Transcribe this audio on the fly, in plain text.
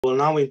We'll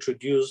now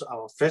introduce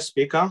our first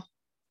speaker,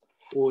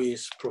 who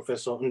is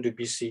Professor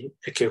Ndubisi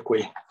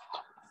Ekekwe.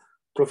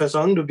 Professor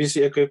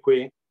Ndubisi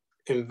Ekekwe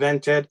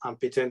invented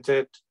and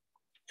patented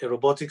a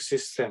robotic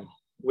system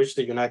which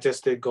the United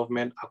States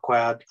government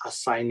acquired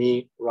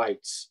assignee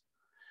rights.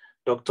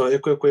 Dr.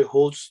 Ekekwe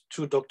holds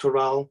 2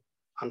 doctoral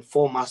and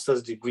 4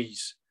 master's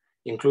degrees,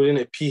 including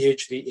a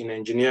PhD in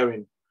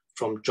engineering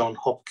from Johns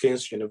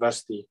Hopkins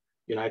University,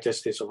 United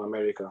States of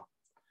America.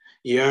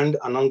 He earned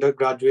an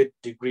undergraduate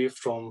degree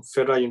from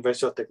Federal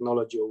University of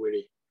Technology,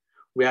 Owerri,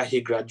 where he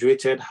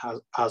graduated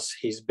as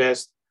his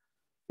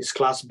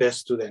class best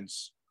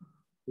students.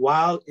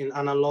 While in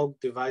Analog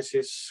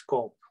Devices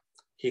Corp,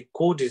 he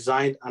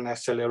co-designed an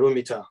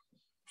accelerometer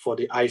for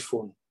the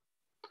iPhone,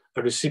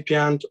 a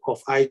recipient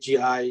of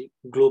IGI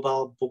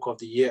Global Book of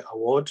the Year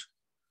Award,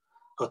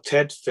 a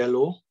TED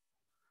Fellow,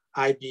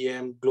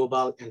 IBM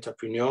Global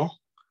Entrepreneur,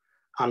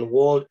 and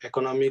World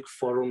Economic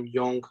Forum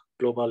Young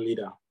Global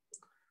Leader.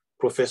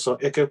 Professor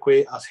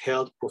Ekekwe has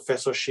held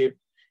professorship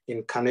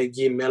in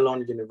Carnegie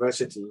Mellon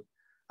University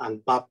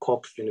and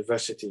Babcock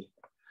University,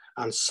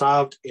 and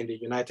served in the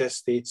United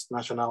States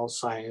National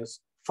Science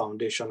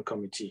Foundation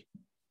Committee.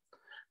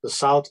 The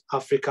South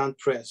African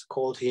press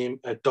called him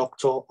a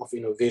doctor of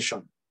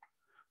innovation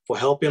for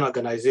helping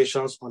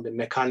organizations on the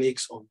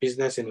mechanics of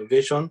business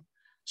innovation,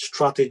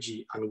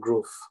 strategy, and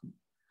growth.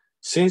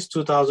 Since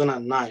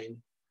 2009,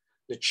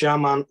 the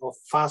chairman of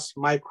Fast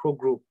Micro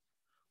Group,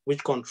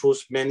 which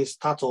controls many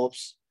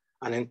startups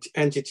and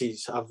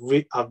entities,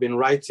 have been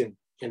writing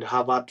in the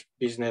Harvard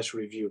Business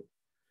Review.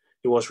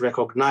 He was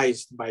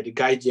recognized by The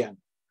Guardian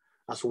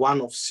as one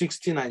of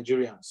 60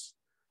 Nigerians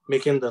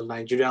making the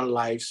Nigerian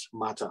lives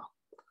matter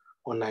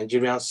on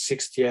Nigeria's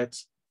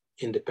 60th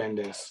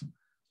independence.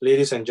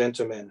 Ladies and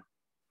gentlemen,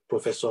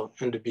 Professor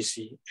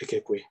Ndubisi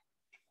Ekekwe.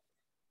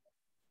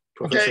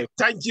 Okay,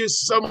 thank you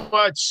so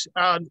much,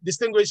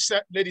 distinguished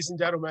ladies and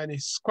gentlemen.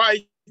 It's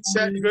quite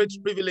a great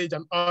privilege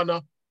and honor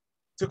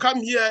to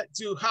come here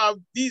to have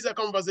this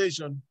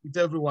conversation with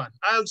everyone.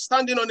 I am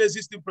standing on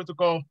existing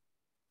protocol.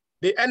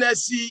 The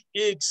NSC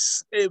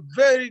is a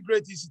very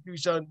great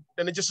institution,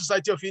 the Nigeria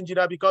Society of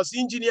Engineers, because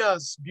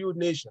engineers build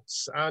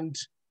nations. And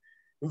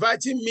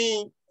inviting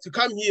me to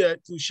come here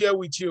to share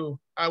with you,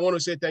 I want to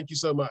say thank you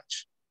so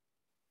much.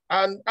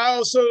 And I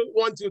also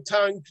want to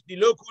thank the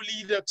local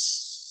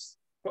leaders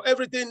for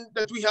everything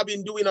that we have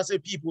been doing as a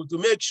people to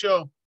make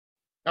sure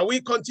that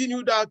we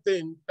continue that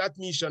thing, that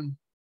mission,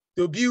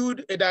 to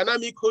build a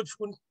dynamic,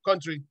 hopeful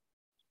country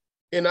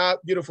in our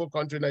beautiful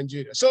country,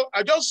 Nigeria. So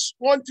I just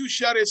want to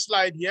share a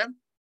slide here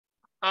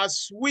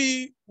as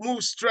we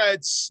move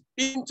straight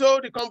into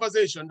the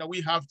conversation that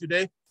we have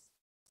today.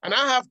 And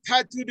I have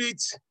titled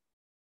it,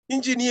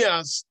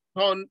 Engineers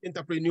Turn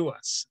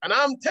Entrepreneurs. And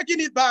I'm taking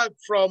it back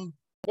from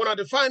one of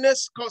the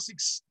finest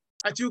courses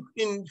I took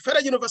in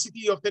Federal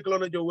University of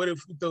Technology, Owerri,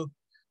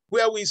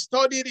 where we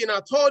studied in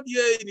our 3rd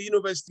year in the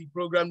university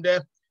program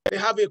there. They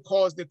have a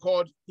course they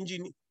called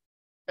Engineer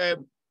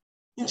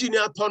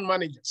Turn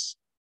Managers.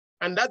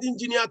 And that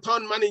Engineer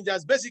Turn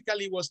Managers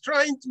basically was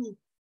trying to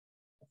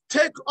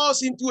take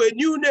us into a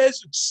new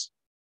nexus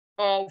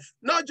of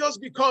not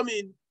just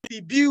becoming the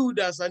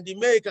builders and the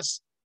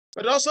makers,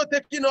 but also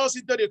taking us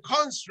into the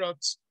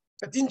constructs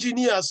that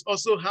engineers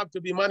also have to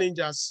be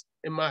managers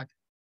in MAD.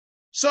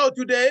 So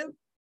today,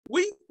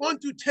 we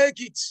want to take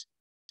it,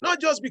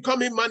 not just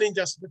becoming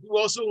managers, but we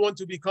also want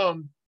to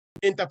become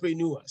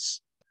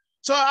entrepreneurs.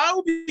 So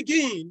I'll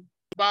begin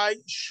by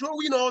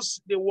showing us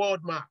the world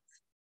map.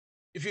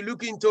 If you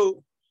look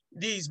into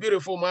this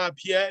beautiful map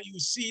here, you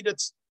see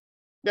that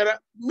there are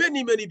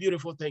many, many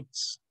beautiful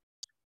things.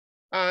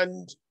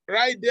 And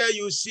right there,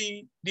 you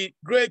see the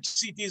great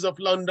cities of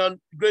London,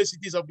 the great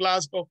cities of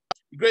Glasgow,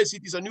 the great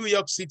cities of New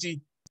York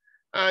City,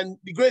 and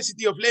the great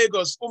city of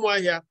Lagos,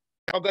 Umuahia,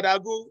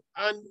 Ogadagu,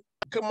 and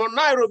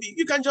Nairobi.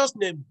 You can just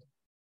name them.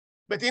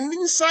 But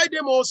inside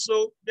them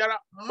also, there are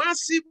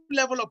massive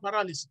level of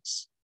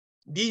paralysis.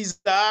 These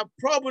are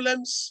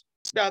problems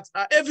that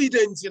are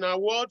evident in our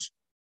world,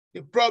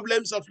 the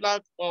problems of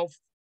lack of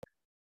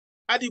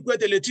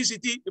adequate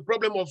electricity, the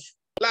problem of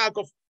lack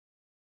of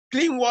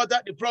clean water,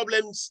 the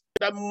problems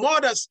that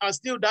mothers are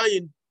still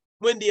dying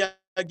when they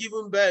are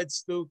giving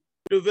birth to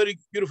very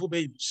beautiful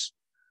babies.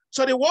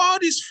 So the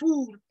world is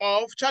full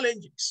of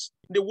challenges.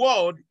 The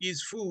world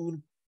is full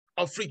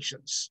of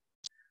frictions.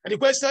 And the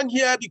question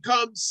here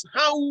becomes,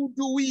 how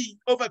do we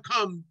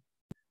overcome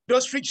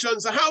those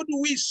frictions? And how do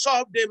we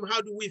solve them?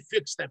 How do we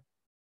fix them?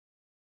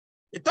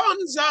 It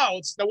turns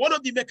out that one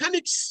of the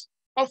mechanics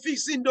of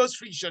fixing those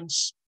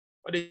frictions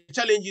or the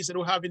challenges that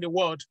we have in the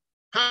world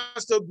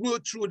has to go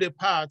through the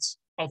part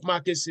of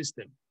market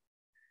system.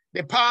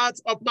 The part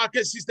of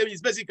market system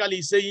is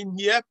basically saying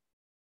here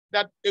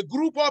that a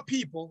group of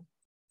people,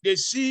 they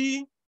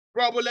see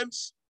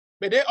problems,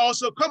 but they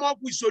also come up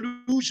with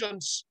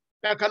solutions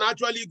that can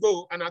actually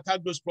go and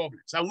attack those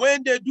problems. And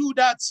when they do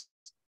that,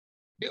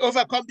 they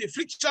overcome the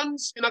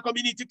frictions in our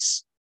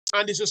communities,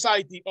 and the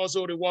society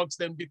also rewards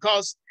them,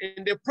 because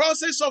in the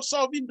process of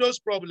solving those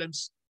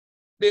problems,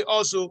 they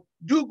also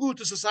do good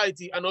to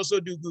society and also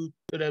do good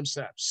to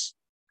themselves.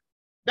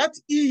 That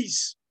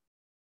is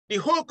the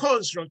whole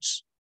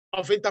construct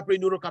of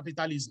entrepreneurial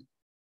capitalism.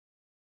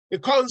 The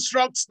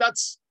construct that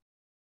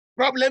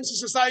problems in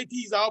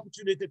society are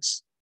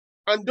opportunities,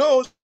 and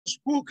those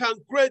who can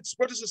create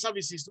products and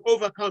services to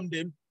overcome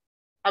them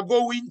are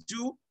going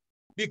to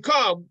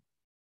become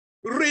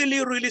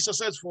really, really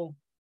successful,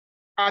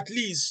 at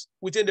least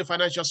within the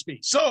financial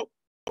space. So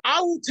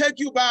I will take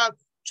you back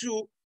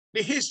to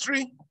the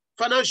history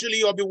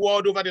financially of the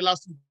world over the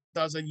last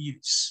 2,000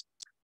 years.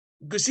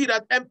 You can see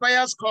that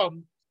empires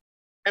come,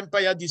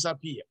 empires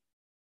disappear.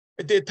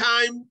 At the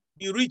time,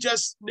 the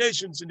richest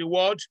nations in the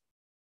world,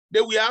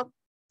 they were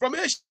from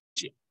Asia.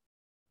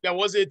 There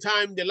was a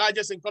time the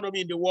largest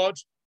economy in the world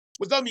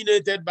was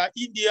dominated by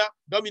India,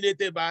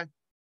 dominated by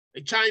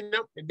China,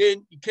 and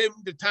then it came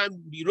the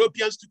time the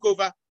Europeans took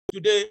over.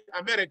 Today,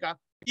 America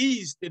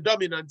is the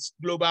dominant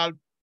global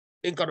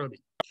economy.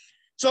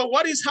 So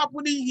what is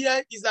happening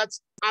here is that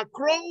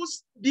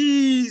across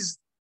these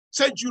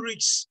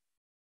centuries,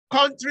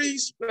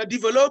 countries were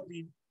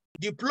developing,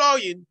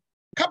 deploying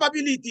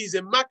capabilities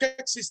and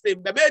market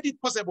system that made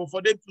it possible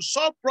for them to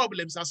solve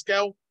problems at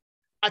scale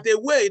at a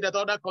way that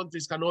other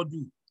countries cannot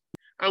do.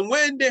 And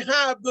when they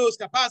have those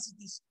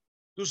capacities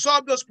to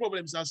solve those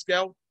problems at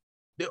scale,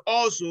 they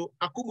also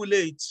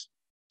accumulate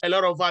a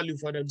lot of value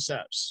for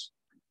themselves.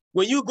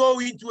 When you go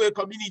into a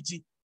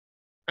community,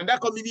 and that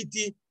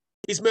community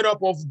is made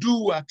up of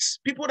doers,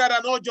 people that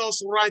are not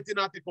just writing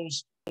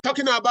articles,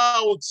 talking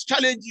about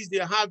challenges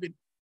they're having,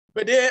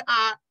 but they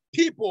are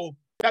people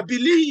that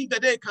believe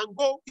that they can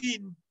go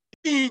in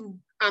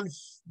and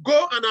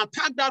go and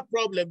attack that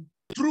problem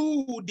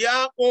through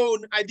their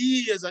own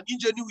ideas and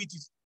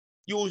ingenuities.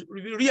 You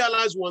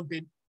realize one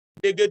thing,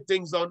 they get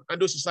things done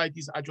and those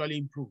societies actually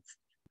improve.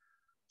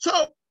 So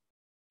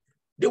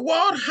the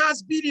world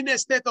has been in a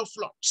state of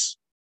flux.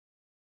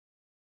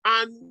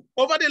 And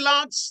over the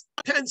last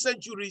 10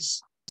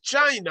 centuries,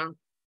 China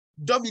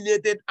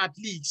dominated at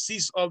least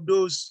 6 of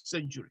those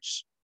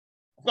centuries.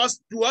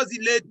 Because towards the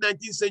late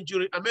 19th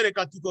century,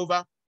 America took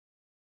over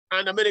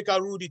and America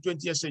ruled the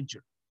 20th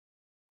century.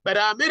 But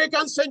the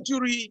American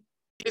century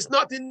is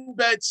nothing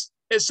but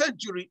a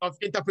century of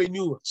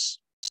entrepreneurs.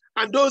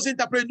 And those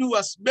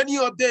entrepreneurs, many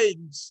of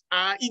them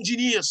are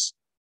engineers.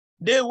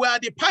 They were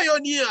the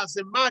pioneers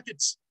in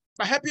markets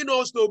by helping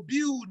us to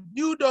build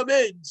new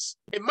domains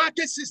and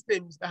market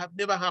systems that have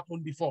never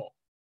happened before.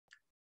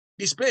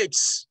 The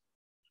space,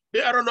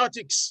 the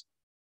aeronautics,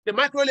 the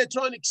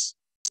microelectronics.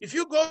 If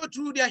you go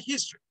through their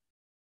history,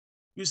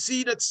 you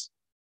see that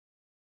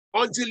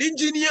until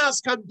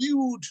engineers can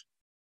build,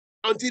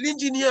 until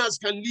engineers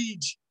can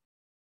lead,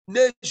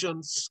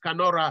 nations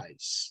cannot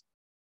rise.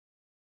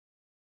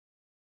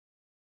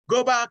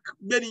 Go back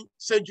many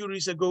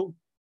centuries ago,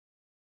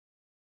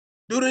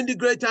 during the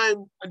great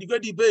time and the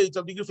great debate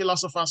of the Greek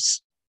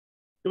philosophers,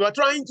 they were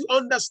trying to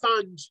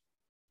understand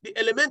the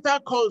elemental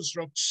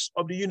constructs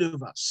of the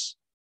universe.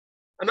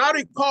 And I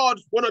record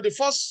one of the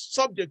first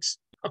subjects,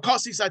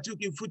 courses I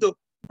took in Futo.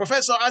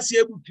 Professor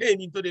Asiebu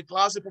came into the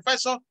class, a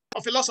professor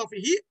of philosophy.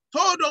 He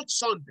told us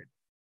something,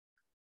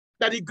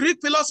 that the Greek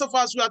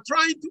philosophers were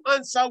trying to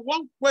answer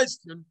one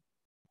question: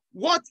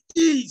 what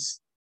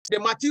is the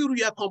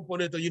material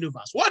component of the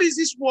universe? What is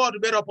this world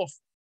made up of?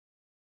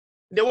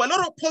 There were a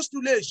lot of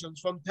postulations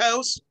from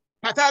Thales,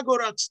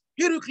 Pythagoras,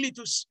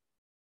 Heraclitus,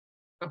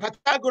 and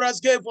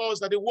Pythagoras gave us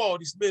that the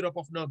world is made up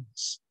of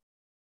numbers.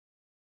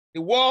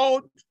 The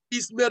world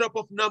is made up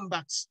of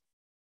numbers.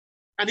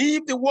 And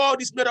if the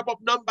world is made up of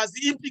numbers,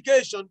 the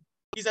implication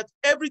is that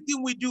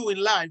everything we do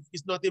in life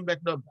is nothing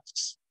but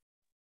numbers.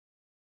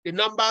 The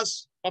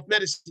numbers of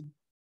medicine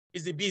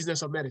is the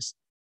business of medicine.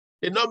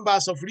 The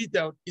numbers of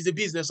retail is the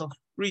business of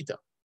retail.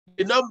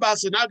 The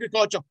numbers in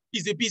agriculture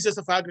is the business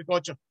of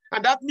agriculture.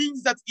 And that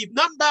means that if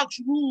numbers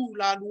rule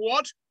and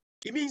what,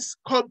 it means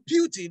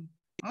computing,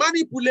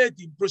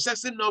 manipulating,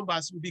 processing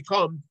numbers will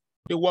become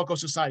the work of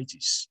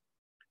societies.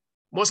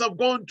 Must have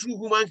gone through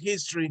human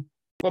history,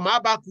 from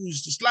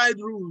abacus to slide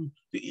rule,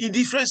 to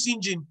indifference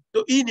engine,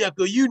 to ENIAC,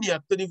 to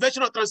UNIAC, to the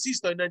invention of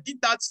transistor in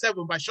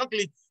 1937 by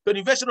Shockley, to the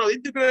invention of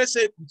integrated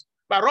circuits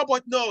by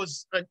Robert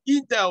Noyce and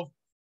Intel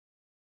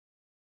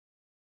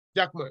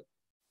Jackman.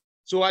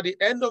 So at the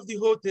end of the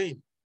whole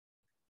thing,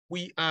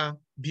 we are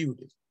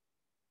building.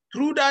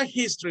 Through that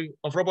history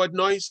of Robert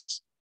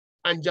Noyce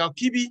and Joe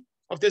Kibbe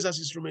of Texas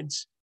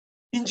Instruments,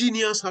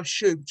 engineers have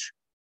shaped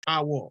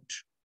our world.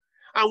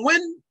 And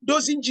when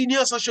those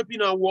engineers are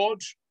shaping our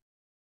world,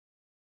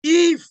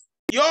 if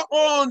your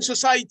own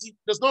society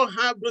does not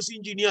have those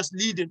engineers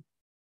leading,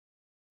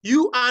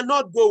 you are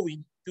not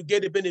going to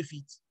get the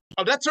benefit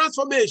of that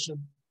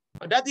transformation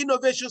and that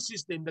innovation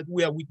system that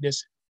we are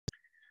witnessing.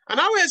 And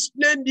I will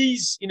explain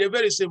this in a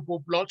very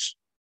simple plot.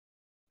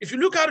 If you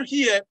look at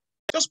here,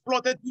 just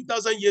plotted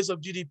 2,000 years of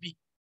GDP.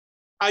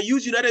 I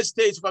use United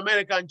States of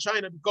America and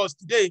China because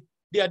today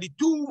they are the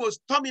 2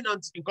 most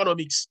dominant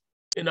economics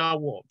in our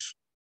world.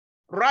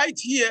 Right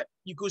here,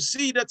 you could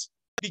see that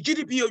the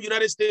GDP of the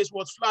United States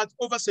was flat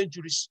over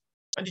centuries,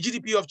 And the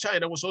GDP of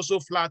China was also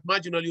flat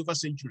marginally over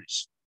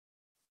centuries.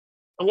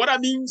 And what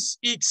that means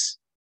is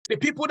the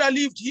people that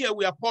lived here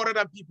were poorer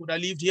than people that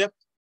lived here.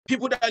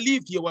 People that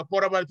lived here were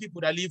poorer than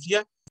people that lived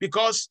here,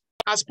 because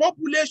as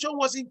population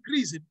was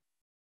increasing,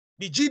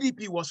 the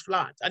GDP was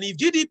flat. And if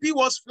GDP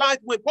was flat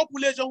when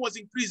population was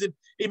increasing,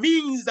 it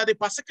means that the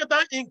per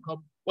capita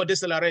income was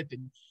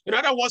decelerating. In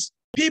other words,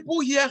 people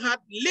here had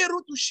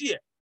little to share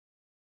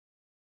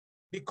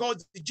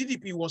because the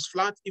GDP was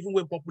flat even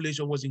when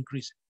population was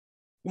increasing.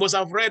 You must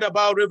have read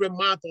about Reverend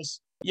Mathers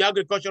in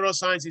agricultural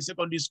science in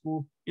secondary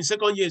school, in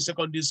second year in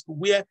secondary school,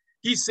 where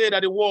he said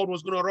that the world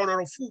was going to run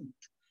out of food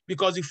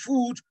because the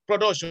food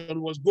production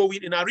was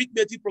going in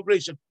arithmetic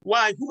progression,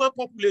 while human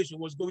population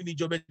was going in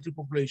geometric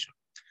progression.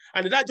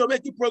 And that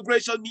geometric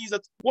progression means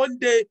that one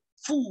day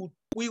food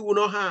we will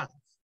not have.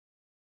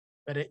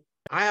 But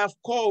I have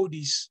called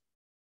this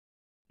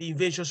the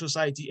invention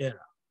society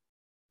era.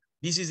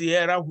 This is the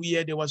era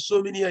where there were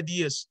so many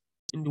ideas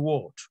in the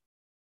world.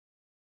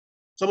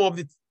 Some of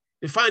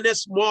the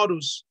finest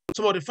models,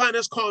 some of the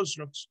finest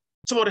constructs,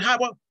 some of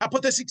the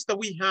hypotheses that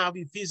we have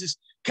in physics,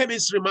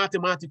 chemistry,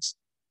 mathematics,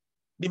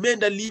 the men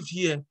that live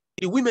here,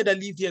 the women that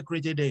live here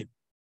created them.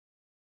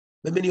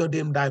 But many of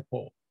them died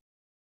poor.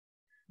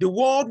 The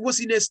world was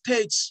in a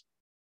state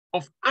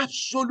of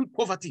absolute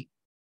poverty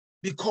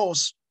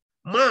because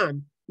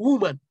man,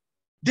 woman,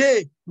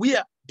 they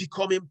were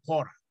becoming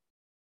poorer.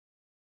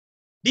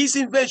 This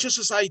invention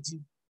society,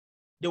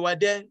 they were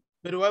there,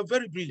 but they were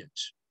very brilliant.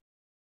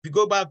 If you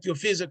go back to your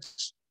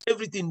physics,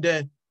 everything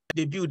there,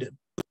 they build them.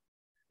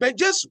 But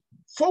just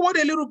forward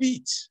a little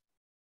bit,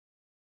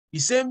 the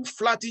same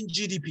flattened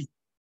GDP,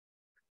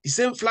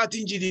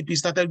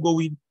 started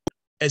going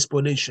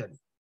exponentially.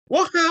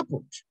 What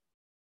happened?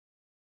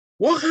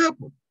 What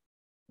happened?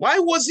 Why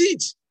was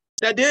it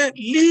that they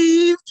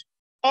lived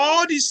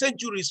all these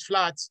centuries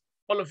flat,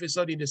 all of a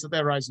sudden they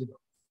started rising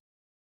up?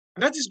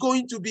 And that is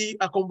going to be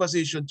a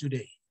conversation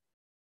today.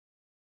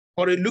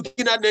 Or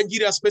looking at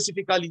Nigeria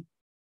specifically,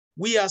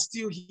 we are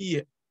still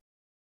here.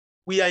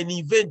 We are an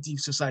inventive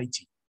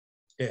society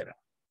era.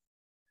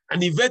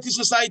 An inventive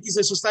society is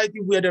a society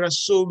where there are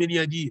so many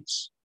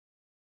ideas.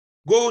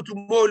 Go to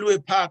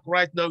Molue Park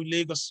right now in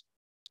Lagos.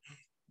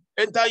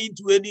 Enter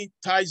into any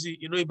taxi,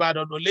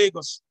 Ibadan or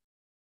Lagos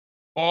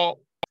or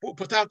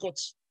Port Harcourt.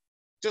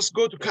 Just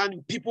go to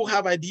Kano. People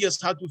have ideas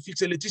how to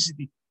fix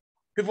electricity.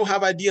 People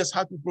have ideas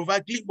how to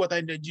provide clean water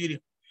in Nigeria.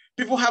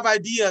 People have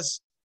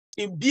ideas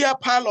in beer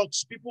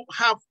parlors. People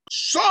have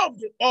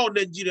solved all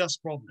Nigeria's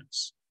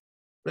problems.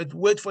 But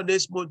wait for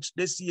next month,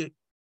 this year,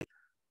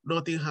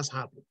 nothing has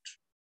happened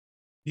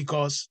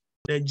because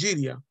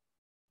Nigeria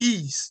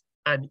is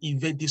an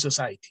inventive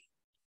society.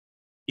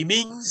 It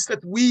means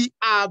that we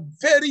are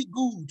very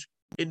good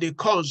in the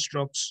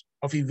constructs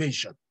of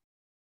invention.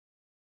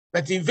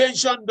 But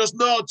invention does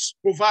not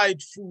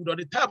provide food on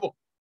the table.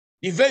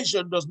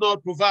 Invention does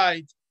not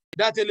provide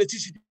that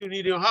electricity you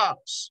need in your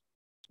house.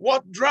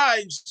 What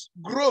drives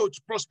growth,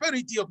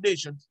 prosperity of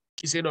nations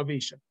is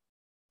innovation.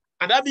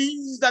 And that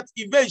means that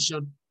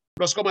invention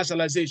plus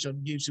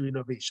commercialization gives you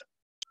innovation.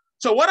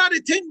 So what are the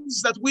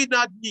things that we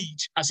now need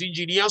as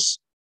engineers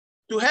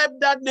to help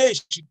that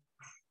nation,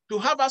 to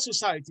have a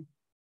society,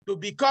 to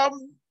become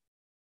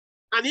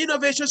an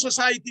innovation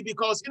society?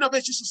 Because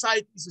innovation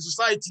society is a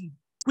society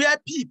where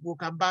people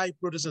can buy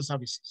products and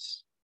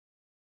services.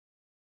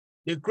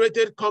 They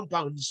created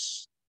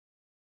compounds.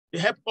 They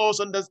help us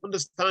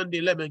understand the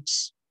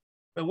elements.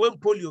 And when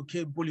polio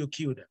came, polio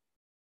killed them.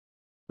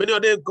 Many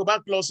of them,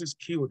 tuberculosis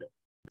killed them.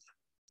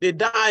 They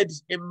died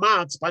in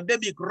March.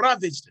 Pandemic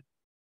ravaged them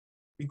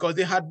because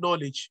they had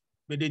knowledge,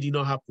 but they did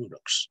not have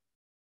products.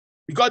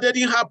 Because they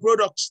didn't have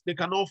products, they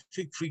cannot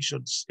fix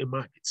frictions in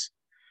markets.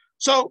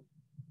 So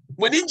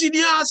when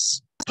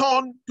engineers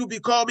turn to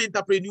become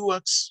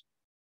entrepreneurs,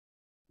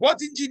 what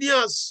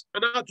engineers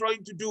are now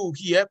trying to do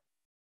here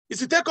is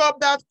to take up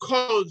that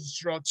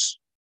construct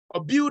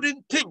of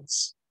building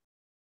things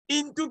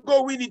into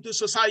going into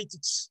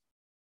societies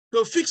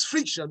to fix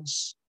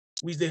frictions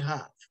which they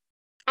have.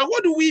 And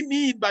what do we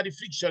mean by the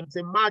frictions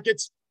in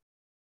markets?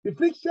 The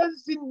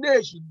frictions in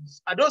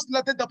nations are those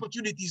latent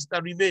opportunities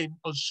that remain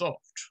unsolved.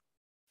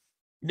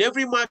 In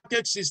every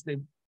market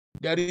system,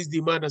 there is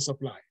demand and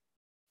supply.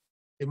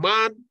 The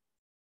man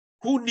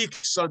who needs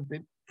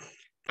something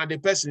and the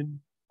person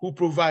who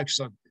provides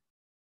something.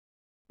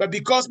 But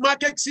because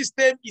market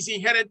system is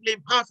inherently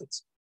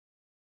imperfect,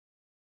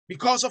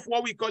 because of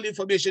what we call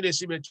information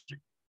asymmetry,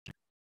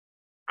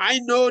 I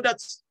know that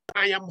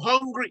I am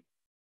hungry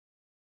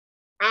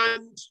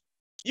and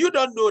you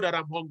don't know that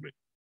I'm hungry.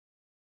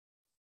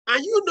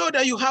 And you know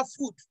that you have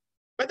food,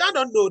 but I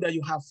don't know that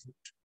you have food.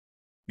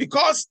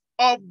 Because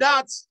of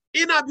that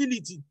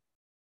inability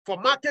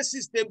for market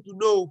system to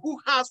know who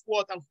has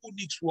what and who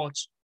needs what,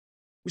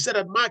 we said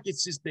that market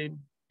system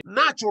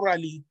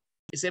naturally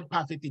is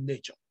imperfect in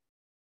nature.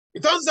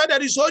 It turns out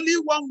there is only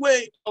one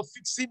way of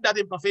fixing that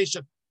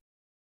imperfection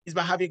is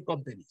by having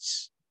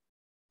companies.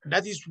 And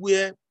that is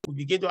where we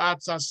begin to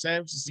ask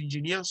ourselves as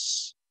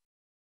engineers,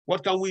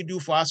 what can we do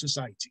for our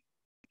society?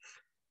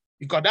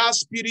 because that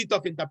spirit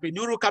of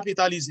entrepreneurial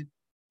capitalism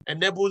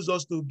enables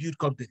us to build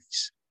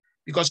companies.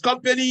 Because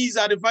companies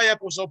are the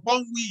vehicles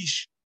upon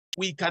which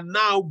we can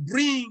now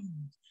bring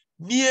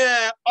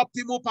near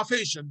optimal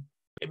perfection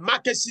a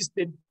market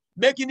system,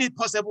 making it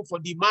possible for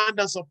demand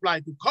and supply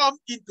to come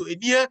into a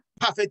near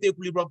perfect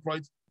equilibrium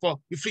point for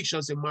the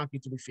frictions in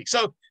market to be fixed.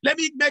 So let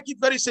me make it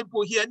very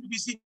simple here.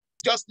 NBC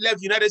just left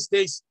the United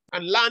States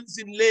and lands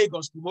in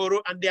Lagos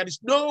tomorrow, and there is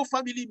no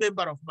family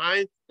member of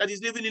mine that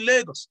is living in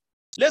Lagos.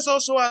 Let's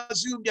also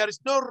assume there is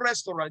no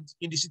restaurant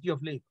in the city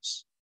of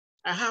Lagos.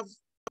 I have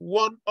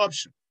one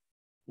option.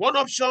 One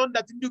option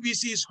that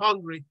NBC is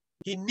hungry.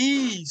 He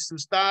needs to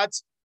start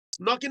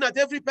knocking at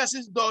every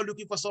person's door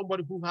looking for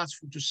somebody who has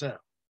food to serve.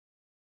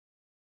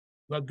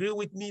 You agree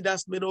with me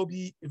that may not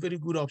be a very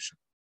good option.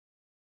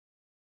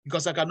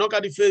 Because I can knock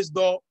at the first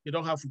door, they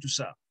don't have food to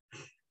serve.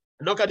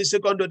 I knock at the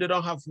second door, they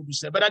don't have food to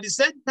serve. But at the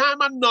same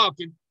time I'm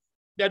knocking,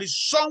 there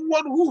is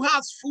someone who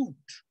has food.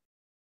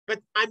 But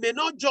I may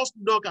not just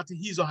knock at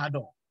his or her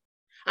door.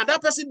 And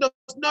that person does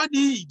not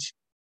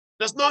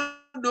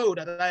know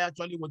that I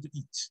actually want to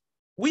eat.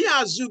 We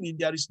are assuming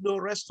there is no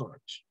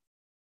restaurant.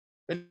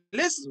 But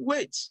let's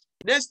wait.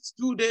 Next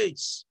 2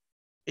 days,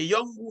 a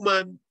young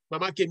woman,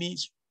 Mama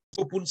Kemi's,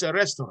 opens a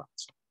restaurant.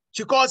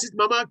 She calls it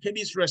Mama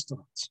Kemi's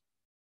Restaurant.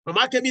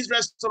 Mama Kemi's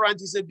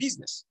Restaurant is a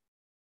business.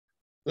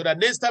 So that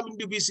next time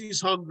NBC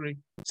is hungry,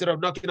 instead of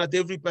knocking at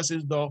every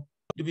person's door,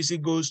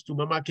 NBC goes to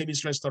Mama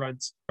Kemi's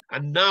Restaurant.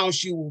 And now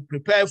she will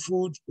prepare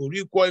food, to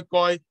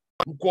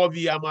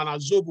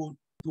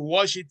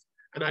wash it.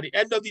 And at the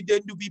end of the day,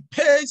 NBC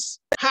pays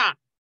her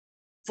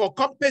for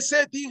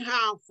compensating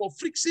her for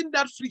fixing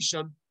that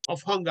friction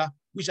of hunger,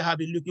 which I have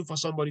been looking for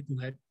somebody to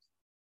help.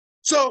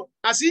 So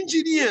as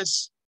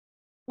engineers,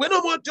 we're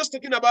not more just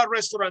talking about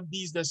restaurant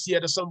business here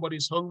that somebody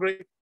is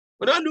hungry.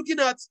 We're not looking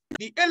at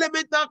the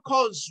elemental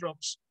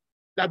constructs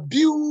that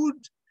build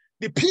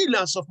the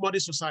pillars of modern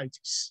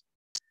societies.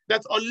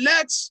 That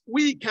unless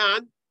we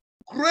can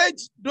create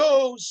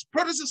those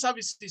products and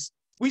services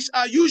which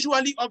are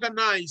usually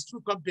organized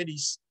through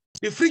companies,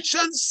 the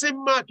frictions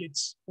in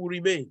markets will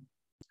remain.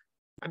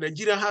 And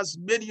Nigeria has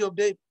many of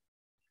them.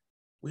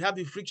 We have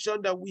the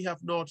friction that we have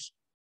not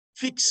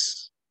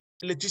fixed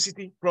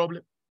electricity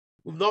problem.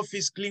 We've not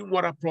fixed clean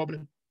water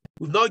problem.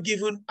 We've not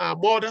given our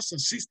mothers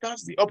and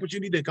sisters the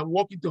opportunity they can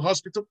walk into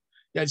hospital.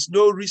 There is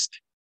no risk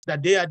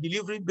that they are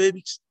delivering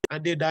babies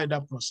and they die in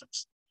that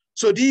process.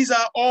 So these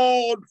are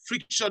all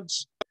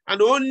frictions,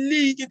 and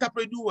only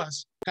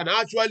entrepreneurs can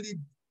actually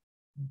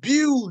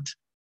build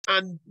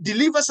and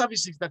deliver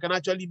services that can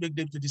actually make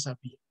them to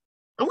disappear.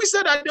 And we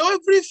said that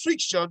every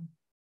friction,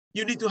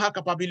 you need to have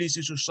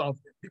capabilities to solve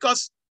them.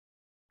 Because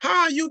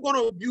how are you going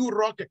to build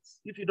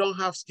rockets if you don't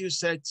have skill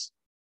sets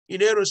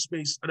in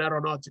aerospace and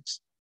aeronautics?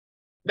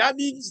 That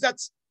means that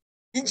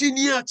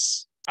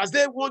engineers, as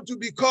they want to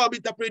become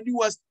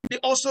entrepreneurs, they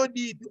also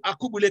need to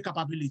accumulate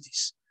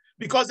capabilities.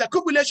 Because the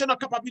accumulation of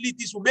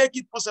capabilities will make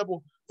it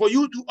possible for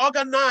you to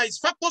organize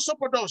factors of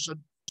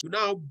production to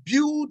now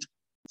build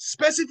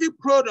specific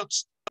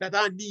products that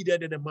are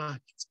needed in the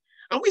market.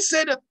 And we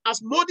say that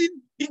as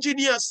modern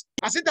engineers,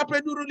 as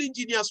entrepreneurial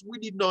engineers, we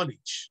need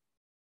knowledge.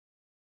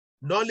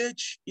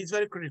 Knowledge is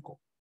very critical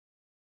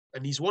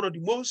and is one of the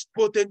most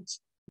potent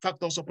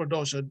factors of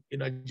production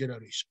in our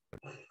generation.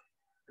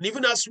 And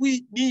even as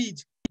we need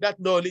that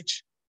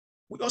knowledge,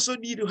 we also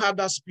need to have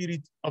that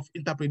spirit of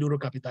entrepreneurial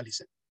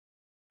capitalism.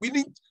 We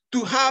need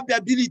to have the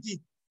ability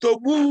to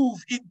move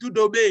into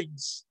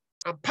domains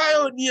and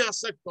pioneer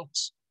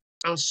sectors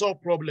and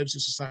solve problems in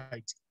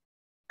society.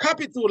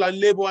 Capital and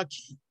labor are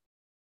key.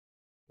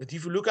 But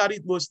if you look at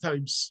it most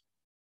times,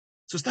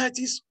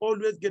 societies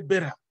always get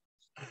better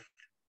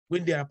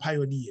when there are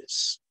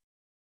pioneers,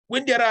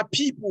 when there are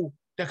people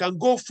that can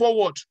go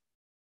forward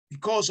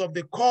because of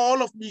the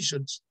call of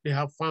missions they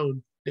have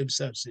found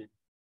themselves in.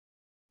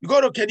 You go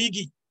to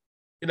Carnegie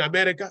in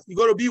America, you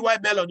go to B.Y.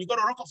 Mellon, you go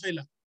to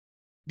Rockefeller.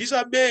 These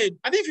are men,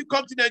 and if you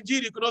come to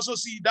Nigeria, you can also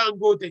see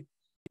Dangote.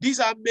 These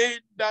are men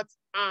that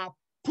are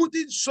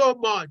putting so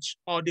much,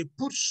 or they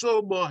put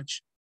so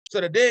much,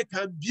 so that they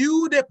can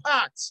build a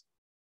path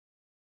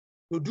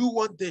to do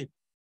one thing,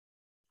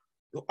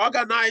 to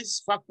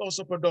organize factors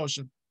of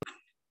production,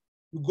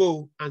 to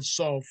go and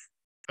solve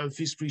and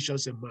fix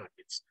frictions in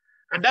markets.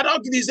 And that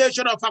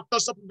organization of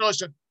factors of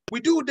production, we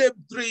do them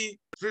three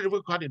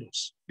different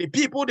cardinals: the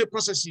people, the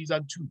processes,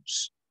 and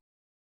tools.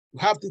 You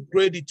have to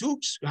create the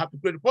tools, you have to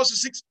create the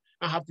processes,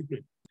 and have to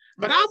create.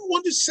 But I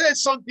want to say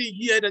something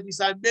here that is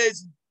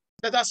amazing,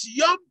 that as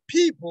young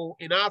people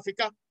in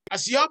Africa,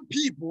 as young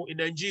people in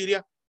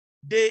Nigeria,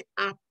 they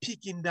are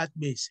picking that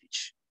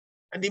message.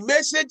 And the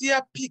message they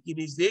are picking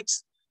is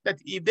this, that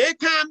if they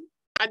can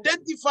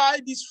identify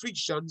these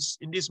frictions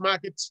in this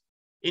market,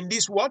 in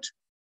this world,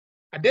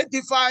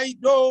 identify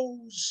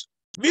those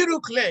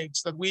miracle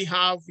eggs that we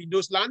have in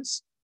those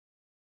lands,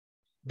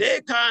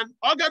 they can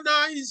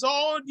organize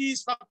all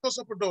these factors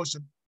of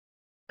production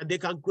and they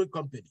can create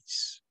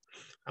companies.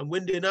 And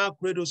when they now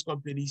create those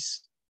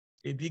companies,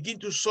 they begin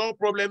to solve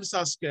problems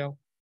at scale.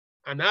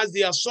 And as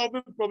they are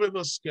solving problems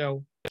at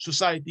scale,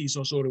 society is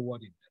also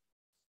rewarding them.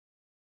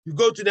 You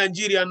go to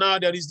Nigeria now,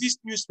 there is this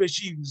new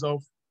species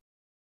of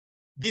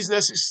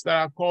businesses that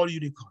are called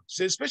unicorns. It's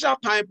a special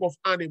type of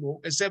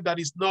animal, except that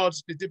it's not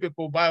the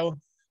typical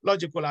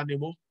biological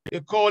animal. They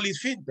call it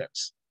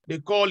fintechs. They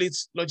call it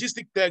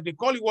logistic tech. They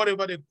call it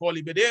whatever they call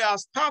it, but they are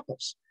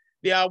startups.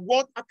 They are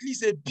worth at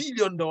least $1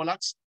 billion,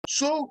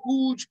 so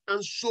huge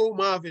and so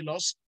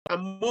marvelous,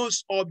 and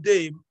most of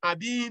them are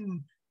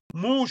being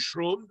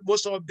mushroomed.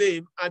 Most of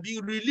them are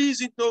being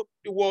released into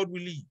the world we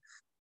live.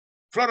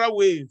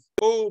 Flutterwave,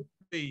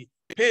 OPay,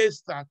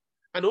 Paystack,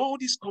 and all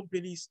these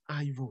companies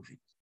are evolving.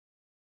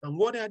 And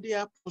what are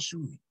they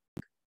pursuing?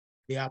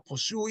 They are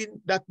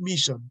pursuing that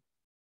mission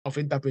of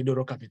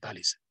entrepreneurial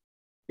capitalism.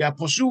 They are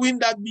pursuing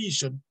that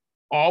mission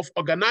of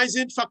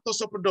organizing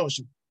factors of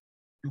production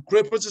to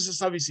create processes and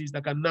services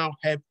that can now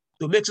help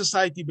to make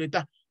society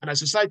better. And as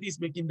society is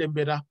making them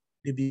better,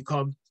 they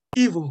become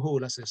even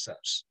whole as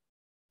themselves.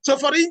 So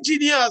for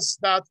engineers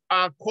that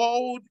are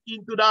called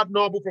into that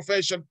noble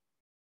profession,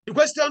 the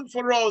question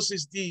for us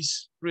is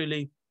this,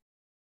 really.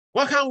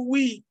 What can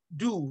we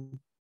do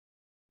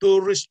to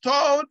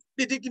restore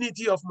the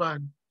dignity of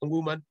man and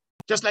woman,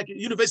 just like the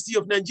University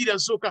of Nigeria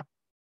and Soka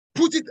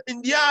put it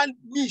in their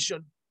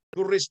mission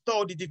to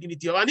restore the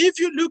dignity of. And if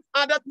you look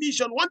at that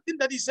mission, one thing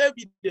that is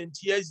evident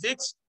here is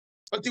this: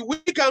 until we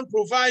can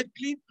provide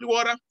clean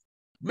water,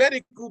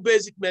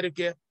 basic medical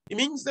care, it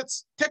means that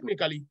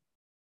technically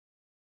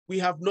we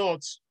have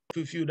not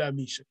fulfilled our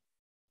mission.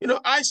 You know,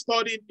 I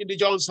studied in the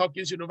Johns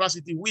Hopkins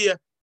University, where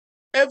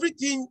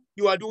everything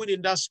you are doing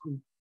in that school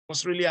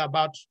was really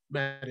about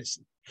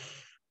medicine.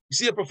 You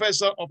see a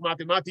professor of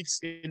mathematics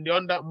in the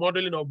under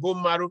modeling of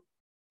bone marrow.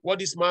 What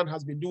this man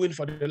has been doing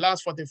for the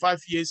last 45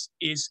 years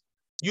is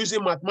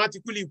using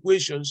mathematical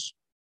equations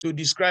to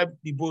describe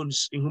the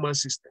bones in human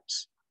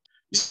systems.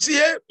 You see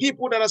here,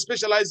 people that are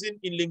specializing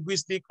in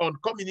linguistics on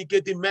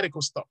communicating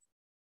medical stuff.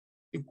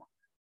 If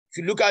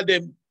you look at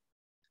them,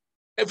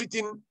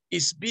 everything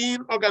is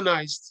being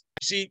organized.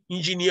 You see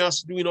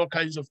engineers doing all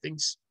kinds of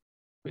things.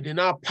 But they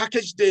now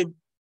package them.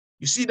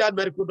 You see that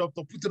medical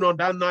doctor putting on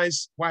that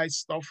nice white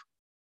stuff.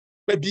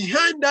 But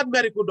behind that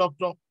medical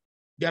doctor,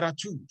 there are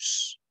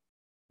tools.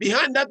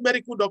 Behind that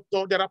medical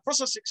doctor, there are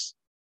processes.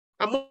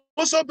 And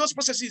most of those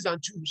processes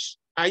and tools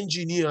are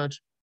engineered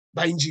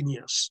by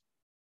engineers.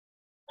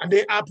 And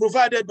they are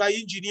provided by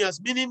engineers,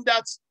 meaning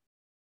that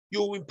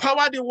you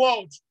empower the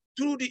world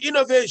through the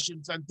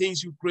innovations and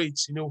things you create,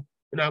 you know,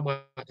 in our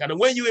market. And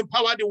when you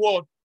empower the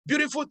world,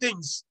 beautiful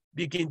things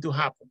begin to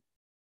happen.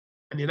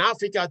 And in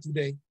Africa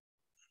today,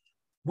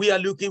 we are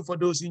looking for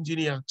those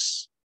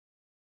engineers.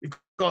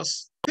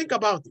 Because think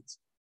about it.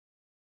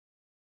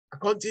 A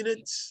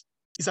continent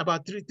is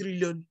about $3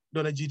 trillion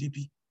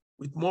GDP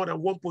with more than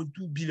 1.2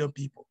 billion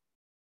people.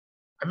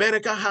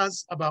 America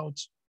has about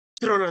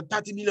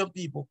 330 million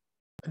people,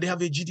 and they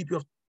have a GDP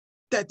of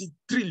 30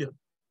 trillion.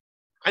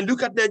 And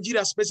look at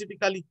Nigeria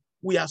specifically,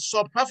 we are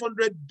sub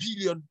 500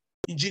 billion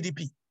in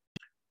GDP.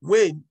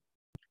 When,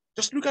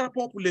 just look at our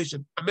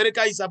population,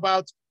 America is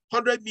about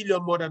 100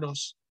 million more than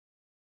us.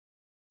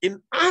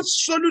 In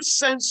absolute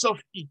sense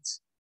of it,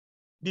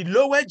 the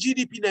lower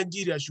GDP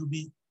Nigeria should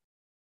be,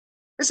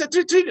 it's a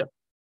 3 trillion,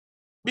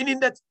 meaning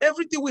that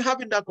everything we have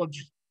in that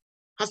country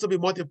has to be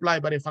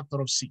multiplied by a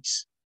factor of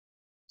 6.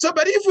 So,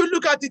 but if we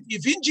look at it,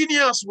 if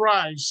engineers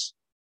rise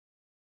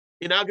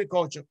in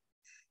agriculture,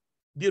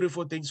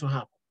 beautiful things will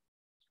happen.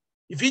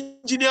 If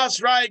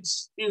engineers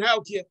rise in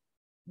healthcare,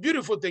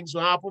 beautiful things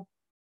will happen.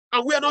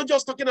 And we are not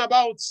just talking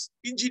about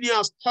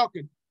engineers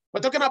talking,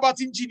 we're talking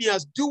about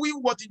engineers doing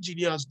what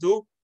engineers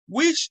do,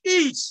 which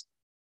is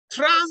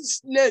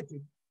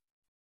translating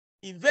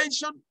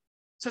invention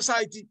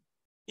society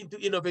into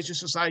innovation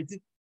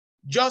society,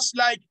 just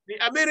like the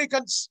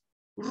Americans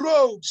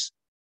rose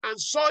and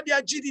saw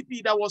their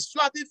GDP that was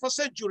flattened for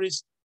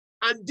centuries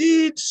and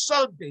did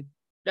something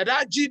that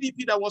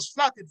GDP that was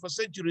flattened for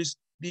centuries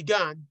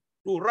began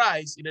to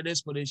rise in an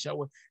exponential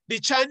way. The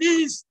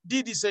Chinese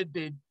did the same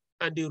thing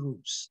and they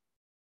rose.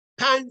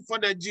 Time for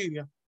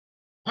Nigeria,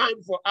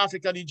 time for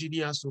African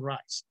engineers to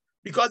rise.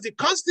 Because the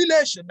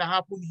constellation that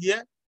happened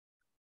here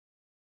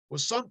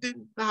was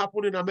something that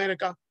happened in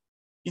America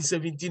in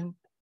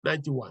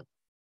 1791.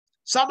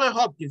 Samuel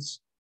Hopkins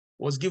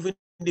was given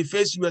the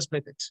first US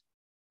patent.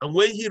 And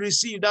when he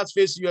received that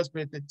first US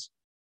patent,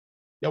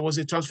 there was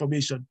a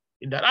transformation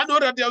in that. I know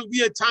that there will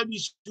be a time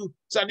issue,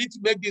 so I need to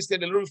make this a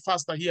little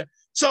faster here.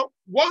 So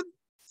one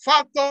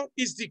factor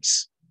is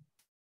this.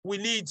 We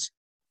need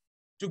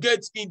to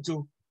get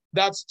into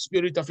that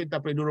spirit of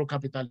entrepreneurial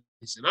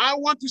capitalism. I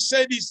want to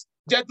say this,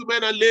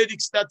 gentlemen and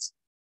ladies, that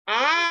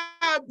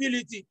our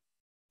ability,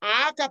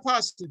 our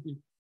capacity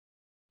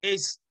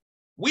is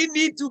we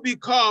need to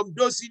become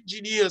those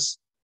engineers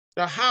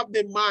that have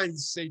the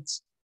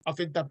mindset of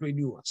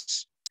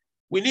entrepreneurs.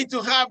 We need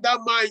to have that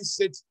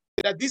mindset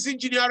that this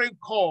engineering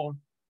core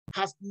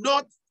has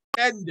not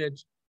ended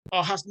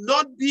or has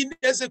not been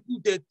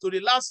executed to the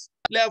last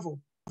level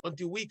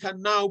until we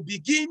can now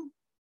begin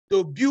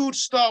to build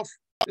stuff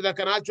that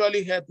can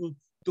actually help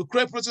to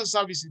create process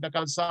services that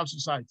can serve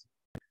society.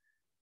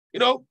 You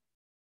know,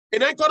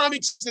 in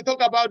economics, they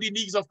talk about the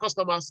needs of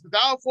customers. They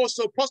have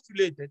also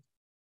postulated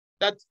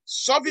that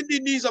solving the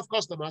needs of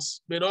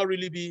customers may not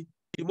really be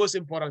the most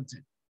important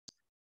thing.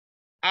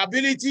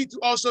 Ability to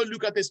also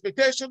look at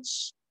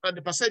expectations and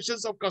the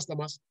perceptions of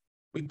customers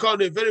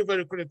become a very,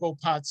 very critical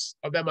part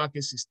of the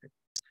market system.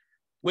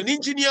 When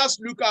engineers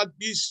look at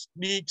these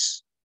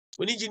needs,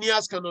 when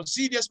engineers cannot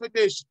see the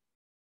expectation,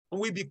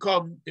 we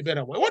become a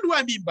better one. What do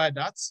I mean by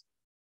that?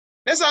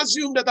 Let's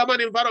assume that I'm an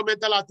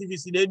environmental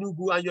activist in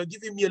Enugu and you're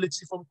giving me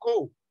electricity from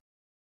coal.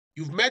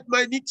 You've met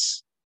my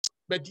needs,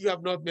 but you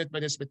have not met my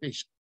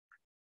expectation.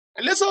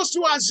 And let's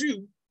also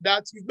assume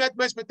that you've met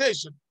my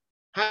expectation.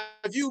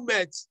 Have you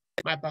met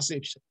my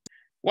perception?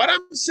 What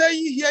I'm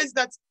saying here is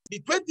that the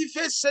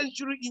 21st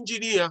century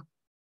engineer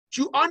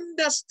should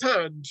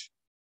understand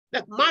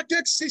that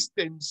market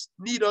systems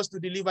need us to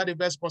deliver the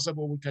best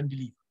possible we can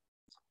deliver.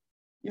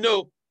 You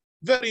know,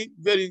 very,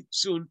 very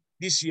soon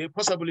this year,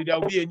 possibly there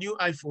will be a new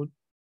iPhone.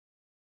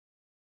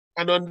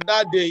 And on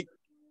that day,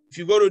 if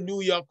you go to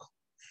New York,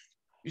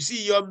 you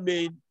see your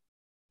man,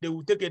 they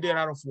will take a day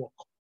out of work.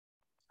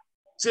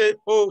 Say,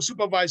 oh,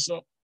 supervisor,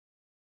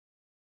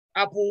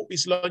 Apple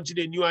is launching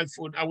a new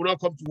iPhone. I will not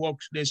come to work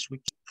next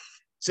week.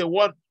 Say,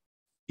 what?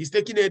 He's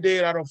taking a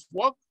day out of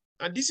work.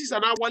 And this is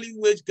an hourly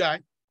wage guy.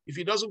 If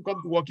he doesn't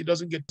come to work, he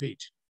doesn't get paid.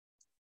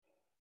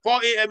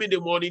 4 a.m. in the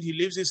morning, he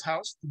leaves his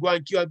house to go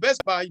and queue at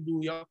Best Buy in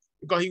New York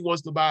because he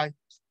wants to buy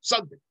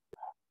something.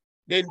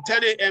 Then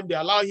 10 a.m., they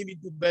allow him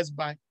into Best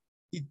Buy.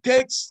 He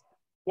takes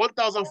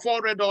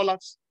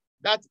 $1,400.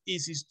 That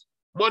is his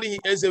money he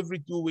earns every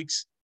 2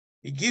 weeks.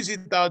 He gives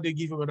it out, they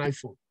give him an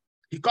iPhone.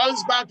 He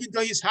comes back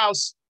into his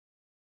house.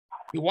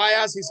 He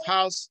wires his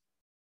house.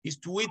 He's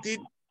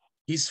tweeting.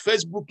 He's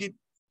Facebooking.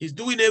 He's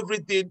doing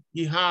everything.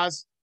 He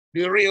has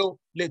the real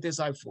latest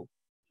iPhone.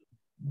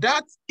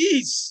 That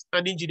is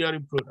an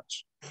engineering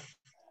product.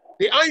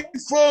 The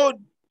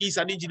iPhone is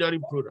an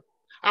engineering product.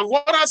 And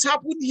what has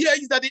happened here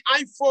is that the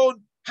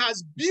iPhone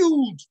has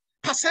built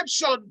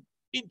perception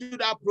into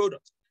that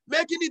product,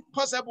 making it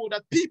possible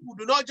that people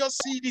do not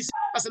just see this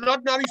as an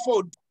ordinary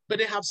phone, but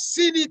they have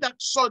seen it as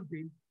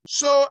something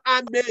so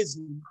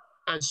amazing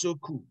and so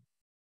cool.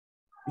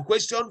 The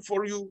question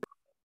for you,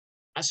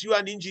 as you are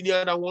an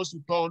engineer that wants to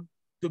turn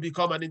to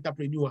become an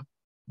entrepreneur,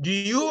 do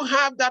you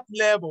have that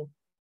level?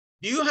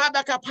 Do you have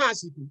that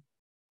capacity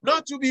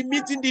not to be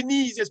meeting the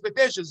needs,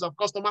 expectations of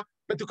customers,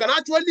 but to can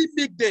actually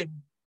meet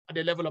them at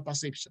the level of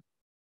perception?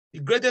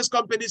 The greatest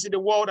companies in the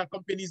world are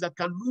companies that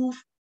can move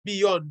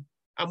beyond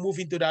and move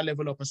into that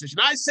level of perception.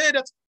 I say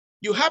that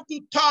you have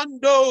to turn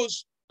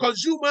those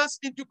consumers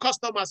into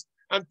customers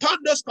and turn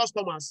those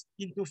customers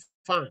into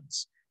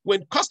fans.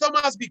 When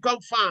customers become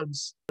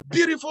fans,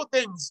 beautiful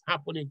things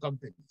happen in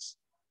companies.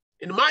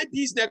 In my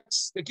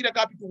business, the Kida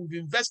Capital,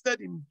 we've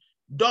invested in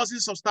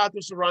dozens of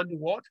startups around the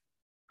world.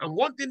 And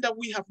one thing that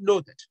we have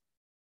noted,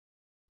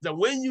 that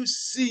when you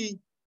see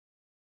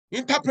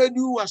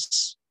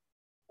entrepreneurs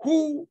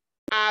who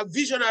are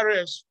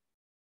visionaries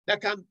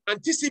that can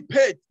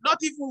anticipate, not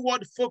even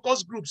what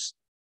focus groups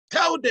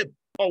tell them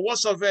or what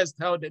surveys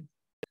tell them,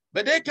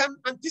 but they can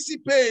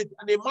anticipate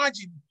and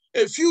imagine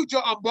a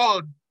future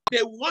unborn.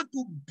 They want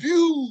to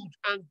build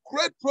and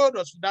create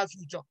products for that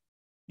future.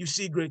 You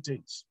see great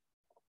things.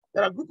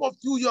 There are a group of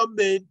 2 young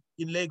men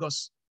in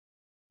Lagos,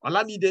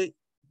 Olamide,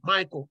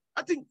 Michael,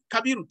 I think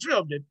Kabiru, 3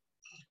 of them.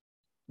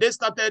 They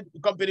started a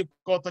company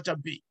called Touch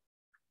and Pay.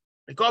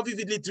 I called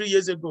vividly 3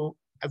 years ago.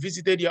 I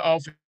visited their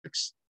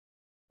office.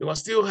 They were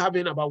still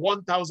having about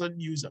 1,000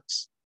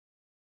 users.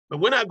 But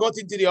when I got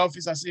into the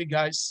office, I said,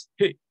 guys,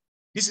 hey,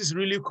 this is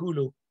really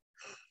cool.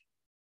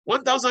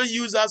 1,000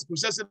 users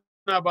processing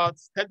about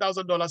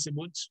 $10,000 a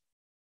month.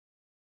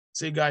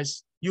 Say,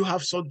 guys, you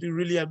have something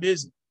really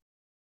amazing.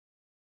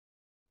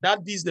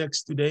 That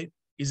business today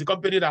is a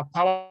company that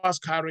powers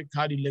car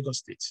in Lagos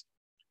State.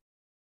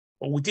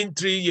 But within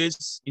 3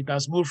 years, it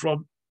has moved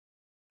from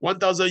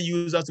 1,000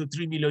 users to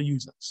 3 million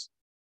users.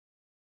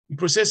 It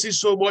processes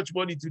so much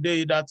money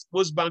today that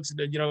most banks in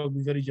Nigeria will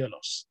be very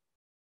jealous.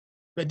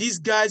 But these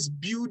guys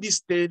build this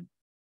thing.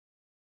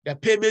 Their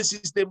payment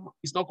system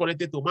is not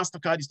connected to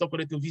MasterCard, it's not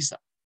connected to Visa.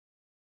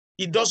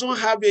 It doesn't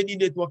have any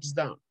networks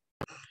down.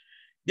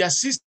 Their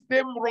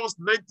system runs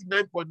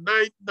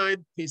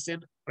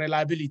 99.99%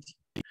 reliability.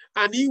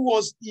 And it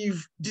was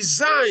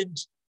designed,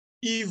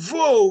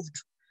 evolved,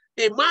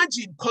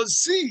 imagined,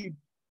 conceived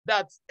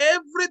that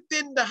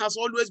everything that has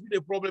always been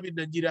a problem in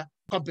Nigeria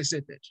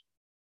compensated.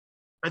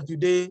 And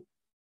today,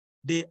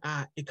 they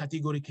are a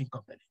category king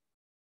company.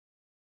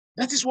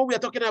 That is what we are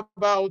talking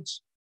about,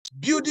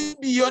 building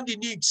beyond the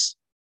needs,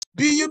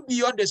 building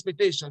beyond the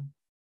expectation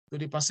to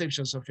the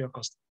perceptions of your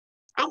customer.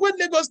 And when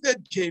Lagos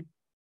State came,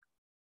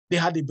 they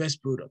had the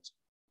best product.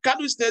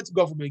 Kano State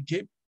government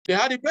came, they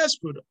had the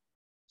best product.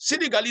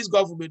 Senegalese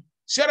government,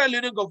 Sierra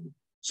Leone government.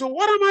 So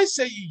what am I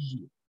saying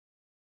here?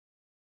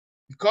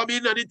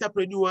 Becoming an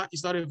entrepreneur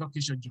is not a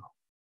vacation job.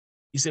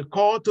 It's a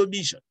call to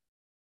mission.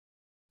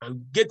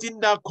 And getting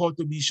that call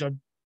to mission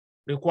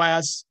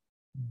requires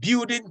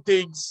building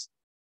things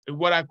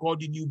what I call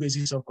the new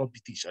basis of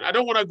competition. I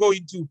don't want to go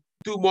into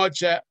too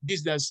much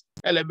business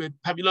element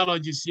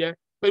terminologies here,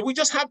 but we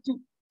just have to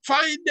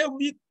find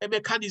a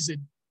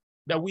mechanism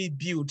that we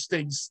build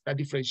things that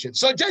differentiate.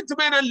 So,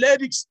 gentlemen and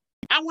ladies,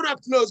 I want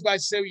to close by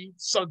saying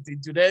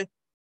something today,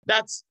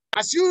 that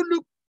as you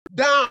look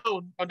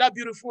down on that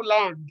beautiful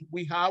land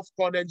we have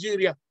called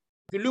Nigeria,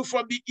 if you look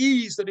from the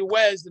east to the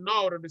west, the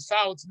north and the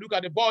south, look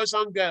at the boys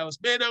and girls,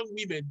 men and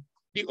women,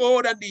 the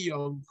old and the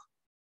young,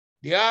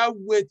 they are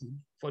waiting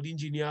for the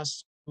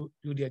engineers to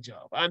do their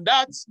job. And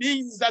that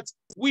means that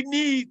we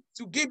need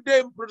to give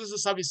them producer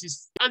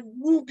services and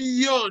move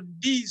beyond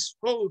this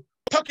whole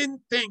talking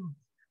thing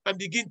and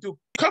begin to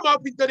come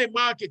up into the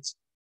market,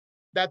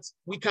 that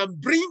we can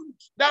bring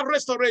that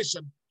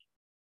restoration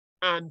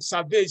and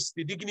service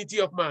the dignity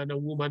of man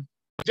and woman,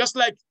 just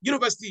like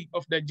University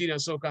of Nigeria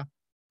Soka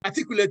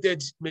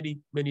articulated many,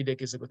 many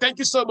decades ago. Thank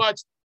you so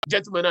much,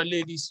 gentlemen and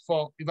ladies,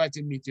 for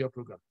inviting me to your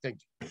program. Thank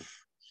you.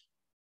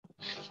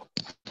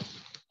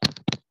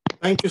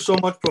 Thank you so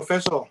much,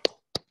 Professor.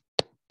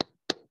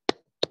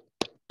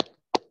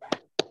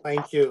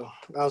 Thank you.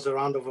 That was a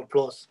round of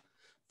applause.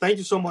 Thank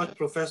you so much,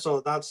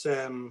 Professor. That's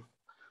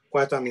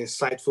quite an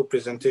insightful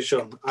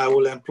presentation. I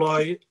will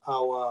employ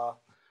our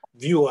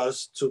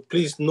viewers to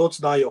please note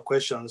down your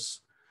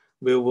questions.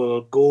 We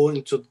will go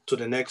into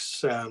the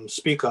next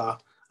speaker,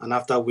 and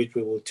after which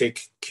we will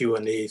take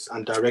Q&As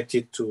and direct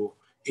it to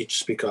each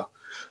speaker.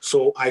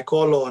 So I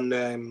call on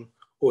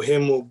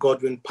Ohemu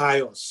Godwin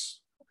Pius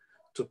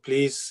to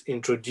please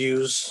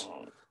introduce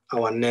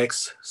our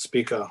next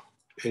speaker,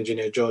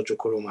 Engineer George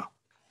Okoroma.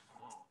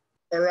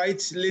 All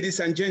right, ladies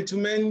and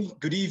gentlemen,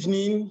 good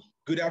evening,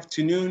 good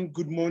afternoon,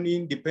 good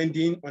morning,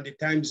 depending on the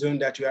time zone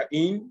that you are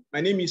in.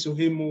 My name is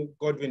Ohemu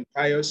Godwin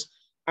Pius.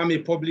 I'm a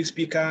public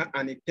speaker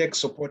and a tech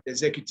support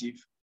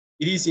executive.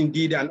 It is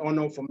indeed an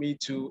honor for me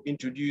to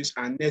introduce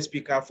our next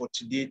speaker for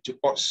today to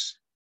us.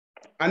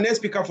 Our next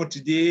speaker for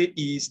today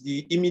is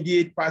the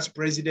immediate past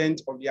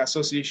president of the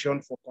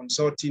Association for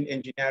Consulting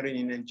Engineering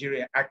in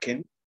Nigeria,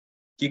 ACEN.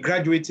 He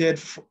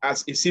graduated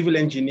as a civil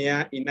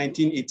engineer in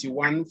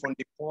 1981 from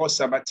the Paul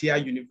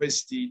Sabatier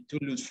University,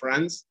 Toulouse,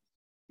 France.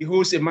 He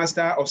holds a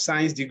Master of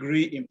Science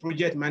degree in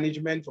project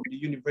management from the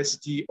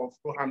University of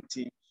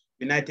Roehampton,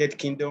 United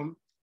Kingdom,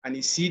 and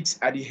he sits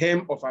at the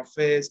helm of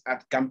affairs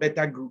at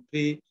Gambetta Group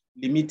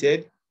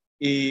Limited,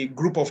 a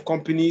group of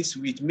companies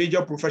with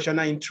major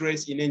professional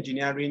interests in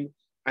engineering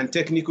and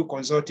technical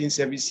consulting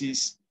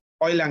services,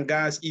 oil and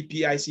gas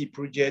EPIC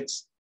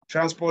projects,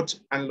 transport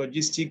and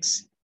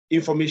logistics,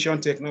 information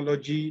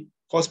technology,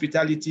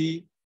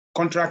 hospitality,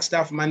 contract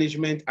staff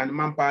management and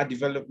manpower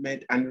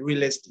development, and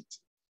real estate.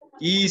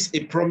 He is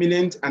a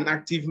prominent and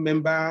active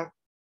member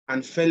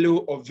and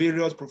fellow of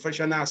various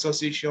professional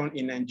associations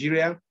in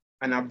Nigeria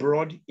and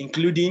abroad,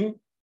 including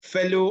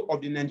fellow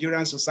of the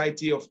Nigerian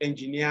Society of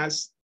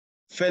Engineers,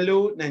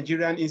 fellow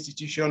Nigerian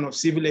Institution of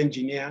Civil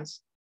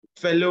Engineers,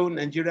 fellow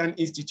Nigerian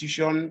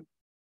Institution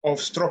of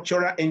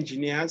Structural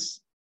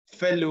Engineers,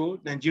 fellow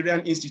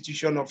Nigerian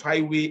Institution of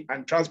Highway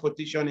and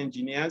Transportation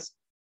Engineers,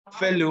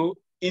 fellow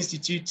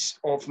Institute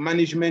of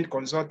Management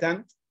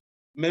Consultant,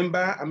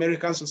 member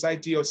American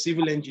Society of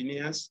Civil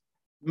Engineers,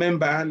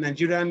 member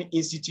Nigerian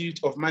Institute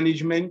of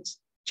Management,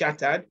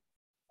 Chartered,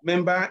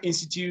 member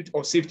Institute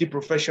of Safety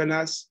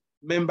Professionals,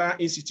 member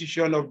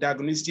Institution of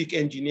Diagnostic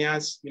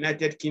Engineers,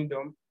 United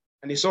Kingdom,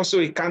 and is also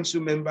a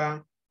council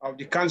member of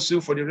the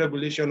Council for the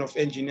Regulation of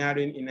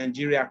Engineering in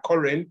Nigeria,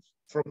 COREN,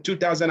 from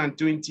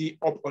 2020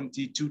 up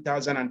until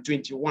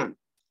 2021.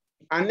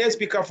 Our next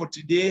speaker for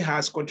today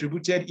has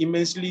contributed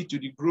immensely to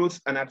the growth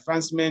and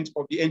advancement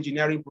of the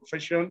engineering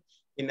profession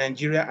in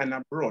Nigeria and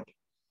abroad.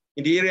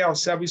 In the area of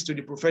service to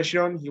the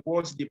profession, he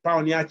was the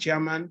pioneer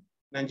chairman,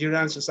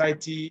 Nigerian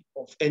Society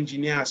of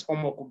Engineers,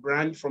 Omoku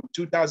brand, from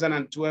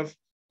 2012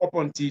 up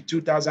until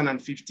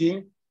 2015.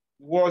 He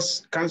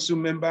was council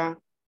member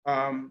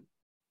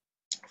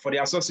for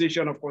the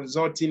Association of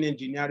Consulting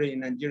Engineering in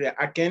Nigeria,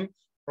 ACEN,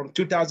 from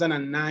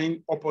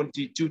 2009 up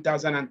until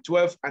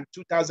 2012 and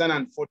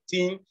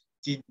 2014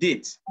 to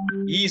date.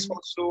 He is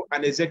also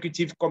an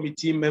executive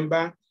committee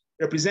member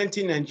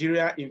representing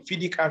Nigeria in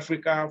FIDIC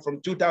Africa from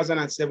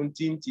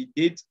 2017 to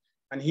date,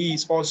 and he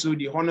is also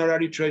the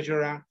honorary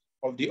treasurer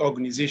of the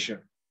organization.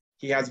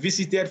 He has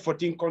visited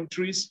 14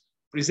 countries,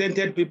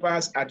 presented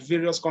papers at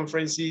various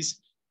conferences,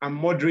 and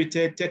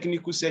moderated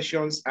technical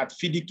sessions at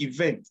FIDIC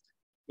events.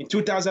 In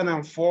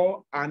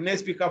 2004, our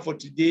next speaker for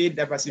today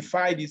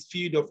diversified his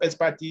field of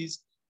expertise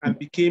and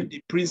became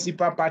the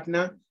principal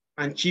partner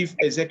and chief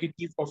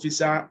executive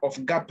officer of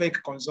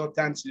GAPEC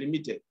Consultants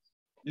Limited.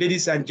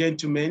 Ladies and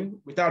gentlemen,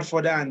 without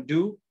further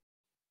ado,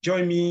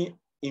 join me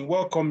in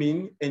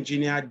welcoming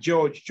Engineer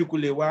George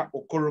Chukwulewa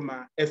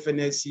Okoroma,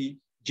 FNSC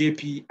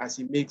JP, as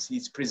he makes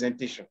his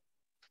presentation.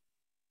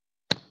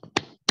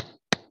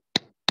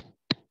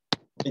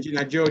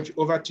 Engineer George,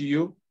 over to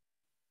you.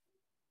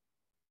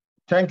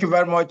 Thank you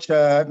very much,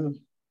 Mr.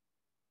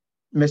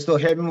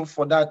 Ohemu,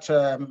 for that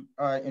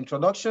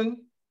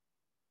introduction.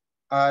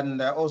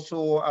 And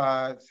also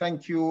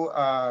thank you,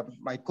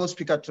 my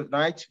co-speaker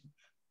tonight,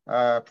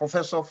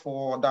 Professor,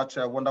 for that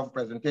wonderful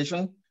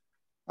presentation.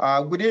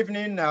 Good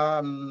evening,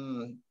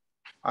 and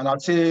I'll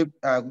say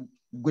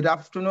good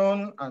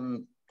afternoon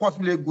and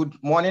possibly good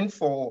morning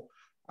for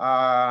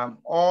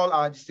all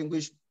our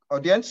distinguished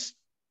audience,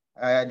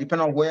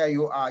 depending on where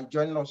you are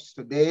joining us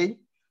today.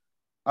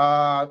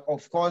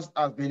 Of course,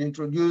 I've been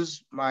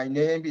introduced. My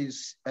name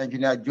is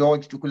Engineer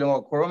George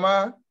Tukulemo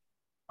Okoroma.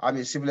 I'm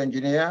a civil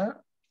engineer,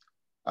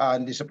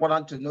 and it's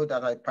important to note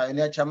that I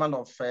pioneer chairman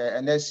of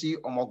NSC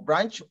Omok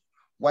branch.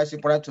 Why it's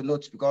important to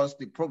note, because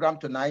the program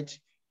tonight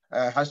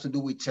has to do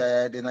with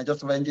the Nigerian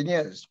Civil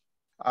Engineers,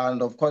 and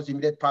of course, the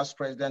immediate past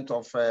president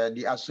of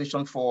the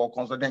Association for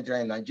Consultant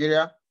Engineering in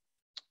Nigeria.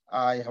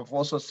 I have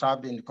also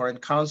served in the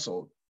current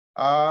council.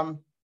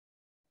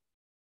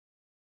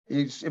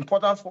 It's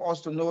important for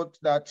us to note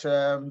that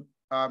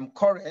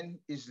COREN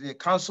is the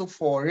Council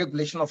for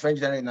Regulation of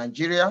Engineering in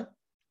Nigeria,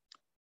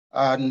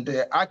 and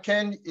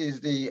ACEN is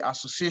the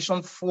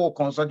Association for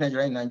Consultant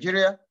Engineering in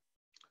Nigeria.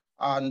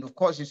 And of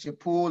course, it's a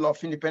pool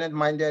of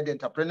independent-minded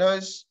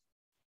entrepreneurs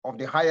of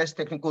the highest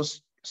technical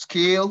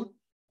skill,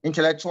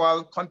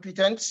 intellectual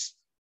competence,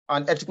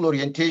 and ethical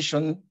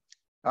orientation,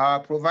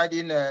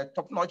 providing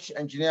top-notch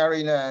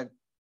engineering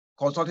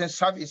consulting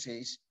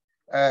services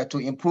to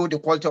improve the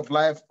quality of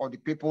life of the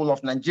people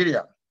of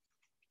Nigeria.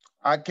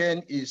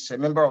 ACEN is a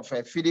member of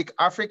FIDIC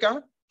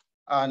Africa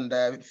and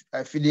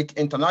FIDIC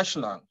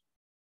International.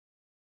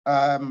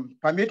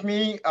 Permit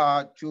me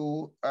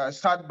to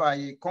start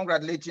by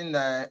congratulating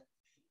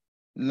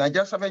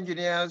Nigerian Civil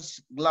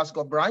Engineers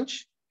Glasgow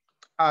branch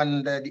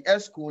and the L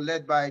School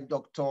led by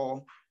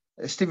Dr.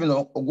 Stephen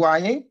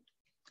Ogwani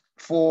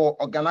for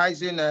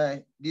organizing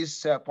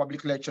this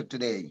public lecture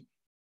today.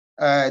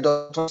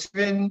 Dr.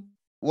 Stephen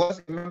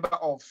was a member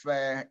of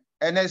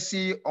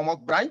NSC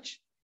Omok branch,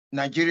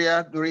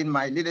 Nigeria, during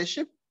my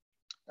leadership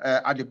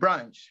at the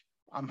branch.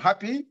 I'm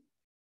happy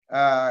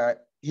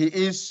he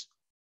is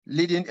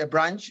leading a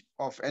branch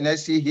of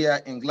NSC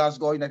here in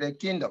Glasgow, United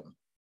Kingdom.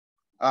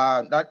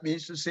 That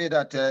means to say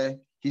that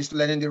he's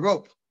learning the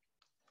rope.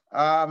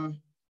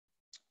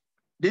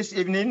 This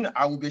evening,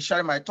 I will be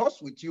sharing my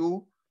thoughts with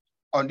you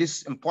on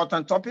this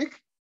important topic,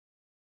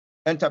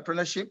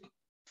 entrepreneurship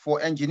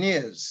for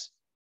engineers.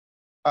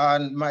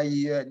 And my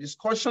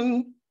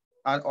discussion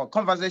or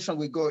conversation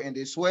will go in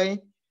this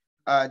way: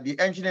 the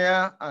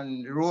engineer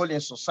and role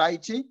in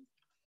society,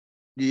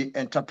 the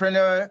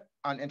entrepreneur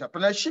and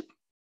entrepreneurship,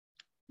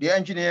 the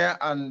engineer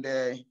and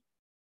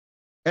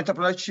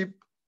entrepreneurship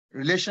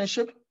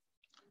relationship,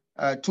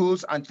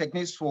 tools and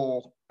techniques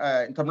for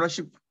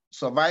entrepreneurship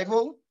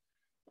survival,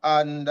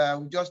 and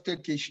we'll just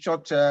take a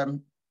short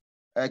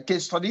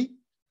case study,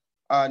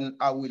 and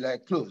I will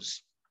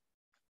close.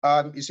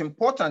 It's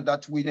important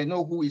that we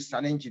know who is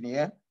an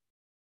engineer.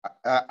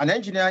 An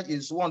engineer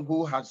is one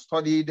who has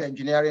studied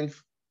engineering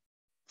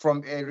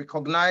from a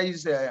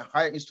recognized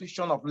higher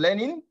institution of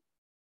learning,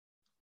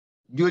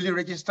 duly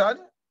registered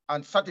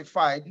and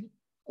certified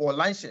or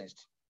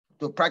licensed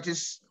to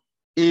practice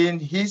in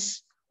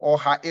his or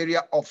her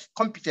area of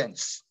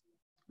competence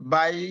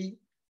by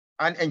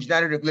an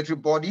engineering regulatory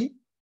body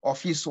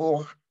of his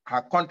or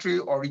her country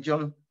or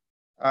region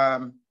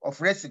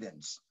of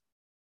residence.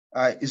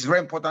 It's very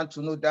important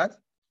to note that.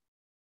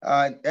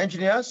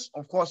 Engineers,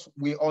 of course,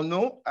 we all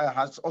know,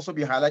 has also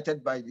been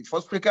highlighted by the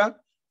first speaker.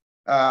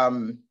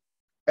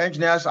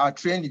 Engineers are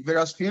trained in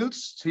various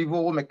fields: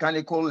 civil,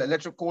 mechanical,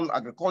 electrical,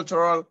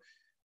 agricultural,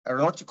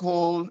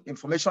 aeronautical,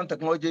 information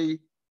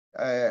technology,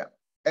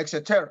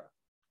 etc.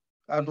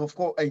 And of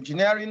course,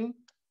 engineering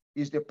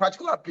is the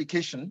practical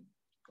application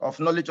of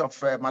knowledge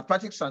of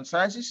mathematics and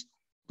sciences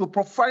to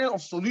profiling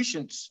of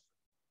solutions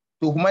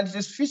to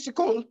humanity's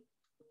physical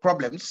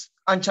problems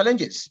and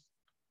challenges,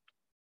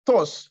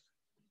 thus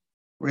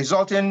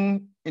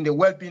resulting in the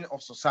well-being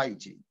of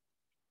society.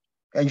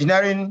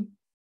 Engineering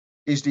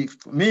is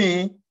for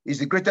me,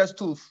 the greatest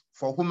tool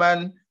for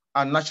human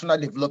and national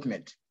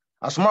development.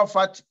 As a matter of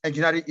fact,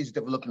 engineering is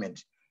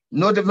development.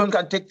 No development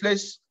can take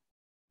place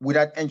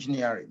without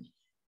engineering.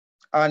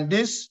 And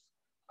this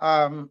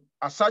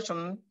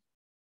assertion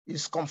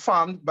is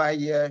confirmed by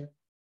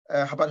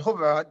Herbert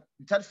Hoover,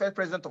 the 31st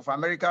president of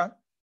America,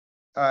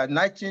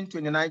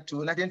 1929 to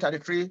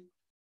 1933.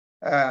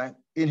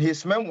 In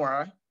his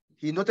memoir,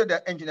 he noted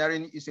that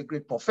engineering is a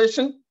great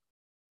profession.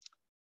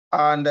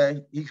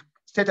 And he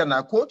stated, and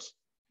I quote,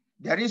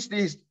 "There is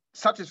this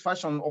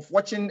satisfaction of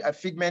watching a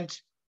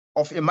figment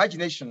of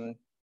imagination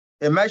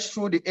emerge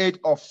through the aid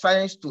of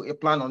science to a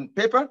plan on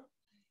paper.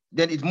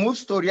 Then it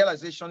moves to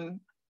realization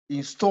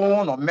in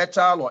stone or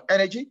metal or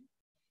energy.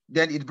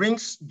 Then it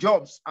brings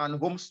jobs and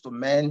homes to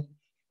men.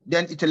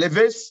 Then it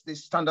elevates the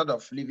standard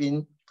of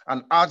living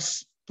and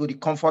adds to the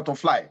comfort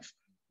of life."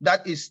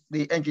 That is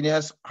the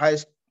engineer's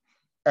highest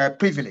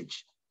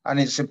privilege. And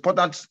it's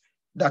important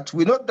that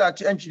we note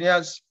that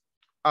engineers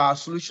are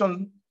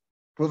solution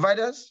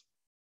providers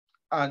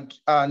and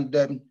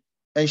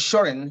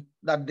ensuring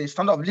that the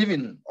standard of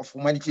living of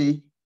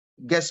humanity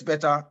gets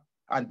better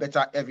and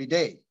better every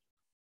day.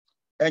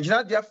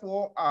 Engineers,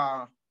 therefore,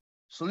 are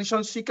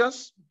solution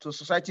seekers to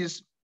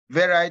society's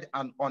varied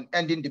and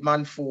unending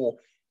demand for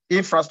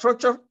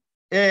infrastructure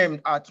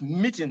aimed at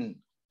meeting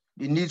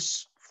the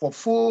needs for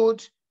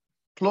food,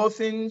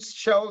 clothing,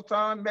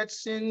 shelter,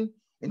 medicine,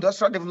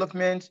 industrial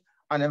development,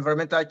 and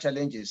environmental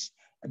challenges.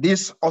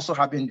 These also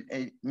have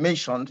been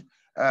mentioned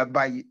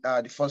by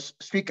the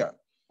first speaker.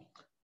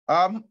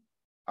 I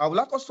would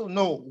like us to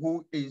know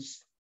who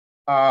is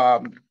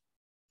an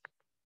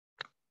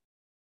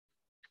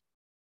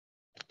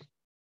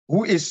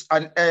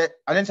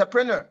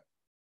entrepreneur.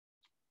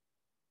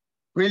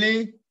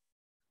 Really,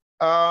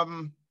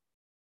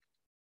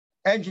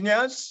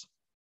 engineers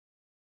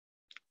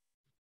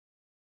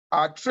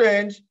are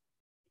trained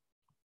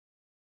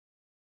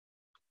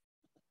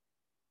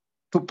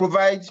to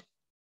provide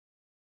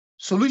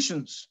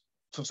solutions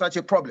to such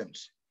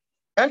problems.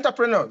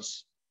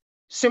 Entrepreneurs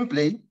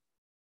simply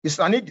is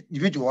an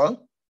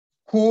individual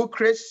who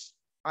creates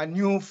a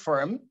new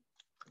firm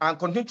and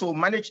continue to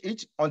manage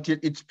it until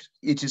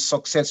it is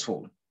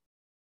successful.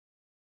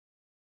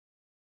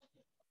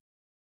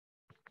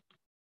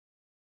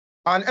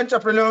 An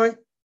entrepreneur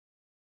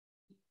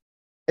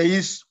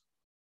is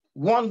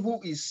one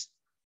who is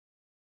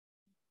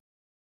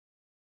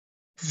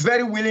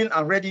very willing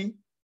and ready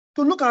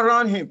to look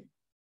around him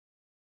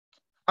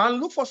and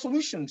look for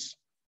solutions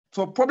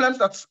to problems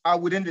that are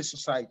within the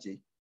society.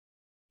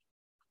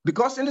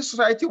 Because in the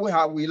society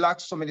we lack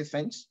so many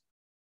things.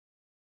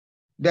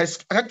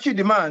 There's actually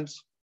demand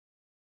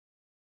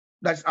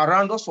that's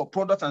around us for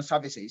products and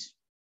services.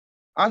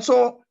 And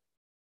so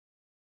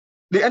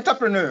the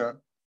entrepreneur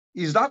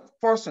is that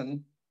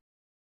person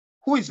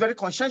who is very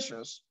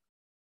conscientious,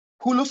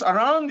 who looks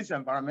around this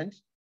environment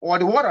or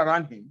the world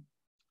around him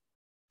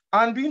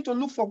and begin to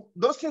look for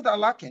those things that are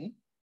lacking,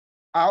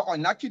 are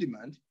in active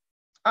demand,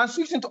 and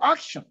switch into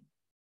action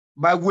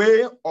by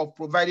way of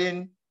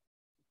providing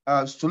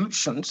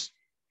solutions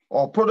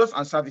or products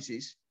and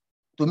services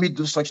to meet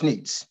those such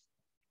needs.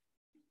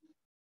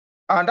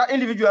 And that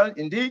individual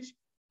indeed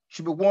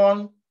should be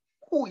one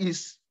who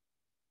is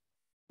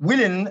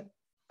willing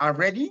and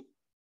ready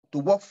to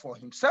work for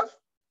himself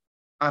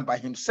and by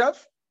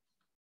himself,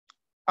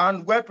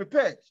 and well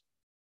prepared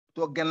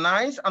to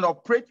organize and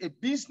operate a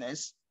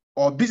business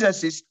or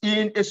businesses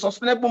in a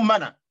sustainable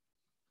manner.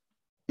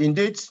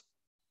 Indeed,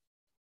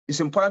 it's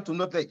important to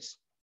note this.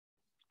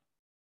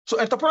 So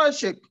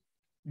entrepreneurship,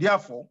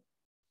 therefore,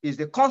 is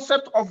the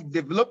concept of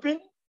developing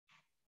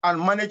and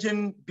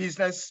managing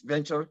business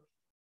venture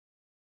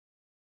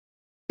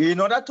in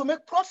order to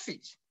make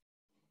profit.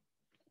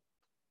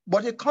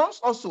 But it comes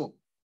also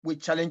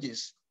with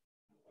challenges.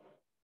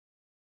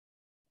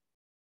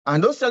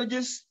 And those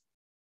challenges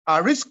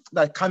are risks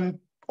that can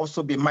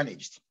also be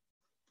managed.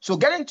 So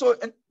getting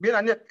to being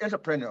an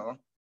entrepreneur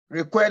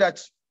requires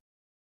that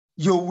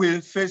you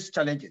will face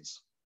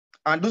challenges.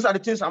 And those are the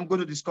things I'm going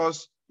to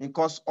discuss in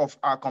course of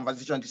our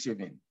conversation this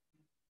evening.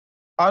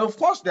 And of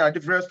course, there are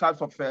different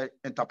types of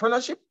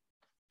entrepreneurship,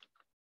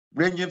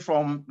 ranging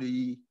from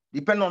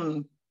depending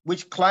on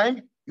which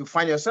clime you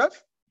find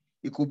yourself.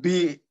 It could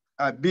be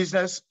a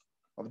business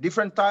of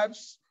different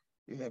types,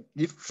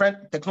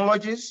 different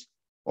technologies,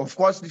 of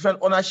course, different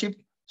ownership,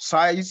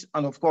 size,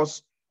 and of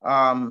course,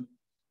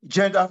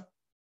 gender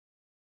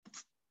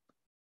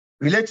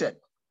related.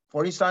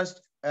 For instance,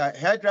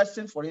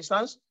 hairdressing, for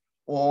instance,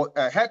 or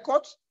a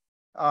haircut,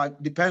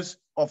 depends,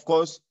 of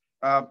course,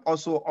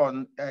 also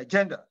on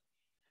gender.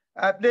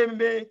 They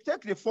may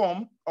take the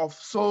form of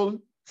sole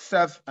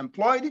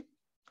self-employed,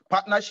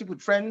 partnership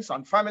with friends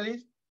and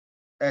family,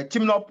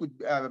 teaming up with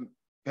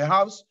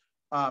perhaps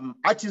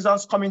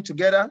artisans coming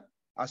together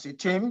as a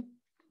team,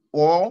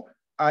 or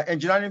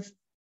engineering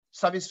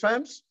service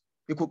firms.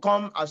 It could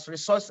come as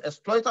resource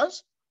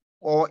exploiters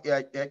or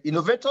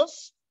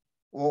innovators,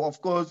 or of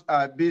course,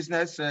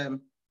 business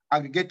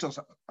aggregators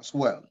as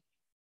well.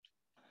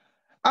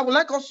 I would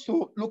like us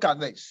to look at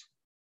this,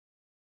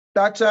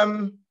 that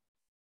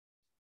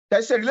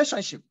there's a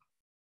relationship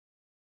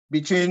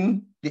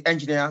between the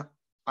engineer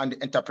and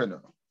the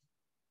entrepreneur.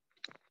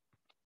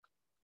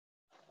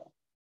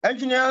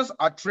 Engineers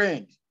are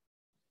trained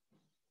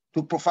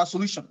to provide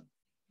solutions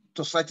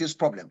to society's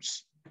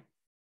problems.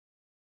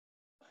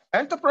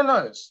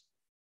 Entrepreneurs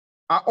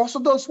are also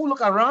those who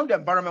look around the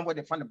environment where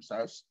they find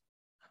themselves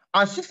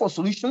and seek for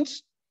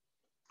solutions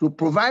to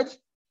provide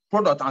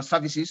products and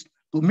services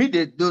to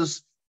meet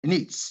those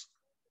needs.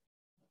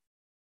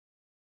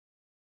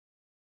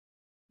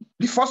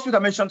 The first speaker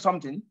mentioned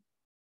something,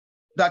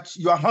 that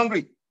you are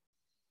hungry.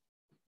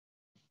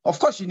 Of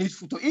course, you need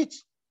food to eat.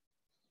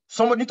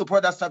 Somebody needs to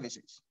provide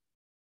services.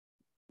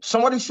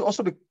 Somebody should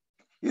also be,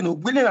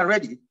 willing and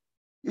ready,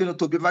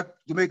 to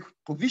make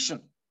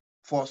provision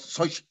for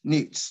such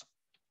needs.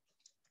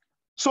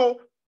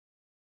 So,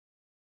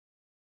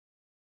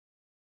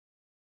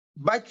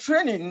 by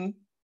training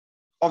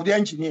of the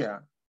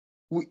engineer,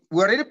 we're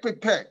already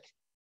prepared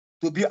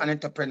to be an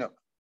entrepreneur,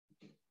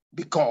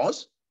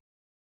 because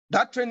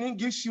that training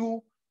gives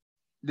you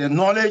the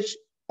knowledge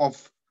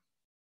of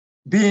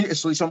being a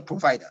solution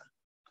provider.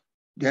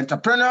 The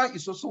entrepreneur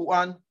is also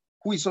one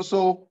who is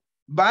also,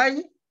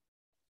 by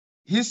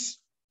his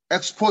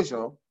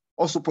exposure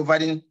also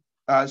providing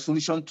a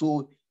solution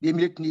to the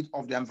immediate need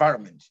of the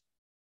environment.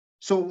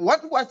 So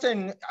what we're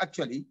saying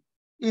actually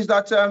is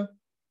that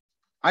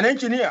an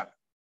engineer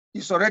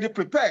is already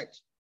prepared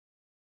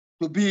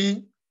to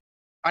be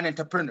an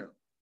entrepreneur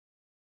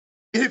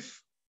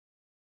if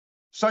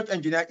such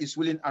engineer is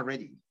willing and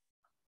ready.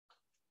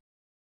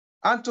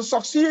 And to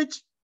succeed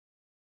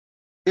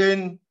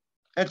in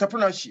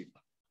entrepreneurship,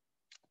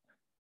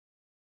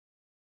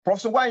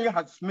 Professor Wanye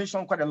has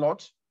mentioned quite a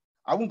lot.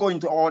 I won't go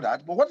into all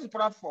that, but what is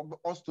important for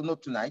us to know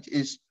tonight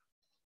is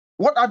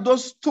what are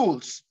those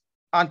tools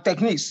and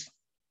techniques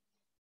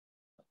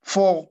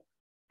for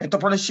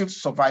entrepreneurship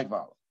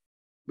survival?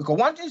 Because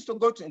one thing is to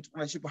go to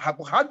entrepreneurship,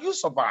 how do you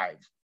survive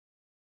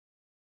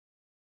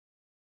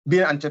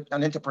being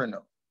an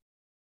entrepreneur?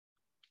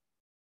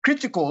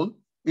 Critical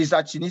is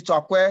that you need to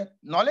acquire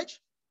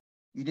knowledge,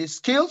 you need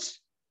skills,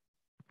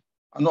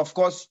 and of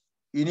course,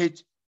 you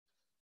need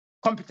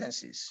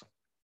competencies.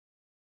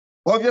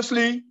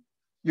 Obviously,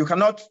 you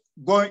cannot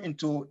go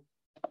into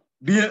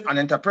being an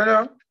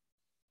entrepreneur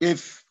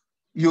if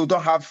you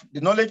don't have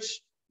the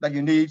knowledge that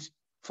you need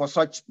for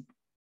such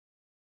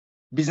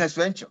business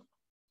venture.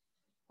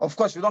 Of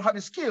course, if you don't have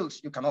the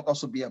skills, you cannot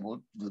also be able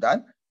to do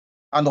that.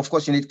 And of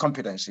course, you need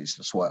competencies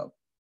as well.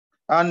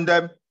 And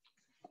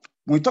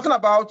we're talking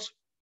about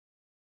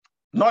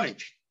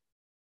knowledge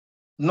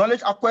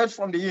acquired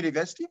from the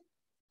university,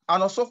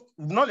 and also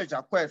knowledge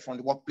acquired from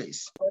the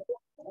workplace.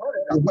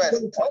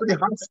 The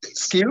hard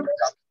skills,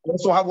 we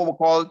also have what we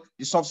call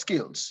the soft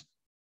skills.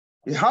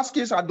 The hard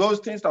skills are those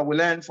things that we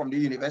learn from the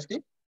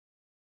university.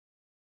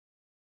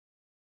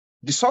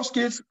 The soft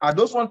skills are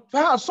those ones,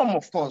 perhaps some,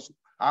 of course,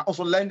 are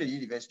also learned in the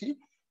university,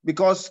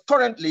 because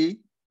currently,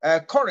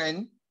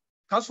 current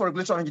Council for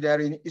Regulatory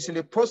Engineering is in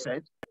the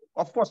process.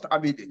 Of course, I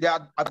mean, they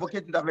are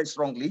advocating that very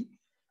strongly.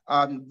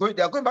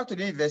 They are going back to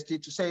the university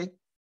to say,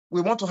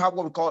 we want to have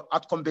what we call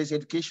outcome-based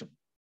education.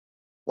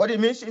 What it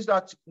means is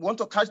that we want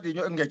to catch the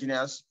young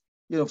engineers,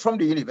 from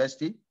the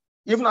university,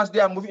 even as they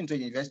are moving into the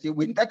university,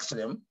 we index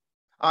them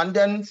and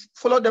then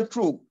follow them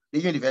through the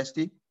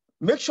university,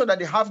 make sure that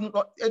they have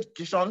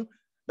education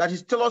that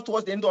is tailored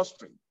towards the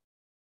industry.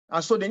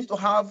 And so they need to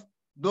have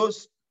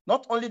those,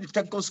 not only the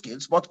technical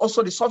skills, but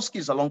also the soft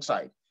skills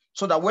alongside,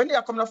 so that when they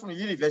are coming out from the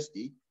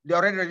university, they're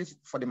already ready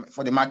for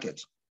the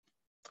market.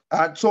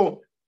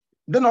 So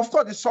then, of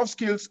course, the soft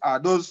skills are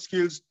those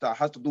skills that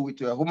has to do with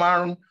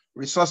human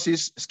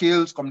resources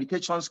skills,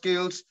 communication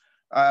skills,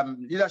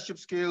 leadership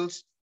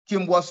skills,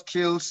 teamwork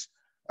skills,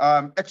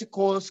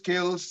 ethical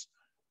skills,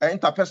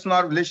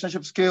 interpersonal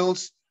relationship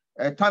skills,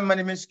 time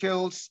management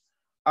skills,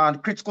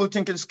 and critical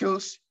thinking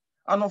skills.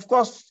 And of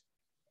course,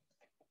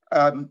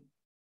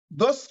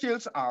 those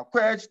skills are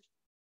acquired,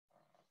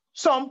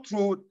 some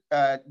through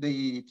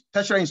the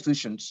tertiary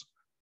institutions,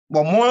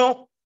 but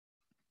more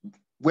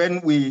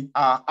when we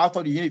are out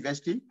of the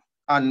university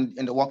and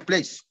in the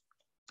workplace.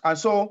 And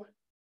so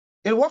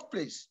in the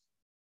workplace,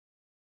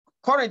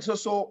 current is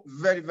also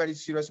very, very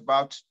serious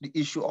about the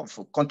issue of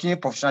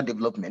continuing professional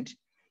development.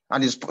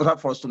 And it's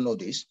important for us to know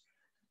this,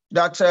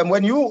 that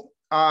when you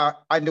are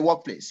in the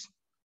workplace,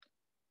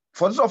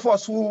 for those of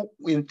us who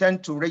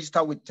intend to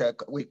register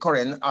with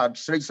current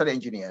as registered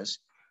engineers,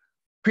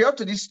 prior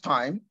to this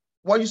time,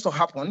 what used to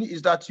happen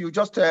is that you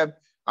just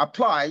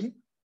apply,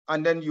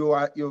 and then you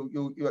are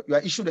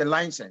issued a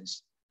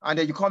license, and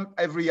then you come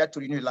every year to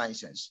renew a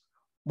license.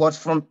 But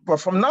from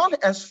now on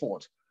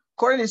henceforth,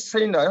 current is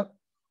saying that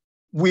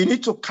we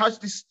need to catch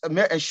this,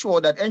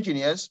 ensure that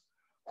engineers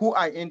who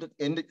are in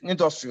the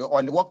industry or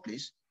in the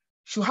workplace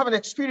should have an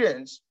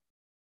experience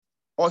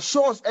or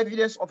show us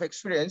evidence of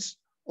experience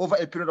over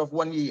a period of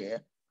 1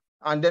 year.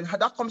 And then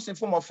that comes in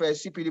form of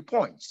CPD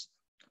points.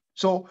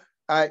 So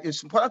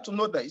it's important to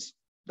note this,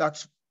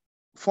 that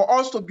for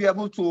us to be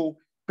able to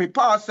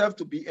prepare ourselves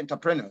to be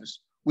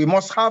entrepreneurs, we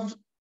must have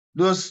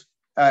those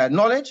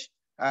knowledge,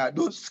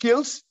 those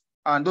skills,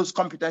 and those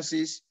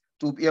competencies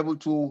to be able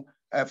to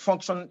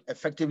function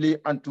effectively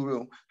and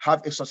to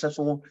have a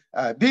successful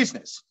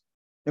business.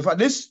 In fact,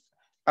 this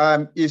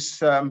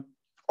is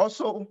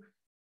also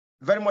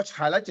very much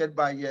highlighted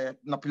by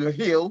Napoleon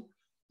Hill,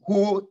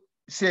 who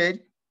said,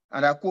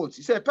 and I quote,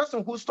 he said, a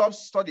person who stops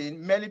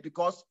studying merely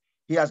because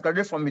he has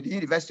graduated from the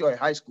university or a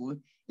high school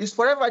is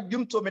forever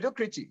doomed to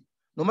mediocrity,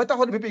 no matter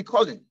what the people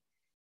call him.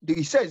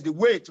 He says the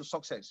way to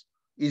success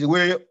is the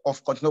way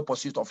of continual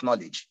pursuit of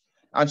knowledge.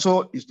 And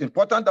so it's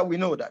important that we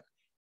know that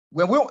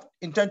when we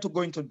intend to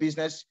go into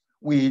business,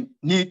 we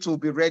need to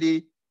be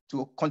ready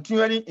to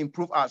continually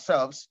improve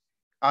ourselves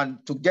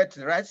and to get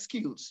the right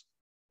skills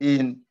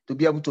to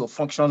be able to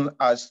function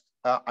as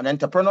an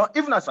entrepreneur,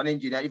 even as an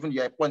engineer, even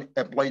you're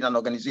employed in an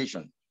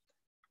organization.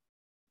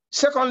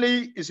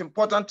 Secondly, it's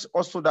important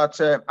also that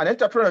an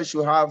entrepreneur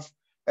should have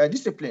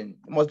discipline.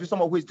 It must be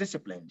someone who is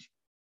disciplined.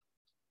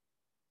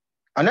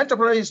 An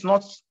entrepreneur is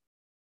not,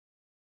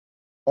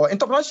 or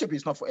entrepreneurship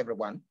is not for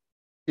everyone.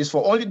 It's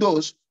for only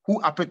those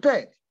who are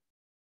prepared.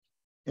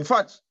 In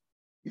fact,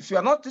 if you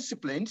are not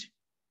disciplined,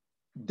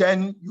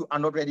 then you are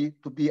not ready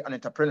to be an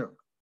entrepreneur.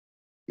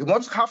 You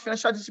must have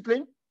financial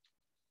discipline.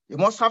 You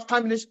must have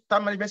time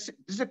management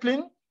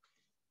discipline.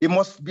 You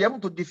must be able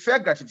to defer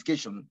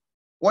gratification.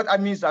 What I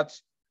mean is that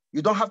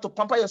you don't have to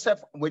pamper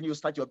yourself when you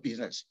start your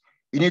business.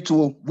 You need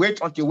to wait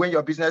until when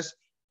your business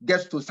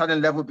gets to a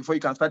certain level before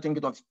you can start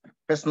thinking of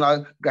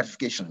personal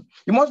gratification.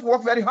 You must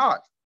work very hard.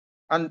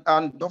 And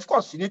of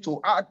course, you need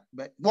to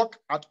work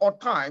at all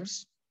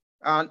times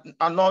and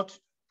not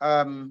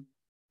one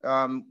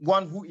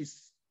who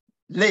is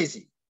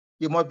lazy.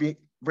 You must be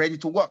ready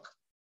to work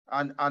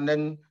so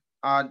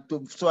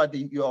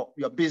that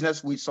your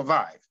business will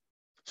survive.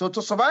 So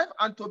to survive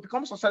and to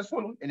become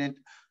successful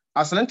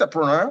as an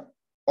entrepreneur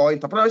or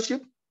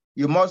entrepreneurship,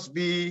 you must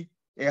be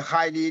a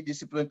highly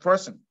disciplined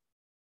person.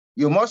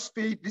 You must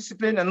be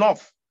disciplined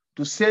enough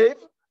to save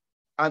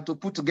and to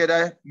put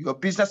together your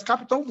business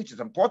capital, which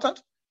is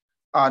important,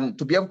 and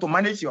to be able to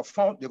manage your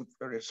fund, the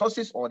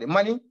resources or the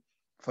money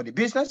for the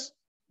business.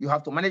 You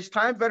have to manage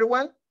time very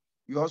well.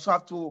 You also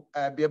have to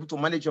be able to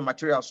manage your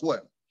materials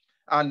well.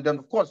 And then,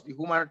 of course, the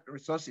human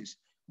resources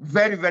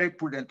very, very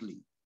prudently.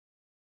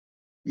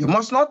 You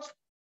must not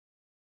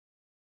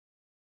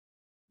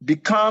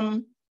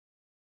become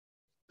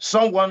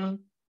someone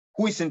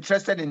who is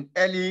interested in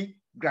early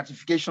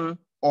gratification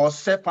or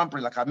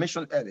self-pampering, like I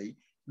mentioned earlier.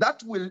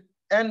 That will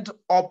end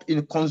up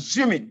in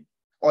consuming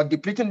or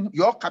depleting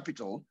your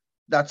capital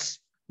that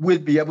will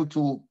be able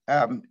to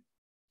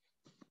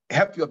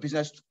help your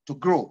business to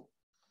grow.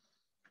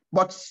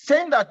 But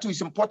saying that too,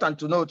 it's important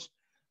to note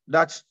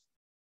that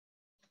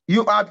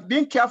you are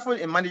being careful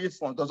in managing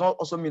funds does not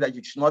also mean that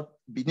you should not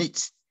be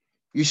neat.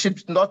 You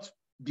should not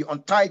be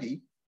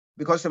untidy,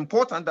 because it's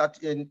important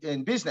that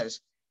in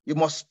business, you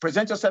must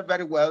present yourself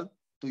very well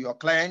to your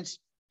clients,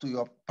 to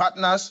your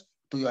partners,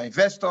 to your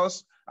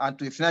investors, and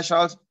to your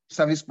financial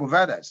service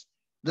providers.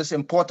 It's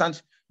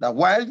important that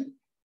while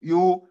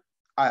you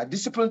are a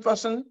disciplined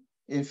person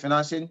in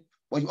financing,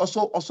 but you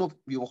also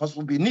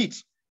be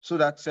neat, so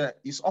that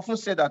it's often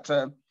said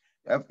that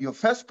your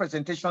first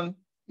presentation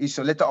is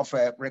a letter of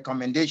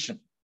recommendation.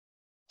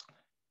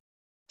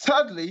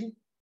 Thirdly,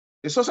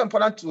 it's also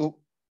important to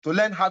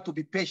learn how to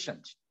be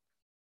patient.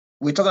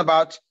 We're talking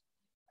about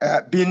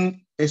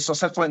being a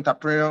successful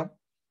entrepreneur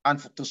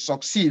and to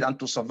succeed and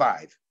to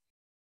survive.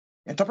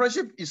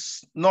 Entrepreneurship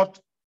is not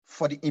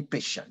for the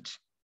impatient.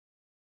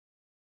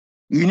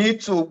 You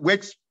need to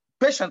wait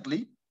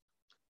patiently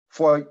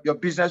for your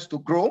business to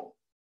grow,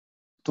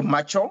 to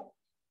mature,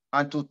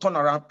 and to turn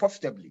around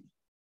profitably.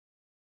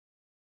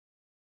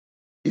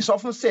 It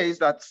often says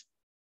that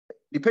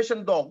the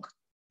patient dog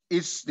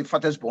is the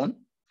fattest bone.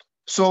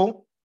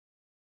 So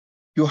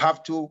you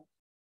have to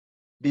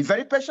be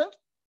very patient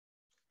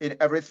in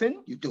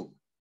everything you do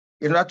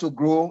in order to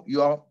grow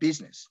your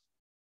business.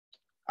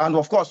 And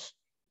of course,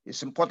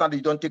 it's important that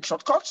you don't take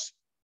shortcuts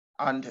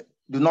and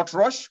do not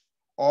rush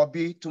or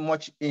be too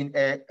much in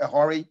a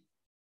hurry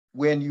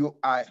when you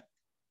are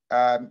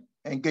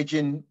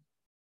engaging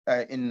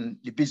in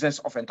the business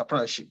of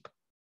entrepreneurship.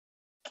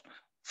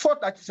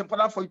 Fourth, that is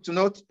important for you to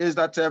note is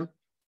that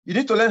you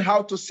need to learn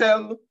how to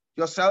sell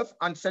yourself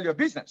and sell your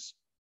business.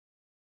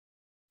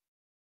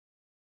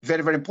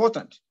 Very, very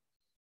important.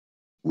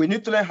 We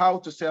need to learn how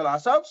to sell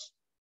ourselves,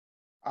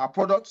 our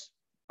products,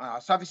 and our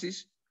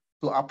services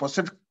to our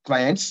prospective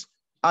clients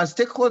and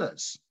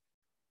stakeholders.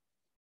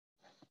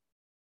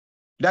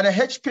 Daniel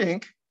H.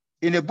 Pink,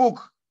 in a book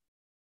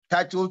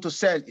titled To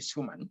Sell is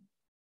Human,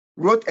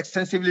 wrote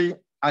extensively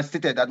and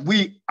stated that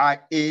we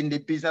are in the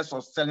business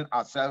of selling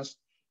ourselves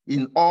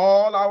in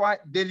all our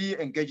daily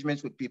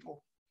engagements with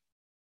people.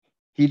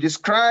 He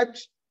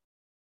described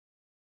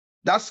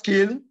that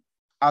skill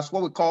as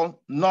what we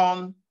call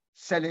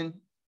non-selling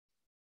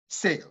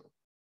sale.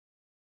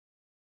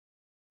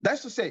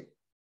 That's to say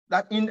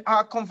that in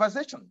our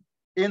conversation,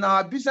 in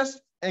our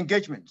business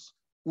engagements,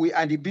 we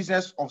are in the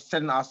business of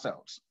selling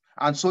ourselves.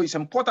 And so it's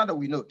important that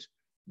we note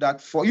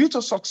that for you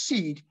to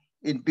succeed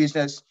in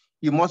business,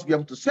 you must be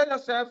able to sell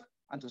yourself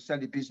and to sell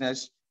the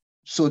business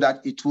so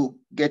that it will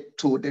get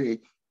to the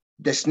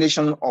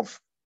destination of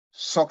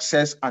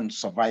success and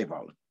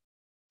survival.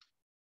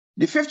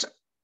 The fifth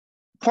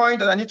point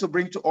that I need to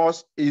bring to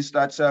us is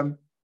that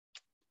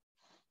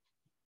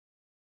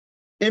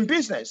in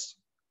business,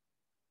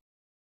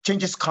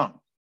 changes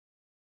come.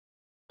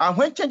 And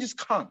when changes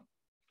come,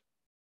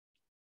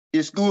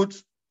 it's good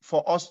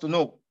for us to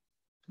know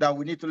that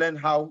we need to learn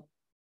how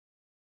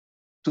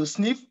to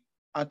sniff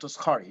and to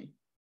scurry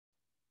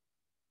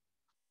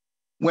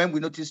when we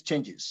notice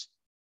changes.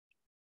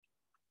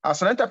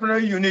 As an entrepreneur,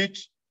 you need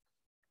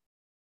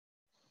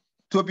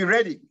to be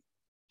ready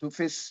to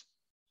face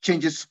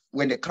changes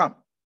when they come,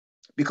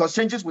 because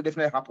changes will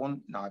definitely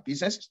happen in our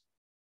business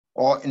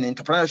or in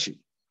entrepreneurship.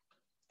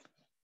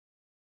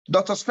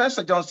 Dr.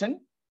 Spencer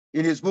Johnson,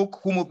 in his book,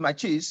 Who Moved My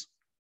Cheese,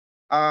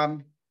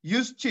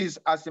 used cheese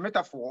as a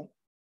metaphor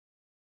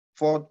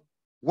for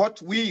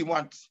what we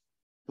want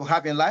to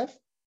have in life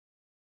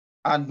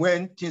and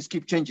when things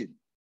keep changing.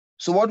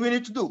 So what do we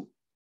need to do?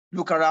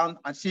 Look around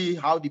and see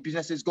how the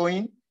business is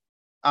going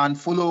and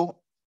follow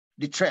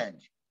the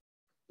trend.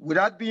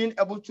 Without being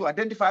able to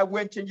identify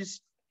when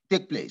changes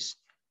take place,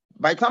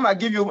 By the time I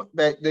give you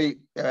the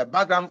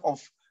background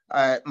of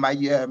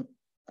my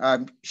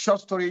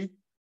short story,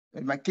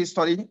 my case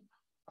study,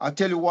 I'll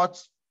tell you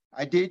what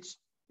I did.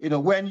 You know,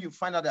 when you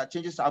find out that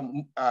changes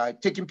are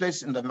taking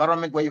place in the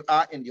environment where you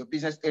are in your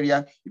business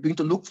area, you begin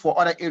to look for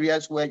other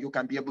areas where you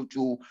can be able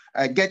to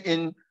get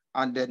in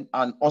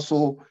and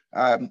also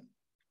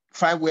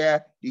find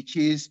where the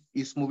cheese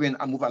is moving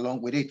and move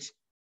along with it.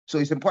 So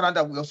it's important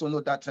that we also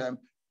know that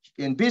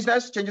in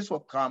business, changes will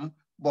come,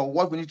 but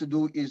what we need to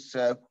do is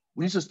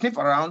we need to sniff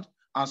around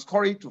and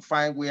scurry to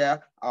find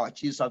where our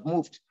cheese has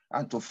moved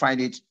and to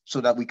find it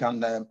so that we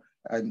can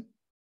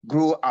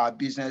grow our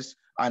business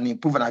and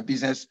improve on our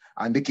business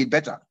and make it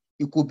better.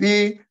 It could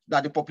be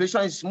that the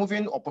population is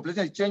moving or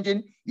population is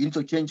changing. You need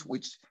to change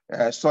with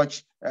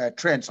such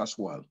trends as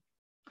well.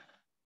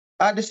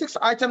 The sixth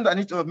item that I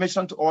need to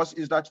mention to us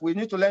is that we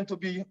need to learn to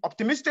be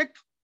optimistic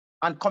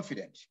and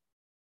confident.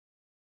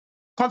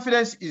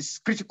 Confidence is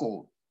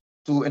critical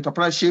to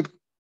entrepreneurship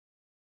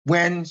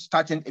when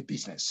starting a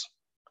business.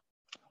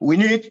 We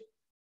need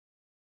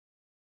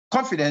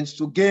confidence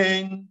to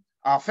gain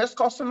our first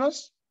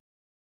customers.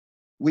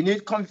 We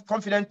need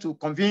confidence to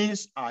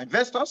convince our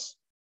investors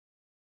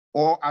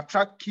or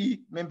attract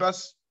key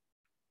members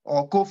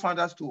or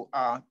co-founders to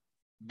our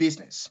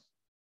business.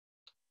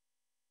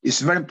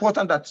 It's very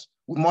important that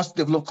we must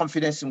develop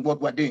confidence in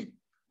what we're doing.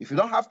 If you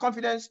don't have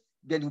confidence,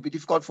 then it will be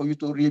difficult for you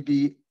to really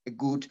be a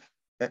good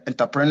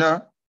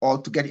entrepreneur or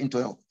to get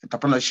into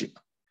entrepreneurship.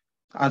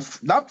 And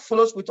that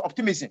follows with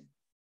optimism.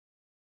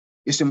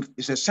 It's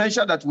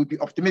essential that we be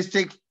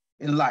optimistic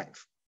in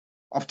life.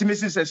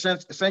 Optimism is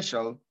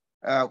essential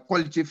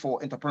quality for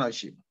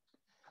entrepreneurship.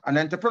 An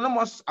entrepreneur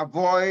must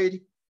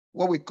avoid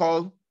what we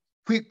call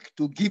quick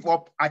to give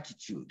up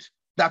attitude.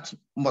 That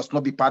must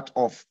not be part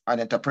of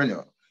an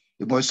entrepreneur.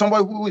 But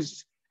somebody who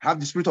have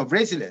the spirit of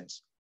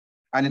resilience.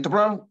 An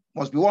entrepreneur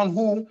must be one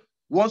who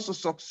wants to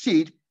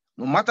succeed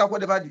no matter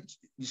whatever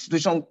the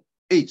situation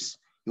is.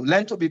 You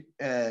learn to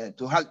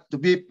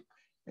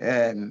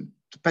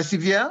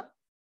persevere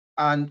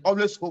and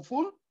always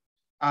hopeful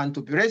and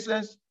to be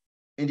resilient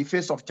in the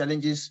face of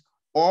challenges,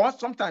 or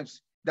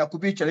sometimes there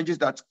could be challenges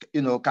that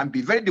can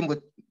be very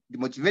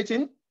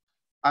demotivating,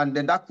 and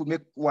then that could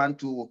make one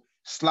to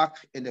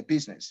slack in the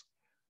business.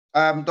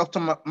 Dr.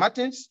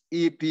 Martins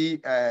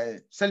E.P.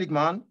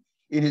 Seligman,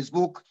 in his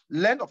book,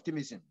 Learn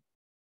Optimism,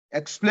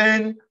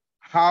 explain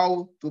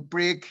how to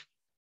break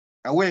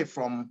away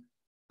from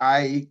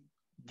I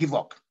give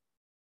up.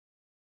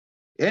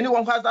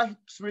 Anyone who has that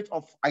spirit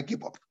of I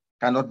give up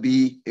cannot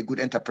be a good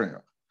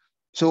entrepreneur.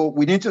 So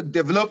we need to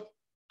develop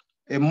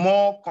a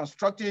more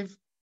constructive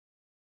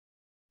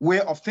way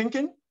of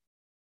thinking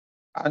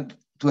and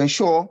to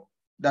ensure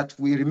that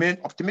we remain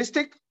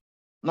optimistic,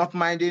 not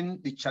minding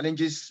the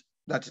challenges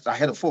that is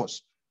ahead of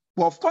us.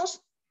 But of course,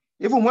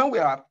 even when we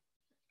are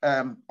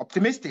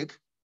optimistic,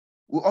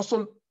 we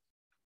also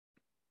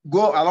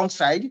go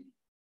alongside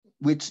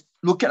with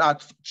looking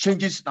at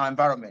changes in our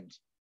environment,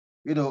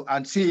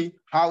 and see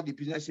how the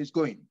business is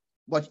going.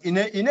 But in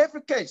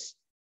every case,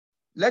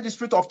 let the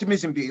spirit of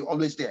optimism be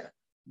always there,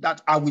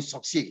 that I will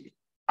succeed,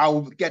 I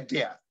will get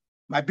there.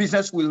 My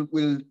business will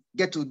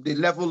get to the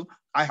level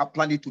I have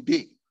planned it to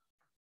be.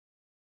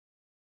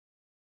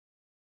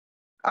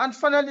 And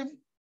finally,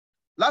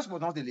 last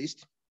but not the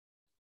least,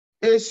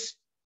 is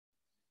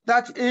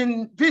that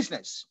in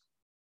business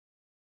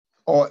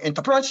or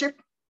entrepreneurship,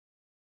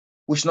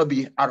 we should not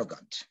be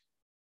arrogant.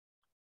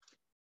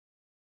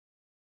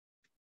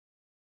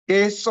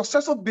 A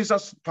successful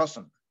business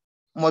person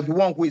must be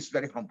one who is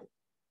very humble.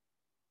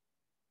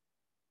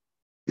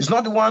 It's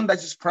not the one that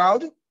is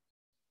proud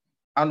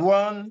and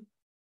one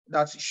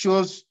that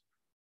shows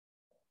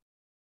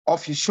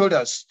off his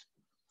shoulders,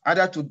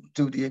 either to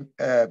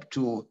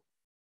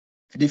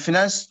the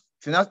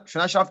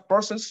financial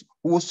persons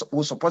who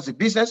support the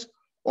business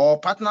or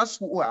partners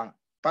who are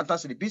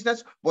partners in the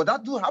business. But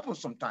that do happen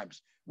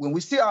sometimes. When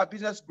we see our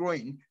business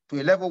growing to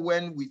a level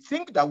when we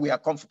think that we are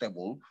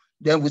comfortable,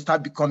 then we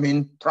start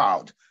becoming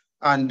proud.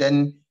 And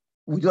then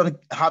we don't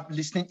have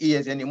listening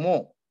ears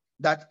anymore.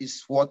 That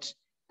is what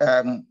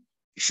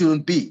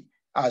shouldn't be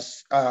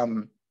as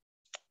an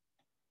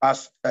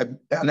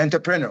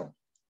entrepreneur.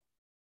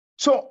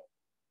 So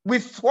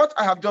with what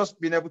I have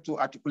just been able to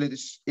articulate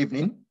this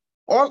evening,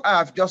 all I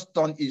have just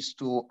done is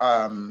to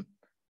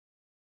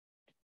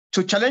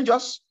challenge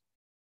us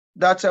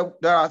that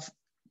there are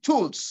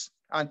tools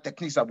and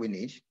techniques that we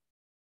need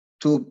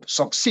to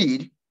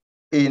succeed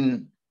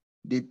in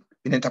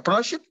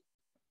entrepreneurship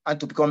and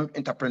to become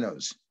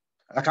entrepreneurs.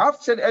 Like I've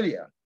said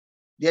earlier,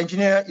 the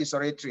engineer is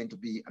already trained to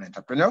be an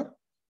entrepreneur,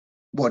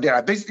 but there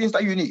are basic things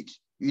that you need.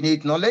 You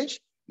need knowledge,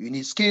 you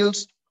need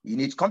skills, you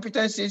need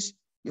competencies,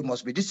 you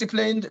must be a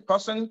disciplined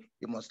person,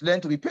 you must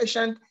learn to be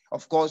patient.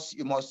 Of course,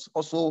 you must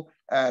also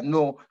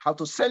know how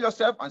to sell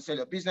yourself and sell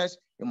your business.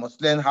 You must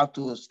learn how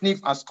to sniff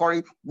and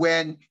scurry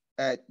when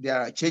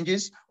there are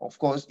changes. Of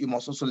course, you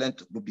must also learn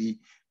to be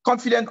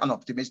confident and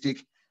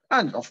optimistic,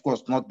 and of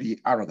course, not be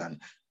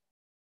arrogant.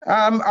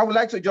 I would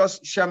like to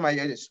just share my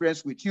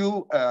experience with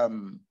you.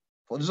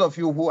 For those of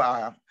you who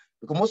are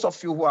because most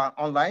of you who are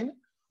online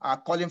are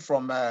calling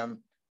from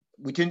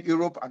within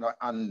Europe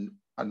and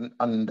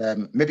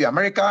maybe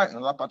America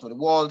and other parts of the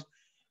world.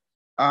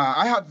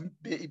 I have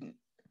been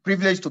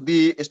privileged to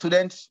be a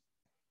student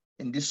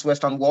in this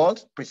Western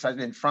world,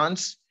 precisely in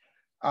France.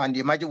 And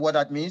imagine what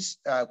that means,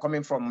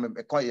 coming from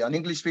an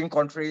English-speaking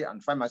country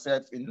and find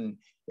myself in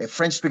a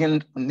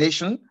French-speaking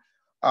nation.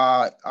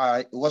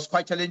 It was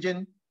quite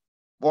challenging,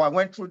 but I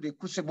went through the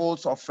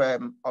crucibles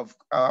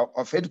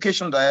of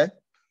education there.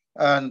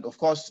 And of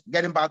course,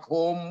 getting back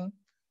home,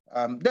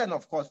 then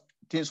of course,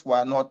 things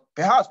were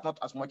perhaps not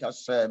as much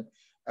as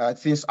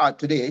things are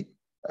today.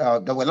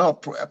 There were a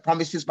lot of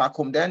promises back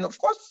home then. Of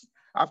course,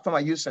 after my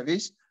youth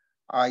service,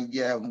 I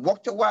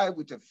worked a while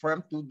with a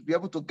firm to be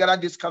able to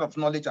gather this kind of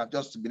knowledge I've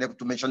just been able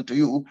to mention to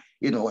you,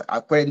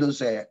 acquiring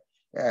those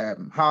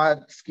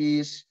hard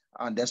skills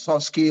and the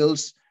soft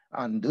skills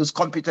and those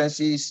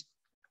competencies.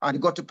 And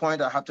it got to the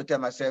point I have to tell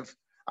myself,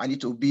 I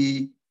need to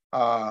be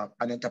an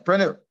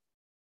entrepreneur.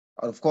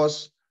 And of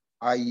course,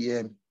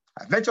 I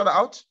ventured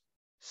out,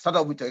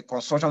 started with a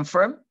construction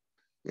firm,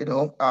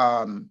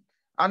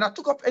 and I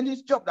took up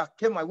any job that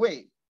came my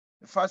way.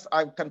 First,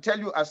 I can tell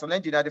you as an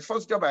engineer, the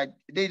first job I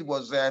did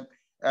was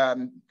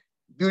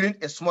building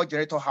a small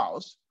generator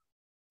house.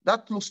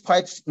 That looks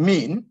quite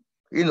mean,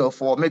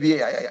 for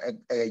maybe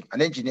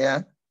an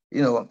engineer,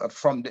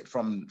 from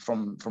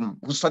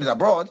who studied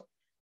abroad.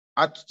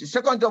 The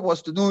second job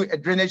was to do a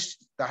drainage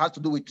that has to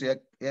do with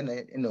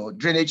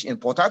drainage in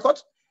Port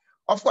Harcourt.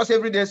 Of course,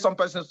 every day some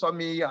person saw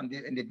me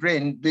in the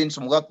drain doing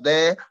some work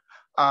there,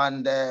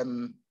 and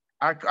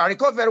I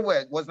recall very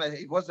well.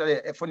 It was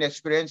a funny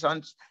experience.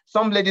 And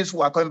some ladies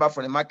who are coming back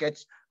from the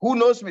market, who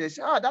knows me, they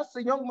say, that's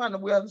the young man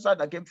we inside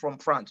that came from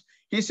France.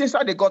 He's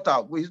inside the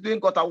gutter. He's doing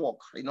gutter work,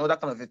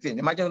 that kind of a thing.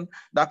 Imagine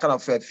that kind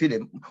of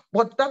feeling.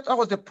 But that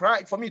was the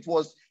pride. For me, it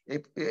was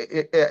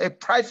a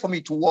pride for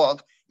me to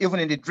work, even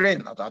in the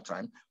drain at that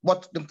time.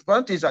 But the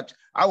point is that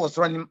I was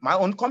running my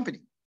own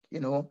company,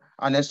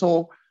 and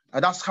so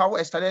that's how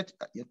I started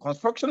in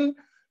construction.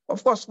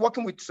 Of course,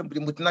 working with some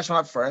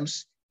multinational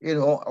firms.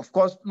 Of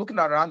course, looking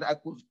around, I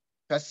could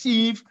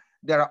perceive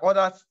there are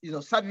other,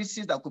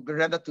 services that could be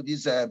rendered to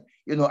these,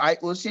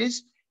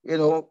 IOCs.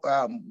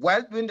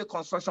 While doing the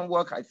construction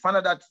work, I found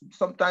out that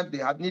sometimes they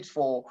have need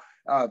for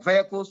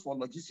vehicles for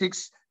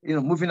logistics,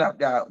 moving up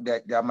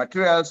their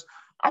materials.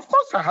 Of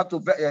course, I had to,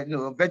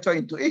 venture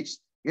into it.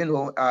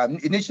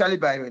 Initially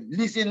by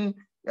leasing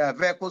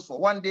vehicles for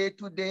 1 day,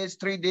 2 days,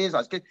 3 days.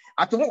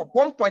 At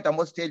one point, I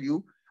must tell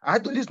you, I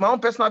had to lease my own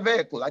personal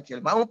vehicle, actually,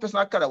 my own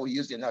personal car that we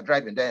used in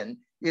driving then,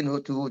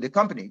 to the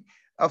company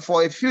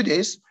for a few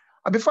days.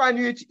 And before I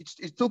knew it,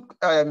 it took,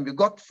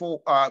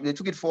 they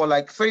took it for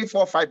like 3,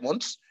 4, 5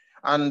 months.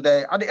 And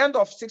at the end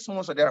of 6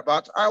 months or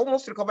thereabout, I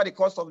almost recovered the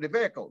cost of the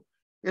vehicle.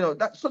 So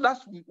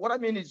that's what I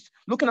mean is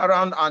looking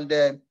around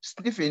and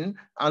sniffing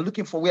and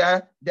looking for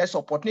where there's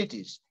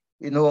opportunities,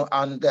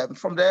 and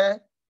from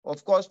there,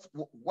 of course,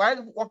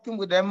 while working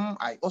with them,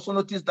 I also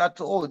noticed that,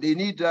 they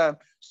need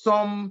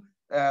some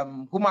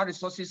human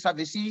resources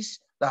services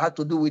that had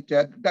to do with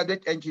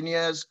graduate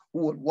engineers who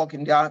would work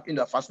in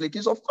their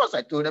facilities. Of course,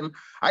 I told them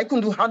I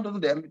couldn't handle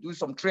them, do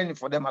some training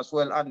for them as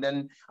well,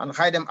 and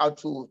hire them out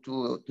to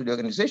the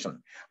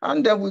organization.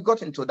 And then we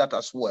got into that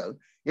as well,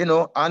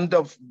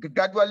 and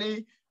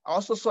gradually, I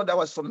also saw there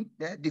was some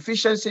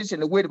deficiencies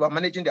in the way they were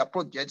managing their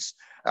projects.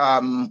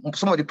 Some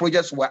of the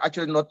projects were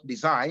actually not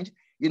designed,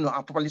 and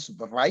properly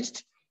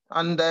supervised.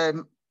 And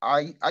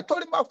I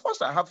told him, of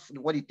course, I have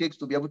what it takes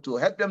to be able to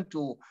help them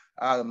to,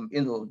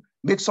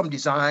 make some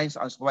designs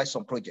and supervise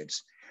some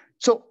projects.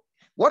 So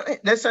what, in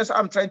essence,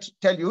 I'm trying to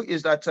tell you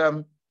is that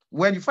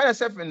when you find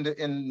yourself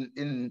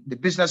in the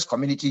business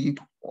community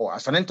or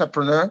as an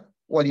entrepreneur,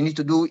 what you need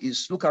to do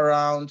is look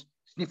around,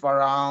 sniff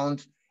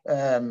around,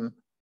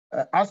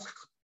 ask,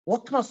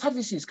 what kind of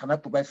services can I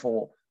provide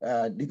for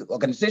the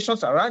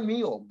organizations around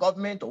me or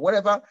government or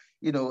whatever,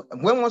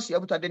 and once you're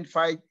able to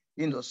identify,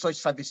 such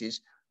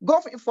services,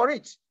 go for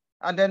it.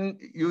 And then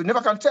you never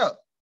can tell,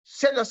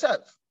 sell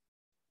yourself.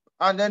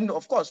 And then,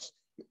 of course,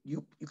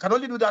 you can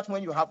only do that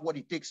when you have what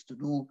it takes to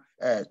do,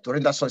 to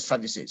render such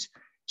services.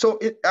 So,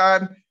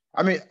 I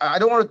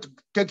don't want to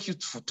take you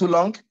for too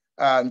long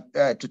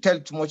to tell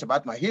too much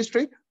about my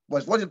history,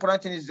 but what's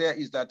important thing is there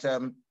is that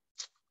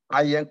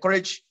I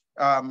encourage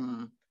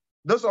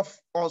those of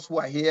us who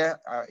are here,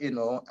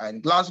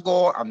 in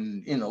Glasgow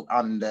and,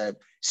 and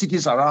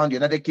cities around the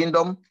United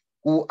Kingdom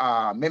who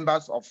are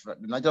members of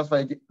the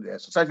Nigerian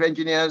Society of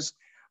Engineers,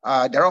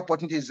 there are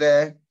opportunities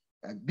there.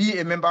 Be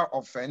a member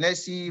of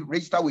NSC,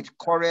 register with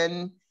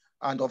Coren,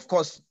 and of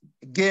course,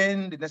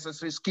 gain the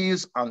necessary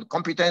skills and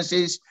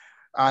competencies.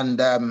 And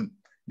the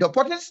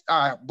opportunities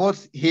are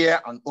both here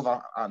and over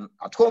and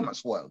at home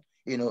as well.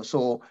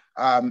 So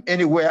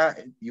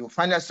anywhere you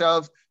find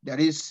yourself, there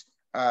is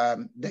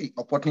the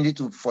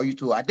opportunity for you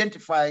to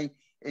identify,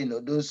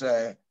 those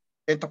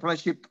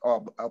entrepreneurship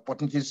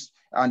opportunities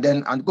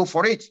and go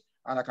for it.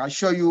 And I can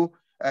show you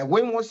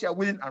once you're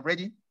willing and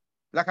ready.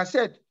 Like I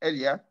said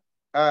earlier,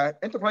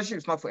 entrepreneurship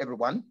is not for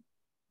everyone.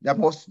 There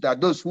are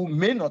those who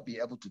may not be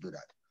able to do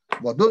that.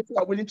 But those who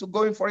are willing to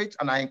go in for it,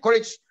 and I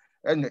encourage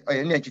any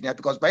engineer,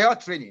 because by your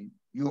training,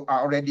 you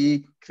are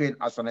already trained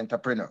as an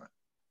entrepreneur.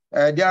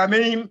 There are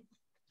many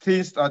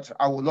things that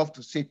I would love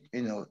to say,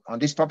 on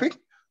this topic,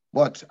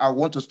 but I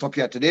want to stop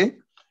here today.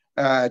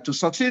 To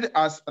succeed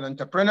as an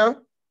entrepreneur,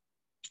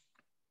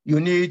 you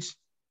need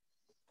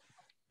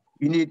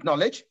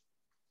knowledge,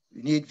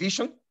 you need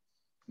vision,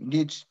 you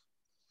need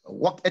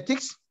work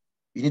ethics,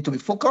 you need to be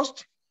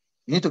focused,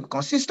 you need to be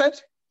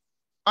consistent,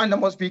 and there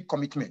must be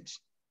commitment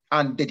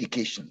and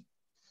dedication.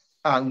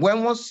 And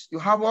once you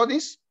have all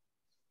this,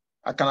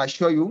 I can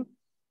assure you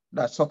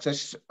that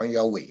success is on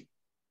your way.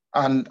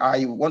 And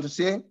I want to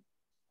say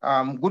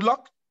good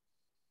luck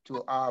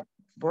to our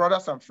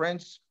brothers and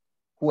friends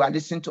who are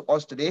listening to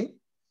us today,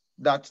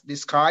 that the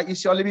sky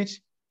is your limit.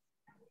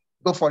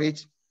 Go for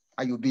it,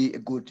 and you'll be a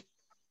good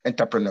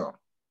entrepreneur,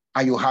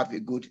 and you'll have a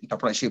good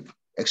entrepreneurship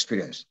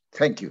experience.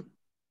 Thank you.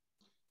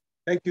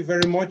 Thank you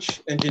very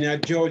much, Engineer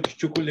George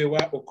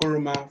Chukwulewa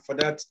Okoroma, for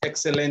that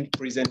excellent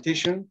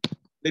presentation.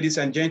 Ladies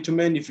and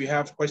gentlemen, if you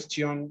have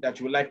questions that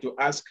you would like to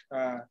ask,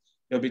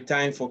 there'll be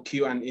time for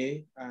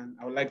Q&A, and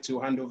I would like to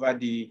hand over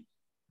the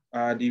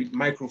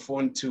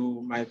microphone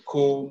to my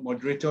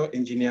co-moderator,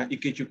 Engineer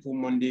Ikechukwu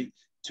Monde,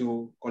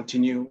 to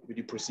continue with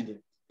the proceeding.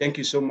 Thank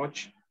you so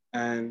much,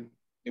 and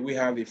we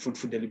have a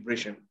fruitful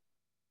deliberation.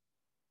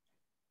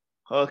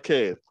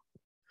 Okay.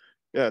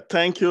 Yeah,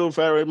 thank you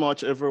very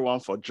much,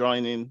 everyone, for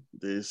joining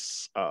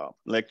this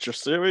lecture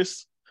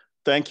series.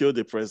 Thank you,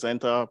 the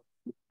presenter,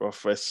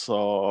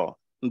 Professor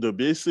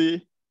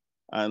Ndubisi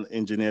and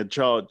Engineer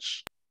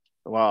George.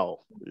 Wow,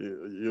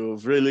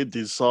 you've really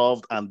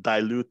dissolved and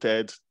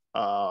diluted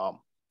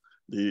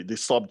the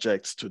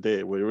subjects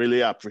today. We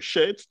really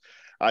appreciate.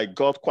 I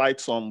got quite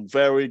some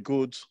very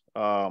good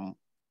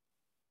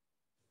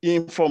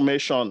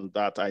information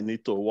that I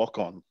need to work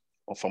on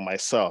for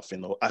myself,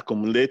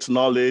 accumulate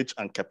knowledge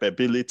and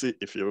capability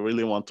if you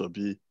really want to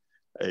be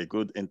a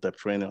good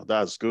entrepreneur.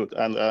 That's good.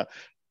 And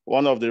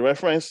one of the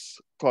reference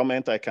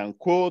comment I can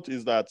quote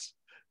is that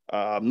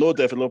no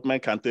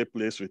development can take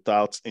place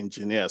without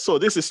engineers. So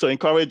this is to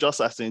encourage us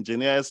as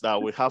engineers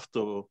that we have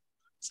to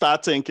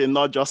start thinking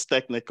not just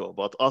technical,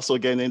 but also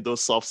gaining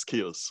those soft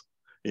skills,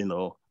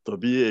 to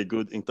be a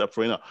good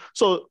entrepreneur.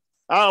 So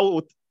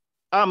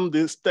I'm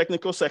this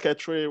technical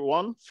secretary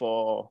one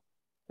for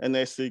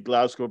NSC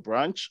Glasgow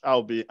branch.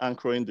 I'll be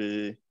anchoring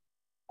the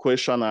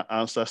question and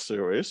answer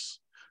series.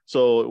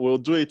 So we'll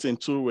do it in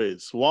two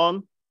ways.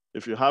 One,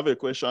 if you have a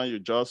question, you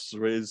just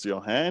raise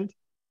your hand,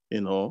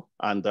 and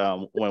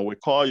when we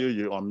call you,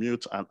 you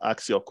unmute and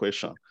ask your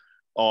question.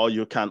 Or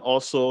you can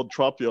also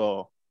drop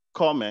your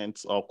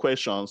comments or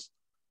questions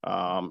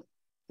in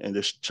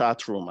the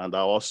chat room, and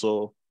I'll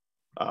also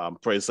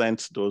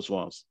present those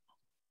ones.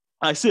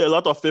 I see a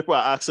lot of people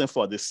are asking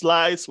for the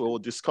slides. We will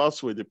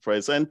discuss with the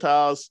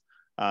presenters,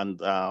 and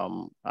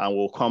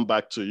we'll come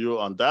back to you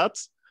on that.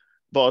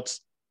 But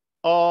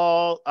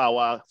all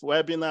our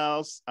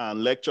webinars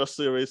and lecture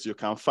series you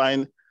can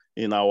find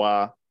in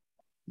our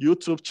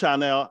YouTube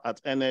channel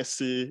at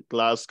NSC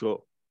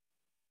Glasgow.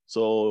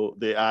 So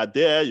they are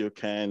there. You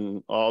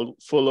can all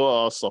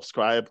follow or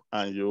subscribe,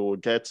 and you will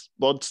get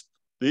both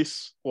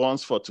these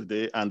ones for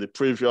today and the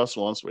previous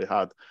ones we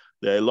had.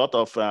 There are a lot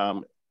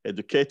of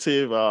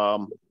educative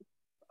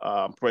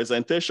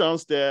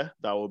presentations there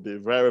that will be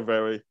very,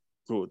 very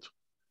good.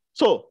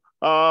 So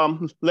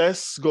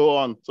let's go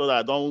on so that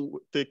I don't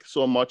take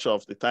so much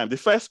of the time. The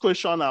first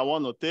question I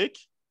want to take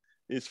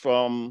is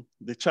from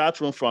the chat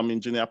room from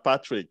Engineer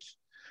Patrick.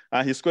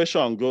 And his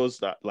question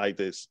goes like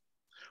this.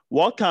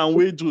 What can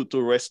we do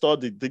to restore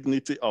the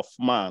dignity of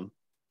man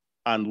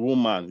and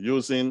woman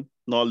using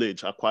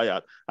knowledge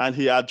acquired? And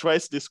he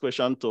addressed this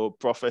question to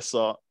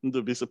Professor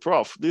Ndubisi.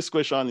 Prof, this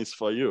question is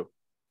for you.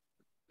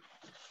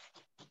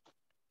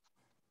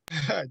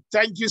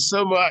 Thank you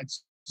so much.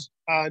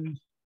 And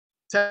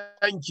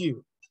thank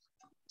you.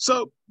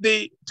 So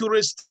to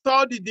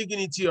restore the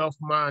dignity of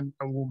man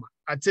and woman,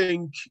 I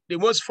think the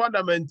most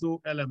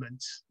fundamental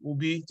element will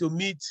be to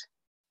meet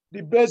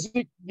the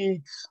basic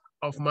needs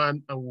of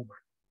man and woman.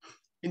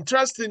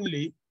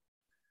 Interestingly,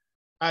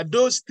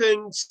 those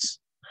things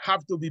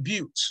have to be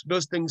built.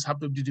 Those things have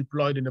to be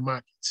deployed in the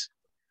market.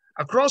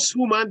 Across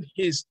human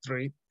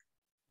history,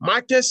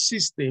 market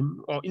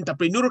system or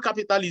entrepreneurial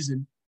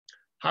capitalism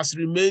has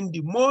remained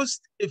the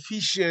most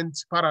efficient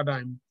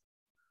paradigm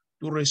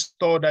to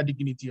restore the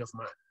dignity of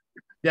man.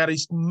 There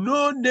is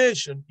no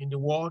nation in the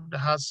world that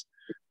has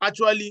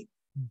actually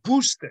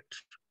boosted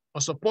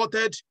or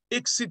supported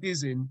its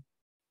citizen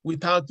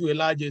without, to a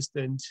large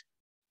extent,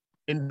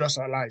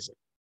 industrializing.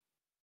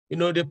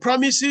 The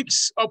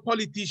promises of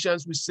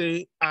politicians, we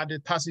say, are the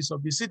taxes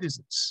of the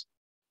citizens.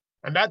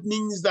 And that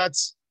means that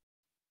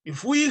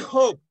if we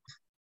hope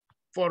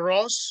for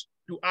us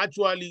to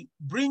actually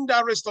bring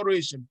that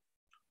restoration,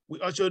 we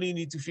actually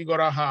need to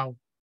figure out how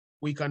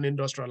we can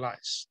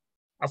industrialize.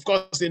 Of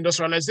course, the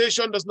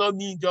industrialization does not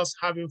mean just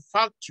having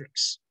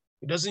factories.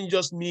 It doesn't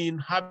just mean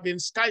having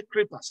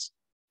skyscrapers.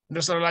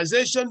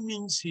 Industrialization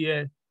means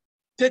here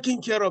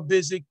taking care of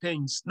basic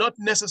things, not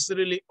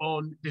necessarily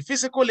on the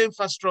physical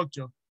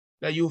infrastructure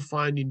that you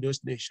find in those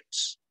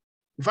nations.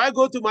 If I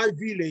go to my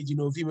village, in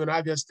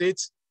Abia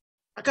State,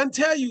 I can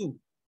tell you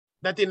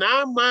that in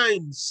our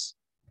minds,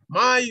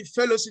 my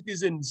fellow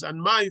citizens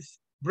and my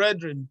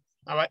brethren,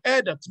 our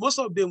elders, most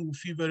of them will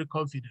feel very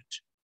confident.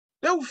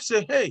 They will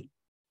say, hey,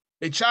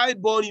 a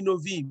child born in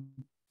Ovim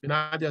in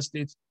Abia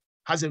State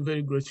has a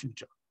very great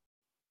future.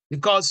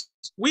 Because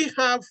we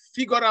have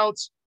figured out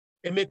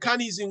a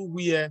mechanism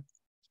where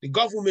the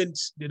government,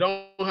 they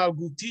don't have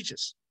good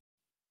teachers.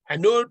 I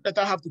know that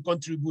I have to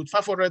contribute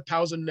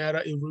 500,000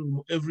 naira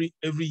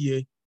every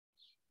year.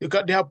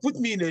 Because they have put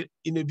me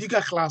in a bigger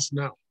class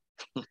now.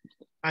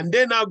 And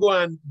then I go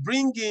and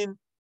bring in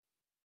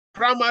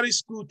primary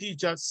school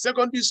teachers,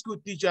 secondary school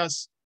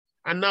teachers,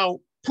 and now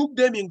put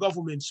them in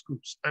government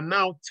schools. And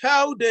now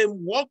tell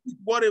them, work with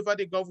whatever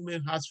the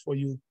government has for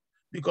you,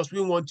 because we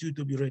want you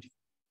to be ready.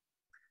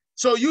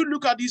 So you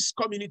look at this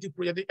community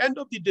project, at the end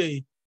of the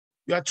day,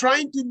 you are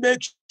trying to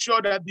make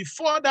sure that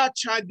before that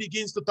child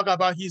begins to talk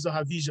about his or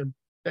her vision,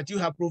 that you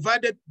have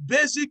provided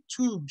basic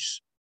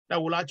tools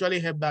that will actually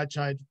help that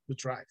child to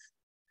thrive.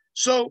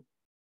 So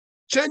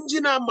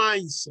changing our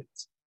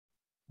mindset,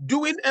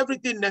 doing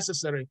everything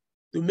necessary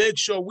to make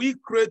sure we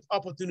create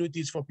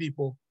opportunities for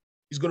people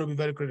is going to be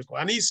very critical.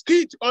 And it's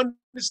key to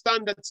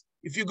understand that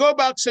if you go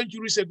back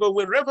centuries ago,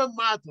 when Reverend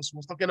Marcus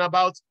was talking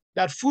about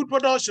that food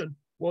production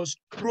was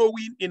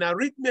growing in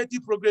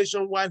arithmetic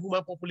progression while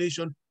human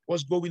population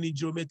was going in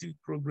geometric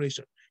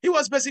progression, he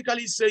was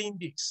basically saying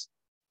this,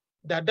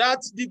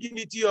 that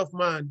dignity of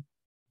man,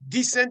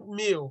 decent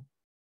meal,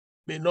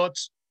 may not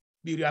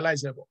be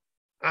realizable.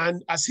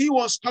 And as he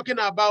was talking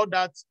about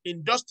that,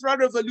 industrial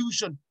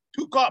revolution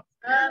took up.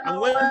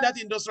 And when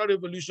that industrial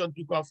revolution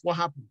took off, what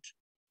happened?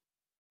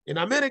 In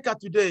America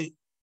today,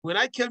 when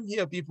I came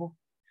here, people,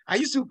 I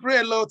used to pray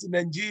a lot in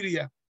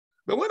Nigeria.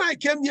 But when I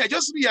came here, I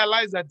just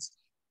realized that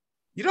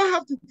you don't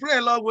have to pray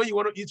a lot when you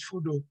want to eat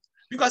food, though,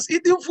 because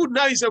eating food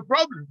now is a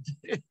problem.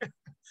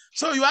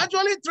 So you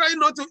actually try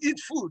not to eat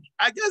food.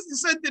 I guess the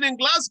same thing in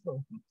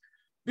Glasgow,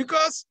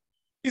 because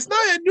it's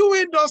not a new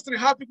industry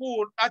how people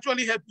will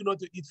actually help you not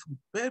to eat food.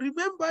 But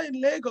remember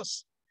in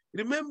Lagos,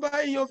 remember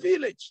in your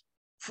village,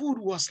 food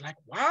was like,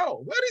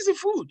 wow, where is the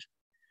food?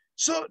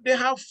 So they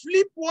have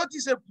flipped what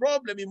is a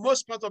problem in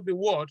most parts of the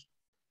world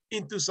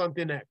into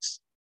something else.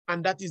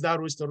 And that is that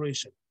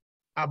restoration,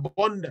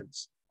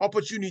 abundance,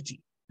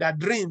 opportunity, that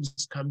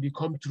dreams can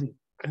become true.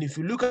 And if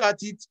you look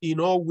at it in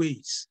all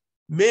ways,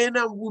 men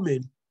and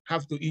women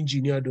have to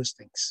engineer those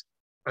things.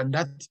 And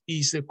that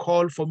is a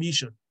call for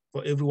mission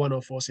for every one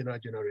of us in our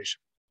generation,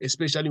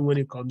 especially when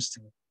it comes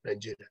to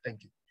Nigeria.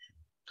 Thank you.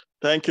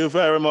 Thank you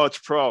very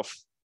much, Prof.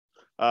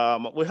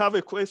 We have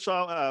a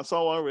question.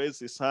 Someone raised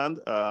his hand.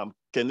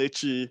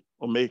 Kenichi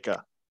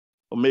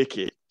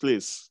Omeke,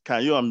 please,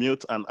 can you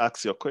unmute and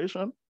ask your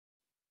question?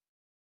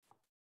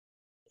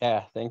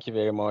 Yeah, thank you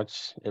very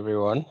much,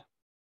 everyone.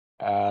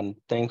 And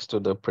thanks to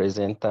the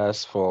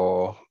presenters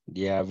for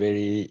their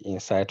very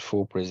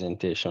insightful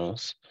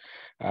presentations,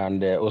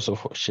 and also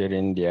for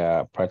sharing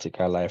their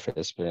practical life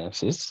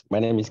experiences. My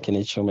name is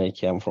Kenichi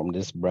Omeke. I'm from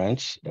this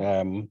branch.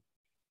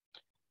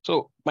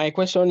 So my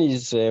question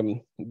is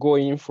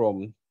going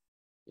from,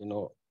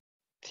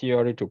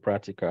 theory to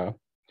practical.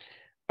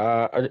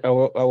 I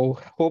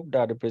will hope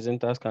that the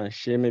presenters can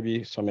share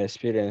maybe some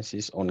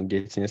experiences on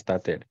getting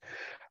started.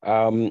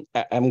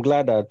 I'm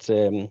glad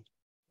that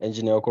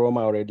Engineer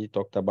Okoroma already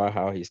talked about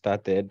how he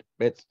started,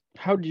 but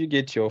how do you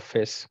get your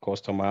first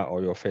customer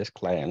or your first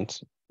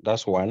client?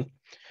 That's one.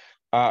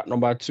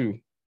 Number two,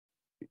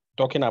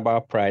 talking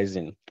about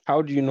pricing.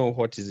 How do you know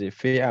what is a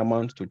fair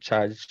amount to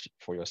charge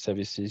for your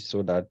services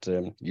so that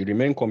you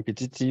remain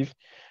competitive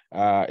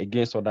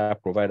against other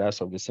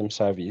providers of the same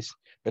service,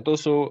 but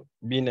also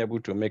being able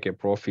to make a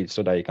profit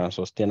so that you can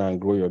sustain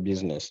and grow your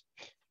business?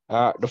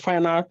 The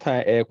final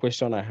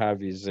question I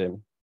have is,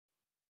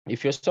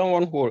 if you're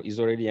someone who is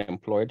already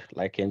employed,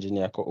 like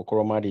Engineer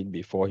Okoroma did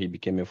before he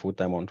became a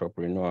full-time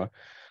entrepreneur,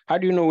 how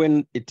do you know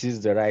when it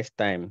is the right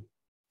time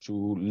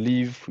to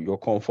leave your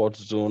comfort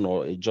zone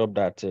or a job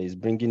that is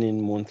bringing in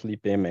monthly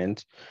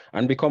payment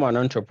and become an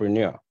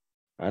entrepreneur?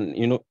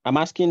 And, I'm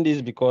asking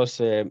this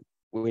because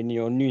when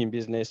you're new in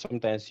business,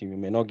 sometimes you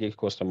may not get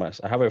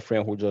customers. I have a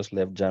friend who just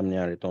left Germany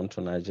and returned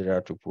to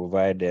Nigeria to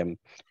provide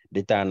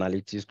data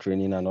analytics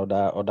training and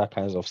other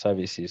kinds of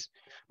services.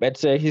 But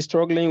he's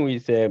struggling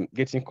with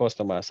getting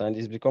customers, and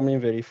it's becoming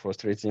very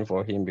frustrating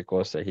for him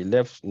because he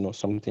left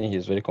something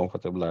he's very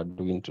comfortable at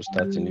doing to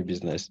start a new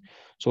business.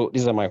 So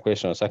these are my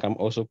questions. I can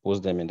also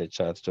post them in the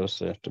chat just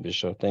to be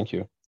sure. Thank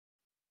you.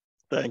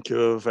 Thank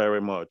you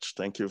very much.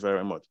 Thank you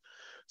very much.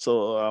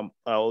 So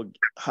I'll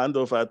hand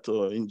over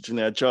to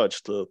Engineer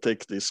George to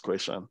take this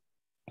question.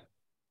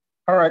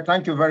 All right,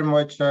 thank you very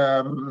much.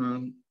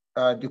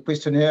 The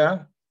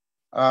questionnaire,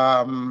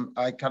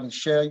 I can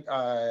share,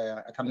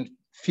 I can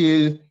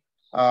feel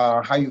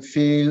how you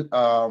feel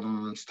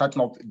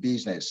starting up a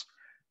business.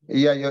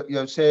 Yeah,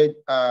 you said,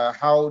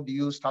 how do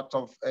you start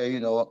off,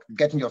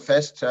 getting your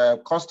first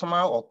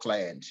customer or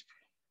client?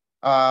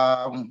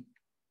 In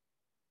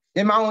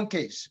my own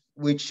case,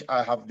 which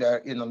I have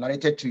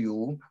narrated to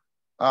you,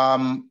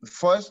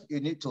 first you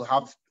need to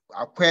have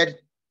acquired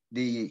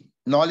the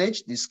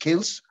knowledge, the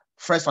skills,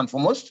 first and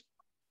foremost,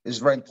 is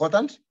very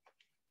important.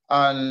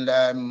 And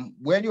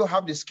when you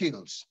have the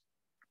skills,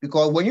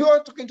 because when you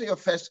are talking to your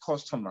first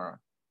customer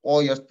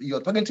or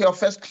you're talking to your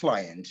first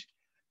client,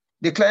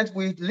 the client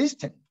will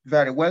listen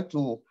very well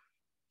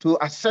to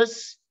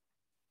assess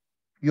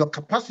your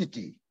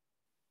capacity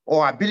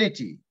or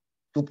ability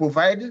to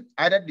provide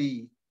either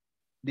the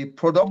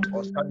product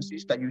or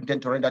services that you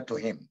intend to render to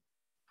him.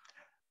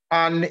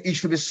 And it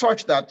should be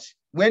such that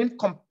when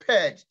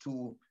compared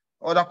to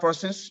other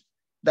persons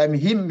that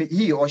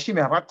he or she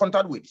may have had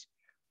contact with,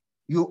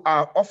 you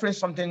are offering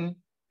something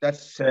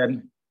that's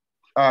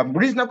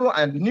reasonable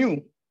and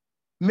new.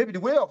 Maybe the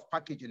way of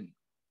packaging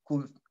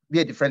could be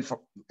a different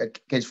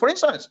case. For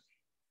instance,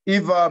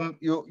 if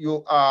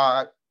you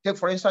take,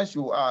 for instance,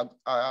 you are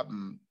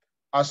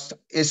as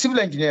a civil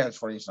engineer,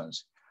 for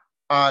instance,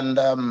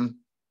 and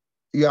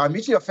you are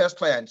meeting your first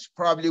client,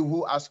 probably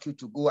who ask you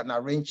to go and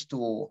arrange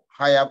to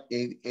hire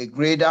a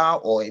grader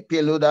or a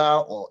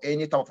payloader or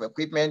any type of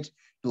equipment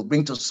to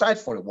bring to site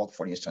for a work,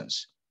 for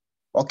instance.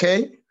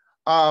 Okay,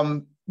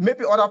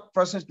 maybe other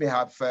persons may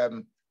have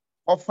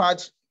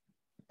offered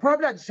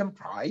probably at the same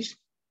price,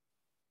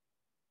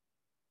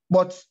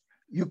 but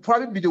you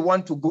probably be the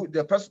one to go.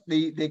 The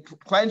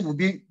client will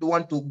be the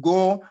one to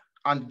go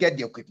and get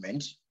the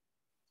equipment.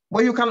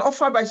 But you can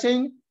offer by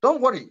saying, "Don't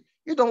worry,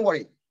 you don't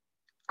worry.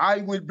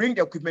 I will bring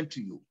the equipment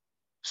to you."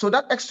 So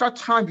that extra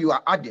time you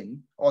are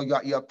adding, or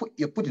you're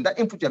putting, that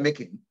input you're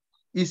making,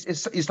 is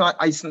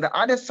an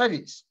added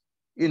service,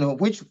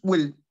 which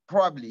will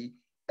probably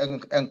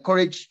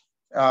encourage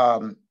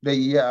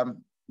the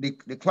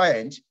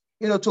client,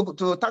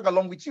 to tag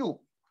along with you,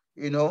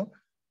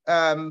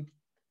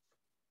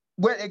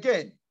 Well,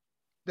 again,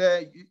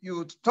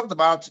 you talked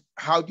about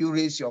how do you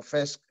raise your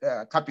first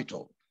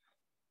capital.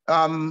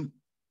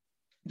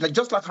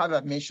 Just like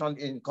I mentioned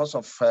in course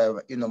of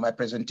my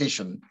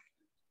presentation,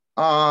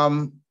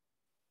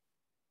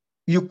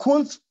 you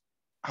could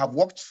have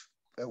worked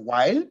a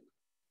while,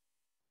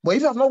 but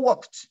if you have not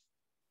worked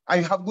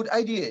and you have good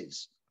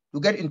ideas to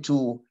get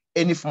into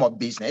any form of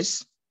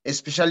business,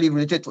 especially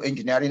related to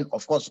engineering,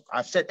 of course,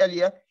 I've said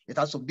earlier, it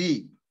has to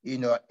be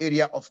in an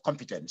area of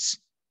competence.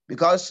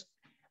 Because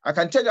I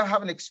can tell you I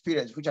have an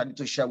experience which I need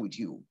to share with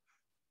you.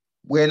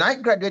 When I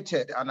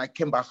graduated and I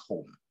came back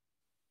home,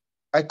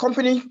 a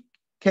company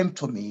came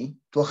to me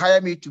to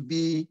hire me to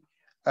be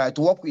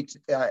to work with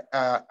a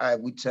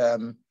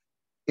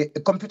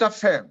computer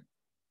firm,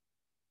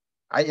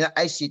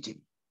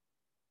 ICT.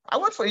 I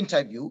went for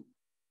interview.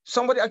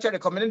 Somebody actually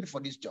recommended me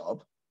for this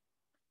job,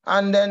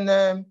 and then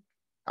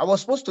I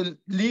was supposed to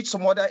lead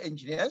some other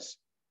engineers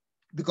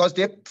because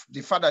they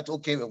found that,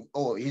 okay,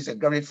 oh, he's a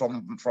graduate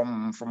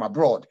from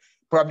abroad,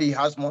 probably he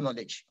has more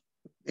knowledge,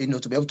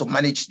 to be able to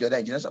manage the other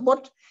engineers.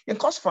 But in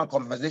course of our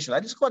conversation, I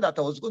discovered that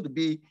I was going to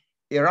be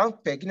a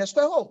round peg in a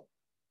square hole.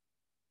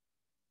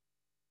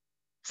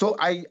 So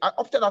I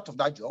opted out of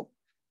that job.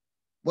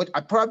 But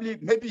I probably,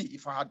 maybe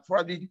if I had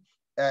probably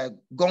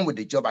gone with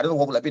the job, I don't know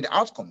what would have been the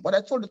outcome. But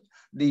I told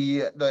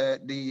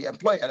the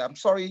employer, I'm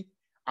sorry,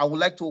 I would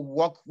like to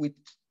work with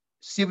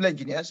civil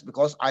engineers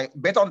because I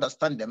better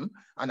understand them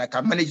and I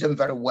can manage them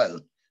very well.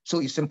 So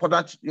it's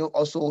important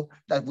also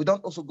that we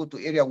don't also go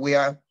to area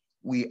where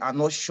we are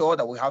not sure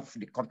that we have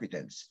the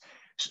competence.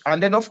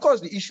 And then, of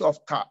course, the issue of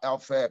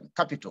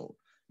capital.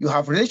 You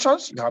have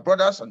relations, you have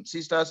brothers and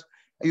sisters,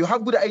 you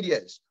have good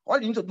ideas. All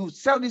you need to do is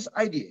sell this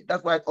idea.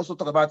 That's why I also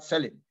talk about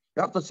selling.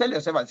 You have to sell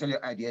yourself and sell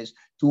your ideas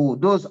to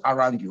those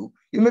around you.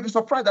 You may be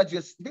surprised that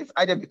this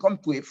idea becomes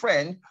to a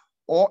friend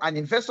or an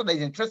investor that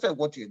is interested in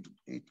what you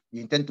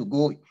intend to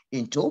go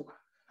into,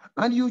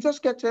 and you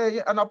just get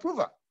an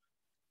approval,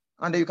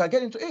 and then you can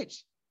get into it.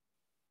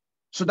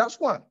 So that's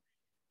one.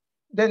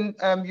 Then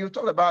you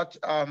talk about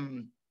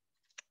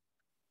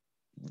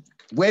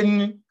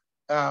when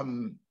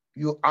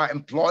you are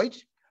employed.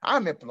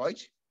 I'm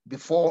employed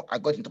before I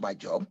got into my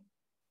job.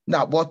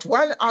 Now, but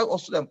while I was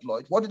also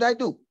employed, what did I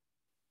do?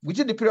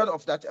 Within the period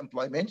of that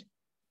employment,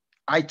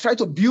 I tried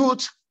to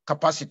build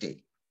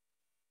capacity.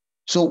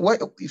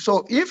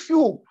 So if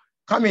you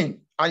come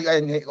in and you're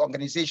in an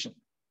organization,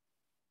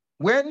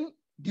 when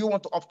do you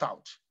want to opt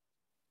out?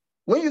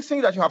 When you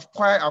think that you have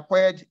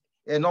acquired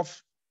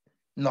enough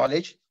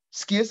knowledge,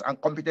 skills, and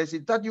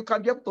competencies that you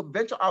can be able to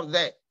venture out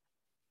there,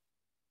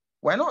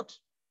 why not?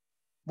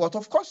 But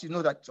of course, you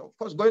know that, of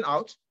course, going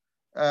out,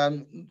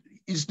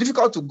 it's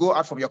difficult to go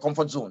out from your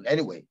comfort zone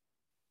anyway.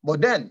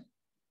 But then,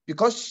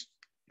 because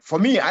for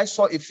me, I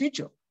saw a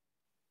future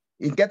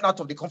in getting out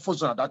of the comfort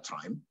zone at that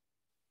time,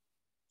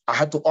 I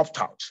had to opt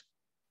out.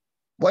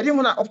 But even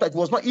when I opted out, it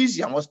was not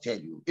easy, I must tell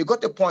you. It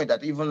got to the point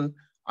that even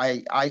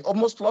I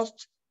almost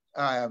lost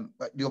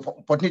the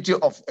opportunity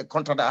of a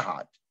contract I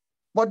had.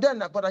 But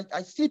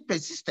I still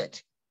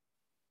persisted.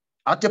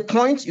 At a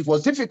point, it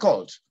was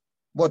difficult.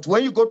 But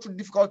when you go through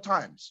difficult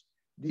times,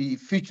 the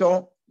future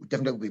will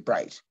definitely be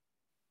bright.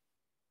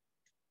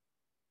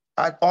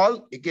 And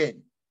all,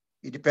 again,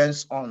 it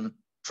depends on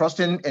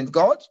trusting in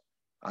God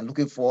and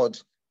looking forward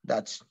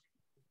that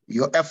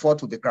your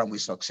effort will be crowned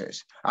with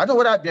success. I don't know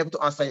whether I'll be able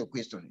to answer your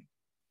question.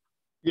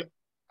 Yeah.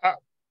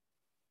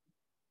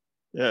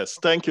 Yes,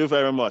 thank you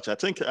very much. I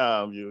think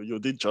you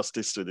did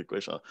justice to the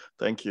question.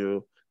 Thank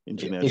you,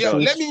 Engineer. Yeah,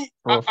 George. let me,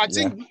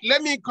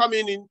 let me come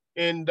in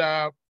and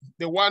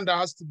the one that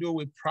has to do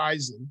with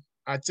pricing.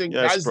 I think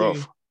that's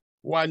Prof. The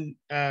one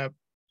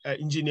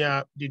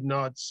engineer did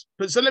not.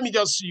 So let me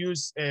just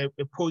use a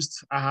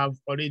post I have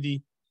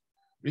already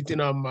written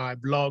on my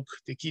blog,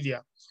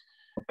 Tekidia.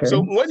 Okay.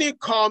 So when it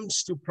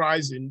comes to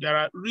pricing, there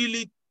are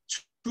really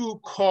two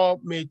core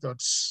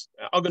methods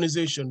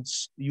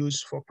organizations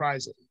use for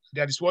pricing.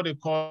 There is what they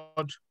call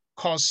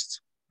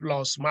cost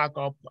plus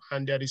markup,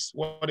 and there is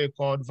what they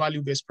call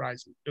value-based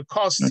pricing. The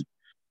cost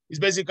is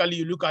basically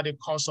you look at the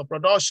cost of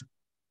production,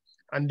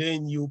 and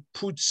then you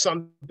put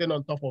something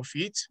on top of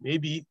it.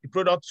 Maybe the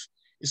product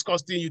is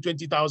costing you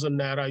 20,000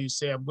 Naira. You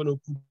say, I'm going to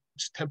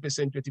put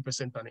 10%,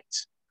 20% on it.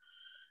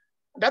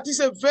 That is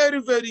a very,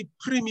 very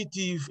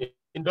primitive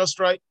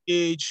industrial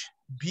age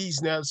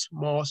business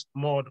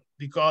model,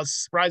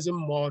 because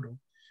pricing model,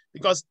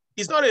 because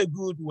it's not a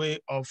good way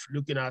of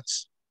looking at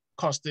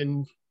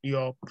costing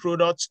your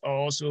products or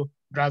also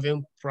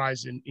driving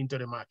pricing into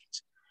the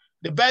market.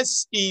 The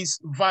best is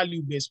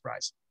value-based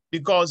pricing,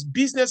 because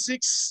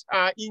businesses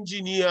are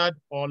engineered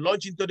or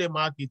launched into the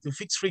market to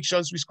fix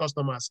frictions which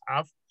customers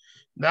have.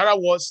 In other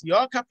words,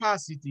 your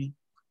capacity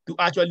to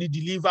actually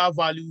deliver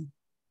value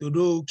to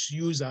those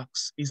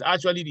users is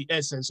actually the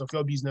essence of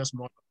your business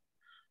model.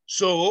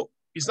 So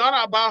it's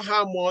not about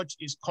how much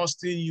it's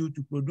costing you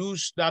to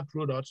produce that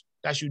product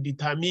that should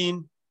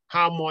determine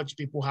how much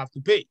people have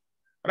to pay.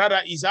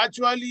 Rather, it's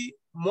actually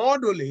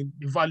modeling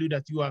the value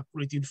that you are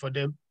creating for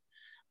them.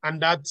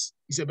 And that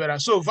is a better.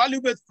 So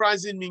value-based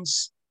pricing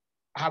means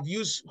I have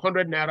used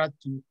 100 Naira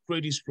to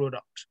create this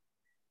product,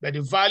 but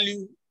the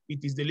value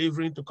it is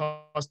delivering to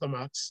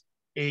customers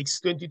is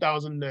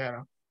 20,000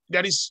 Naira.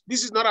 This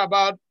is not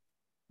about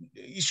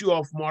the issue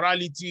of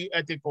morality,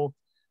 ethical.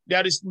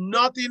 There is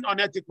nothing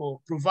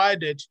unethical,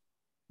 provided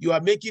you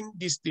are making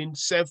this thing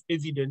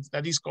self-evident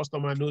that this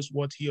customer knows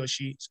what he or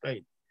she is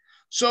paying.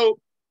 So,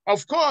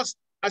 of course,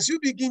 as you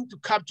begin to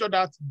capture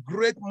that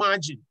great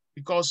margin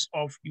because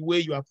of the way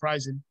you are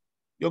pricing,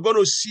 you're going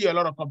to see a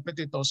lot of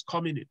competitors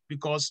coming in,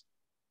 because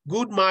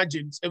good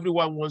margins,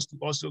 everyone wants to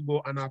also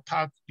go and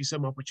attack the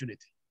same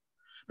opportunity.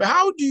 But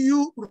how do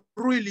you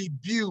really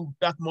build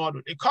that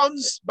model? It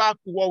comes back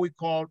to what we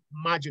call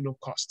marginal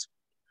cost.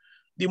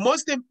 The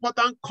most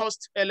important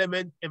cost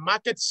element in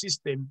market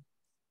system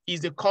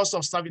is the cost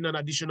of serving an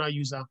additional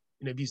user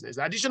in a business.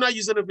 The additional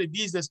user of a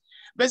business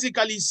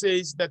basically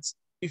says that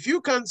if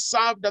you can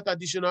serve that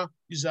additional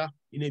user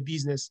in a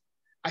business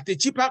at a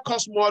cheaper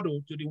cost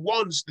model to the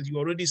ones that you're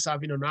already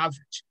serving on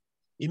average,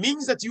 it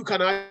means that you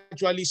can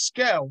actually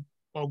scale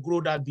or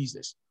grow that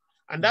business.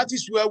 And that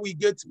is where we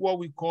get what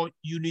we call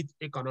unit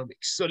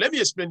economics. So let me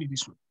explain it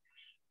this way.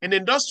 In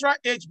industrial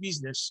age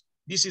business,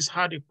 this is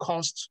how the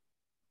cost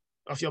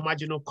of your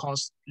marginal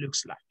cost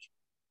looks like.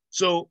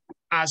 So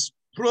as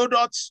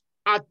product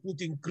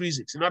output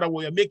increases, in other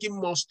words, you're making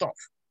more stuff,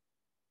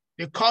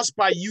 the cost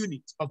per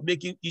unit of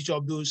making each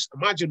of those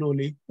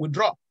marginally will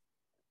drop.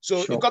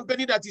 So a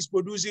company that is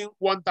producing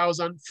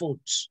 1,000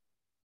 phones,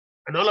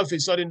 and all of a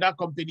sudden that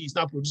company is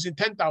now producing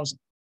 10,000.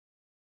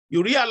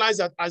 You realize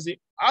that as the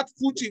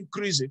output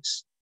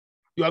increases,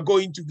 you are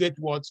going to get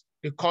what?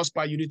 The cost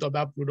per unit of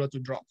that product to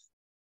drop.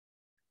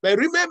 But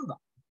remember,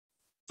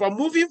 from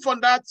moving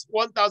from that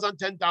 1,000,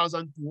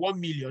 10,000 to 1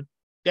 million,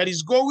 there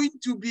is going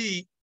to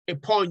be a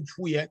point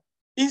where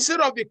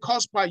instead of the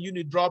cost per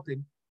unit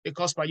dropping, the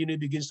cost per unit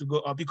begins to go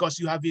up because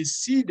you have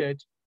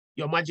exceeded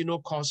your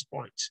marginal cost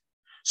point.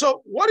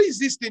 So what is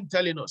this thing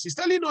telling us? It's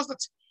telling us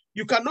that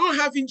you cannot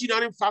have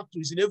engineering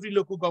factories in every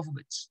local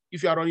government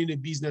if you are running a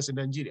business in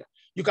Nigeria.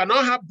 You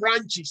cannot have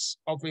branches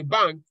of a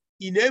bank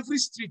in every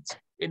street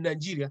in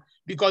Nigeria,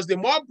 because the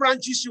more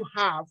branches you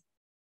have,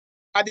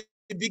 at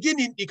the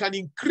beginning, it can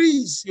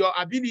increase your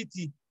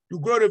ability to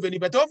grow revenue,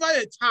 but over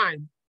a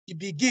time, it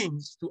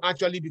begins to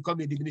actually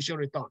become a diminishing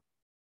return.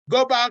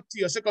 Go back to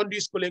your secondary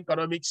school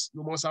economics,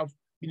 you must have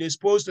been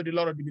exposed to the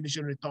law of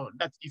diminishing return,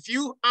 that if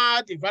you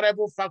add a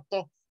variable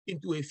factor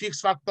into a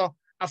fixed factor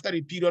after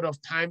a period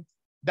of time,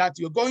 that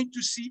you're going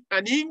to see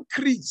an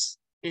increase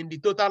in the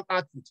total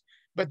output.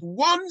 But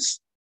once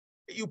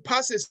you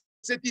pass a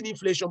certain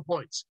inflation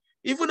point,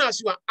 even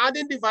as you are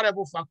adding the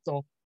variable factor,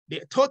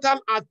 the total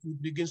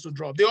output begins to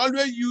drop. They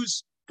always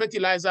use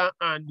fertilizer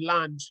and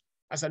land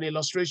as an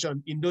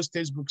illustration in those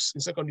textbooks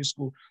in secondary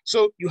school.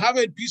 So you have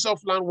a piece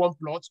of land, one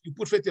plot, you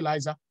put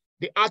fertilizer,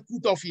 the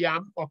output of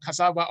yam or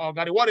cassava or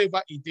gari,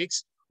 whatever it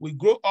takes, will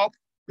grow up.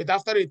 But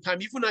after a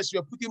time, even as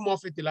you're putting more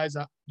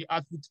fertilizer, the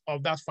output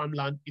of that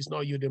farmland is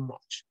not yielding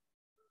much.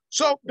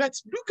 So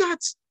let's look at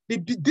the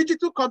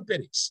digital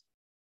companies.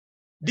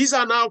 These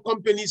are now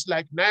companies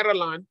like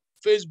Nairaland,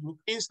 Facebook,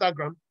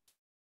 Instagram.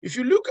 If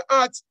you look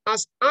at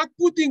as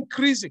output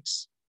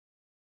increases,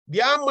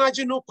 their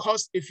marginal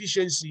cost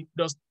efficiency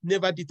does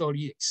never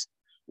deteriorates.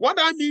 What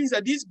that means is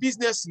that these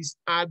businesses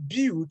are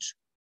built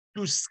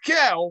to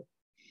scale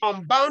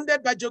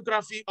unbounded by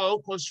geography or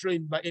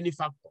unconstrained by any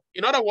factor.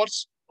 In other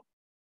words,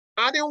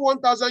 adding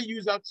 1,000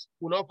 users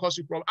will not cause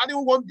you a problem.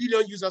 Adding 1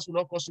 billion users will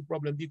not cause you a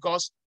problem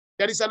because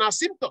there is an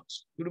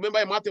asymptote. You remember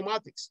in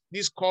mathematics,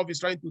 this curve is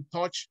trying to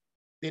touch,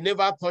 they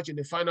never touch in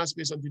the final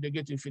space until they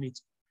get to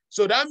infinity.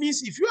 So that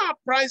means if you are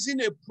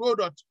pricing a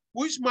product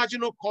which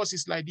marginal cost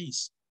is like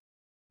this,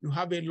 you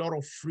have a lot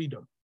of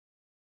freedom.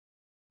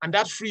 And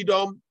that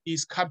freedom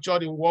is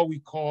captured in what we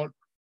call,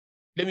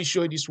 let me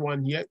show you this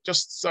one here.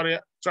 Just sorry,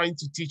 trying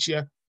to teach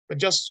here, but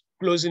just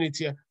closing it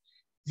here.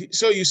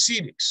 So you see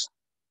this.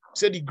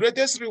 So the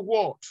greatest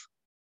reward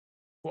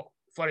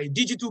for a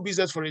digital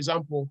business, for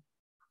example,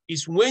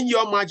 is when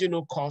your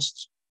marginal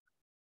cost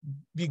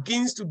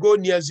begins to go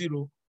near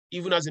zero,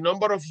 even as the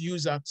number of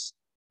users,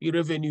 your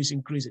revenue is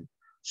increasing.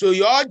 So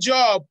your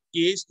job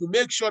is to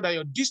make sure that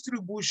your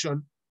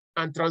distribution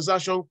and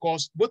transaction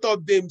costs, both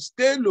of them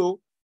stay low,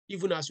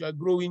 even as you are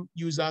growing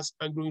users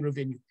and growing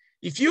revenue.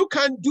 If you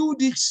can do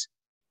this,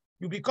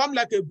 you become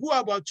like a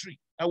baobab tree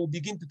that will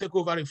begin to take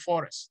over a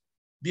forest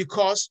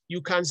because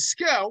you can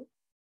scale,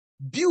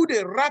 build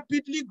a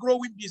rapidly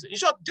growing business. In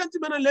short,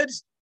 gentlemen and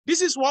ladies,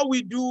 this is what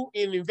we do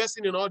in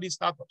investing in all these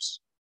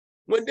startups.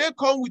 When they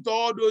come with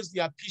all those,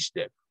 their pitch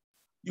deck,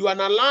 you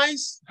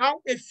analyze how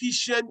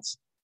efficient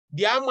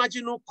their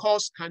marginal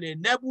cost can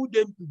enable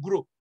them to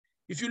grow.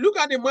 If you look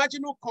at the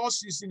marginal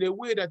costs in a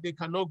way that they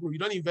cannot grow, you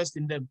don't invest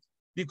in them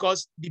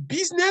because the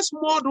business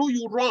model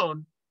you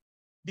run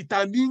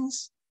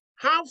determines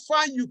how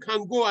far you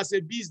can go as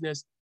a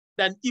business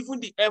than even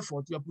the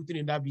effort you're putting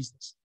in that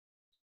business.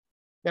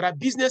 There are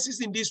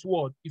businesses in this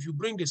world, if you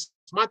bring the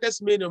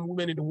smartest men and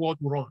women in the world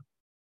to run,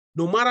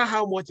 no matter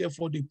how much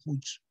effort they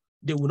put,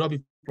 they will not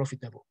be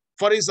profitable.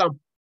 For example,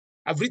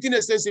 I've written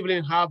extensively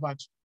in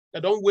Harvard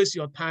that don't waste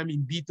your time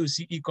in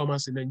B2C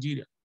e-commerce in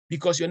Nigeria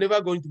because you're never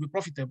going to be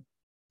profitable.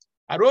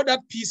 I wrote that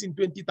piece in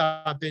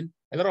 2013.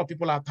 A lot of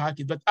people attack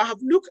it, but I have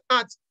looked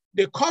at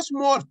the cost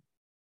model,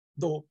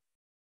 though,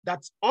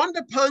 that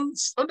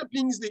underpins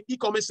the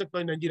e-commerce sector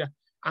in Nigeria,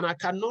 and I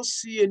cannot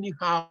see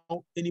how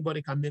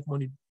anybody can make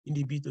money in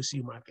the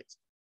B2C market.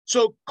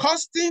 So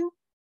costing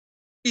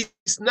is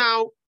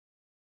now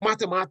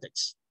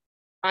mathematics,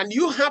 and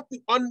you have to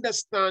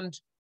understand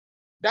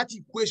that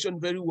equation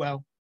very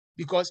well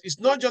because it's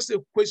not just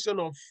a question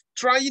of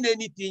trying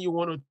anything you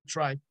want to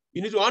try.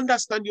 You need to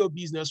understand your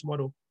business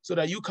model so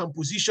that you can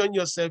position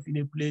yourself in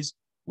a place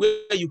where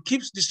you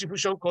keep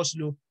distribution costs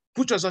low,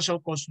 put transaction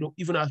costs low,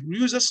 even as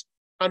users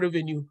and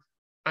revenue.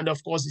 And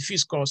of course, the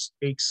fees cost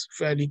is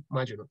fairly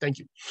marginal. Thank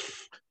you.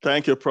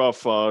 Thank you, Prof,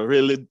 for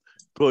really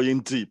going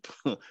deep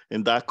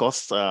in that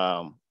cost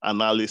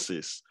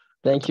analysis.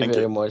 Thank you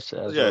very much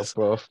as well,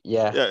 Prof.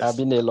 Yeah, yes. I've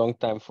been a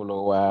long-time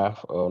follower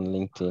on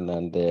LinkedIn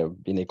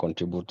and been a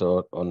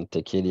contributor on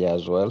Techidia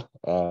as well.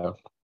 I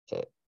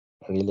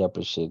really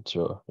appreciate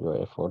your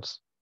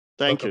efforts.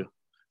 Thank you.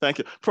 Thank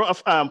you.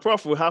 Prof,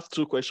 Prof, we have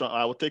 2 questions.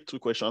 I will take 2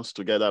 questions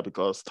together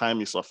because time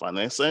is of an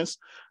essence.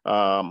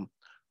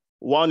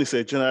 One is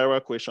a general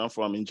question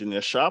from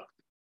Engineer Sharp.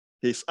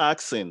 He's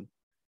asking,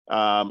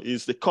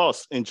 is the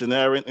course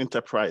engineering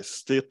enterprise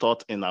still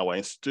taught in our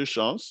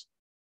institutions?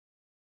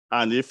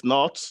 And if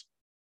not,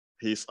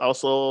 he's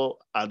also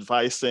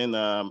advising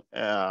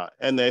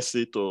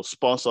NSC to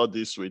sponsor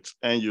this with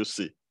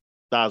NUC.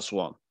 That's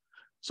one.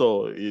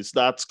 So is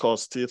that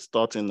course still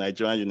taught in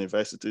Nigerian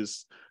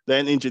universities?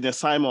 Then Engineer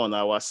Simon,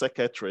 our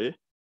secretary,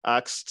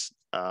 asked,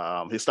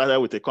 he started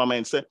with a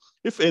comment, said,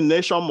 if a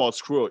nation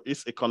must grow,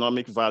 its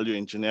economic value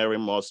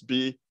engineering must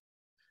be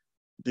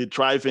the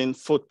driving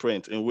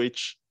footprint in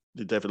which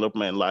the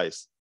development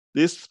lies.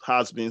 This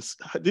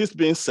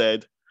being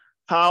said,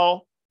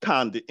 how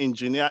can the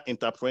engineer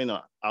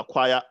entrepreneur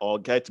acquire or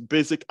get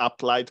basic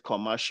applied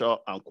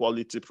commercial and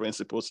quality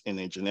principles in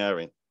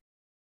engineering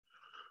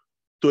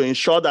to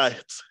ensure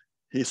that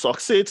he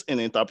succeeds in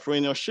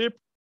entrepreneurship,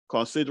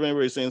 considering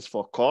reasons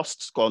for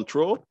cost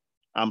control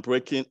and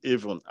breaking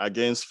even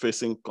against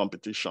facing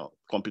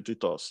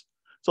competitors?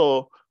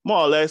 So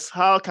more or less,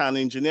 how can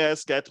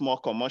engineers get more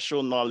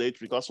commercial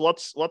knowledge? Because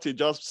what he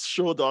just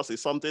showed us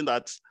is something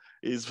that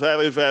is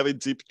very, very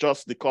deep,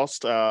 just the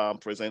cost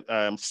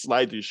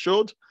slide you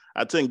showed.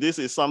 I think this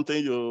is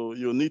something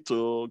you need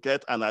to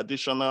get an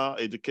additional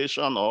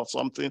education or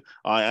something,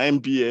 or an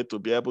MBA to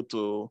be able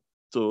to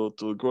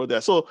grow there.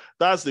 So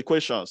that's the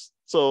questions.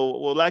 So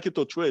we'd like you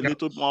to throw a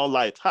little more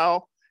light,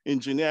 how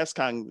engineers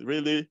can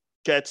really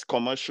get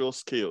commercial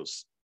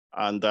skills,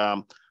 and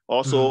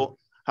also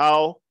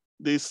how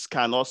this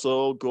can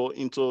also go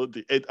into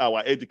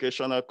our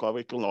educational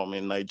curriculum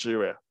in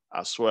Nigeria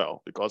as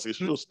well, because it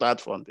should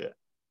start from there.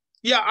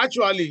 Yeah,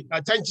 actually,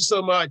 thank you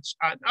so much.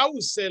 And I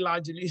would say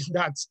largely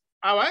that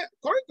our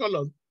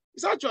curriculum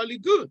is actually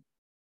good.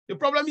 The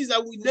problem is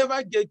that we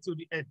never get to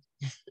the end.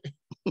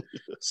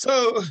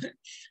 So,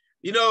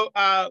 you know,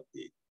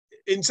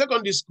 in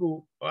secondary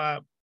school,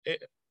 my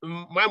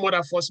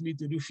mother forced me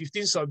to do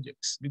 15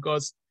 subjects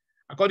because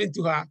according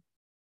to her,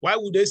 Why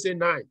would they say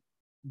 9?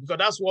 Because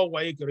that's what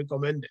WAEC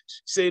recommended.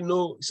 Say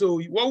no. So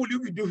what will you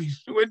be doing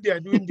when they are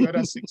doing the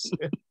other 6?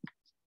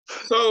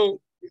 So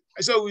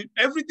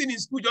everything in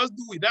school, just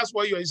do it. That's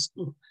why you're in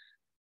school.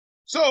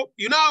 So,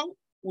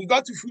 we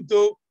got to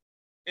FUTO,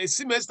 a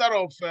semester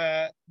of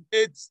 5,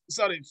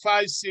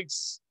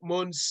 6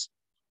 months.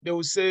 They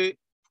will say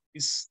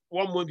it's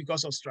 1 month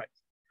because of strike.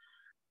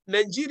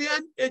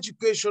 Nigerian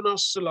educational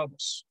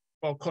syllabus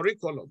or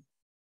curriculum,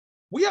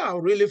 we are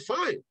really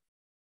fine.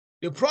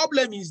 The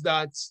problem is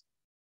that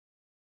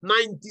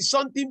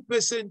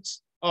 90-something%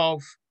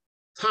 of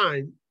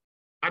time,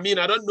 I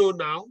don't know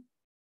now,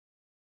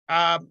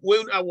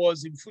 when I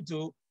was in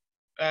FUTO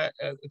a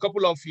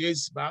couple of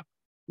years back,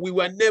 we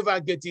were never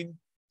getting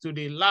to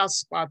the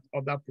last part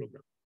of that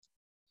program.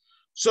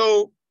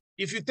 So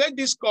if you take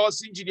this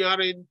course,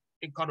 engineering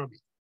economy,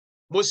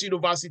 most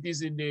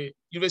universities in the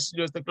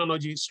University of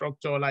Technology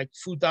structure like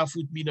FUTA,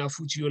 FUTMINA,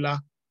 FUTIOLA,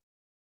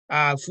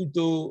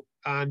 FUTO,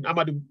 and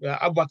Abu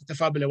Bakr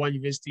Tafawa Balewa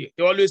University,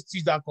 they always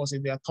teach that course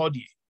in their 3rd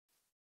year.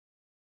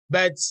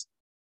 But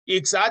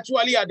it's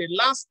actually at the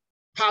last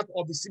part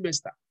of the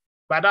semester.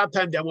 By that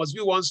time, there must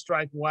be one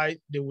strike why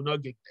they will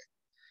not get there.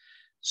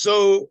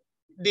 So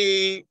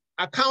the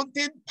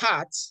accounting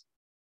part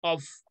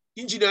of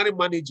engineering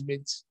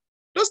management,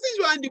 those things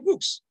were in the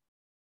books.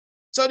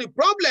 So the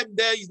problem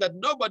there is that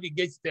nobody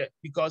gets there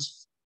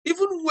because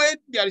even when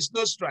there is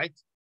no strike,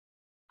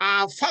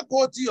 our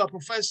faculty or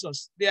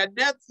professors, they are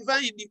not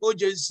even in the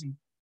urgency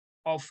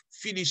of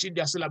finishing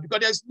their syllabus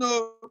because there's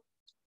no,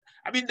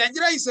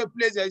 Nigeria is a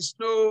place there is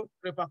no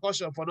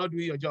repercussion for not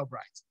doing your job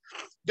right.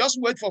 Just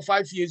wait for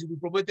 5 years, you'll be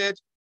promoted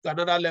to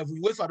another level.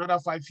 You wait for another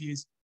 5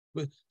 years.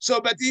 So,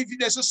 but if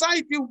in a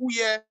society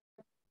where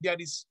there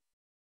is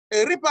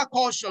a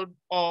repercussion,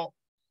 or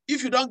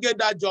if you don't get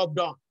that job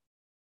done,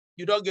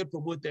 you don't get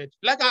promoted.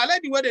 Like I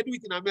like the way they do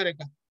it in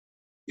America.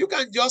 You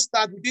can just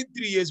start within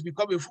 3 years,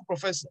 become a full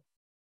professor.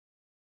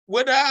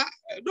 Whether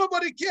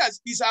nobody cares,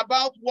 it's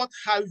about what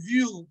have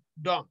you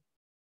done,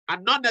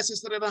 and not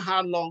necessarily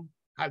how long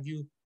have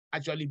you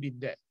actually been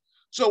there.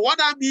 So what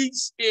that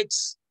means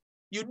is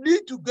you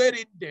need to get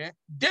in there,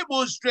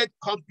 demonstrate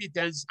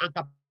competence and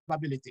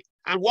capability.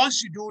 And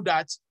once you do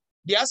that,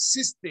 their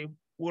system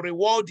will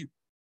reward you.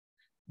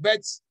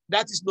 But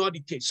that is not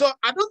the case. So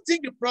I don't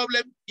think the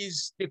problem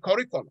is the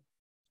curriculum.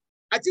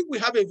 I think we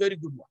have a very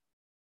good one.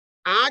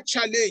 Our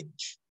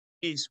challenge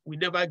is we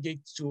never get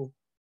to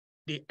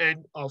the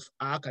end of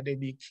our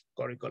academic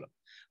curriculum.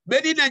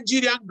 Many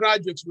Nigerian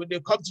graduates, when they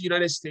come to the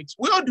United States,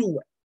 we all do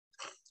well.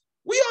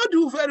 We all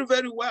do very,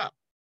 very well.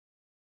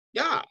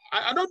 Yeah,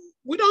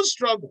 we don't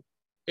struggle,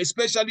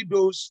 especially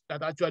those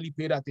that actually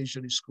paid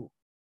attention in school.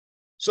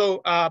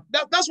 So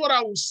that's what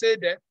I would say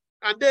there.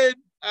 And then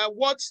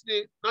what's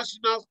the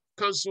National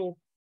Council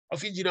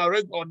of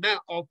Engineering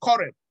or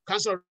current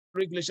Council of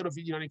Regulation of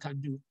Engineering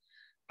can do?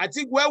 I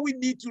think where we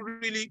need to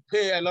really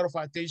pay a lot of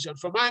attention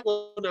from my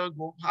own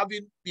angle,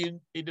 having been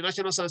in the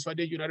National Science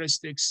Foundation United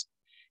States,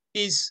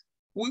 is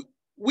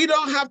we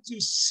don't have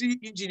to see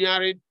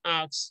engineering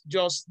as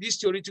just these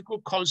theoretical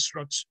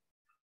constructs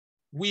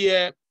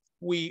where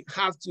we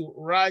have to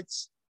write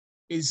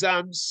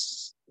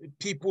exams,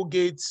 people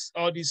get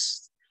all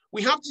this.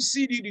 We have to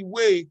see the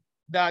way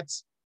that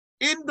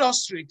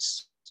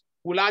industries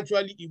will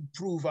actually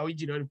improve our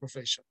engineering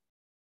profession.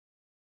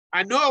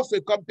 I know of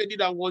a company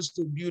that wants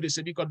to build a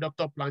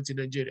semiconductor plant in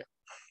Nigeria.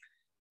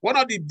 One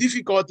of the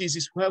difficulties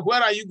is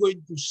where are you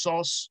going to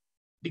source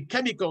the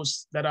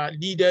chemicals that are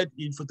needed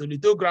in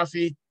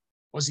photolithography,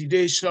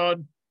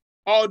 oxidation,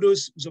 all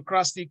those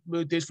isochlastic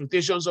melting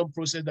flotations on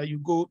process that you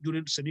go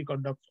during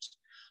semiconductors.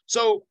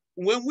 So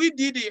when we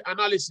did the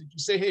analysis to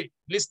say, hey,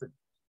 listen,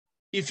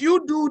 if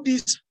you do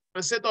this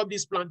and set up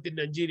this plant in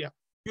Nigeria,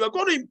 you are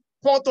going to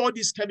import all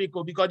these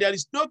chemicals because there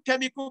is no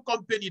chemical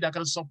company that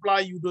can supply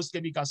you those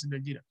chemicals in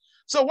Nigeria.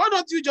 So why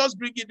don't you just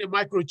bring in the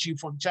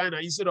microchip from China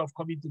instead of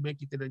coming to make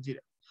it in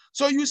Nigeria?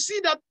 So you see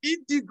that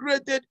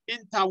integrated,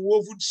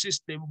 interwoven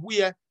system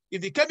where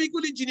if the chemical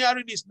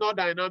engineering is not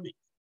dynamic,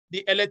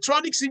 the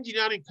electronics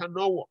engineering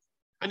cannot work.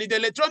 And if the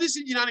electronics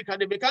engineering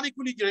and the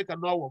mechanical engineering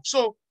cannot work.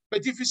 So,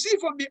 but if you see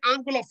from the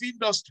angle of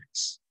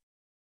industries,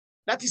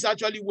 that is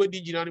actually where the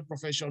engineering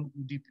profession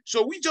will deepen.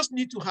 So we just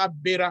need to have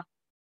better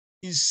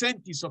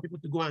incentives for people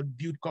to go and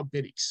build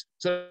companies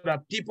so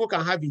that people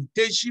can have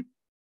internship,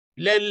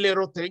 learn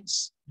little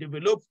things,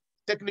 develop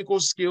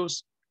technical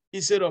skills,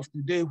 instead of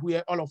today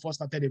where all of us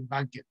started in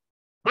banking.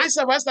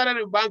 Myself, I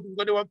started in banking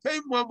because they were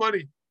paying more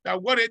money than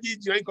what any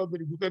engineering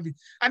company would pay me.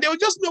 And they will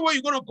just know where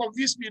you're going to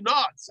convince me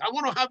not. I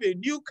want to have a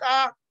new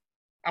car.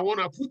 I want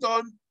to put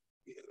on,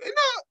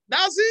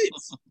 that's it.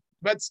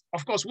 But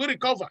of course, we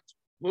recovered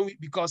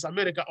because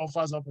America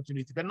offers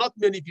opportunity, but not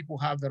many people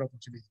have that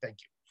opportunity. Thank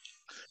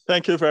you.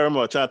 Thank you very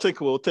much. I think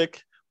we'll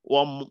take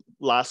one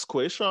last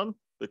question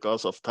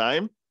because of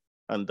time.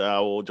 And I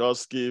will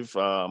just give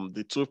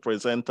the two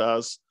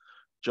presenters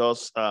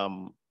just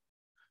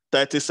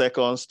 30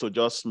 seconds to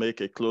just make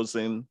a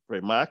closing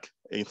remark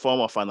in form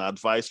of an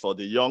advice for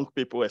the young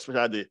people,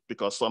 especially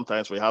because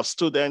sometimes we have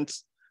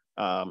students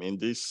in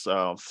this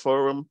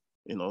forum,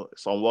 you know,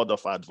 some word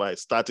of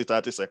advice,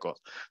 30 seconds.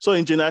 So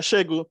Engineer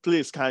Shegu,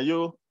 please, can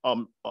you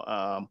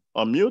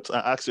unmute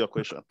and ask your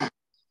question?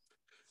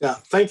 Yeah,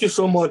 thank you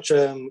so much,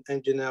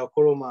 Engineer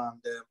Okoroma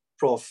and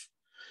Prof.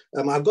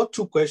 I've got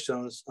two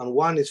questions, and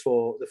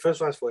the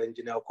first one is for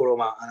Engineer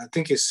Okoroma, and I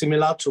think it's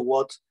similar to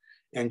what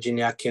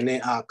Engineer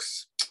Kene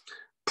asks.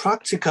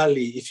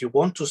 Practically, if you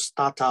want to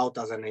start out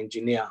as an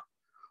engineer,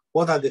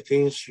 what are the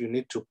things you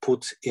need to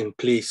put in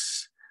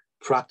place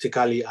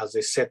practically as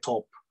a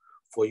setup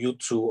for you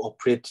to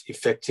operate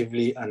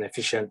effectively and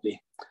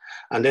efficiently?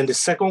 And then the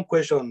second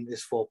question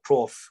is for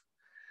Prof.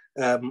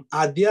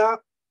 Are there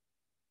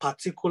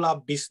particular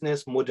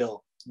business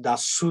model that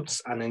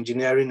suits an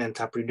engineering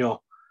entrepreneur,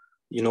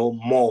 you know,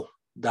 more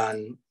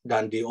than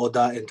the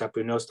other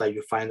entrepreneurs that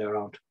you find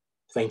around?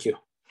 Thank you.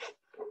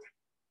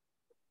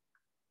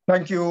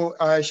 Thank you,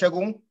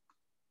 Shegun.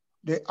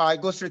 I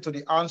go straight to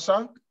the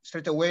answer,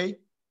 straight away.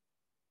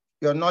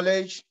 Your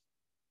knowledge,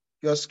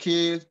 your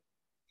skills,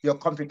 your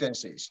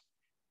competencies.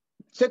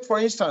 Take, for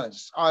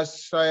instance,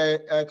 as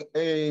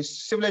a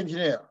civil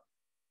engineer,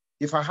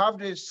 if I have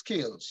the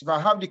skills, if I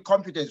have the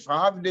competence, if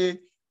I have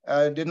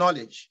the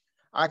knowledge,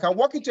 I can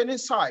walk into any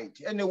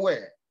site,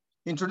 anywhere,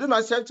 introduce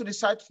myself to the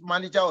site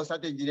manager or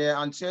site engineer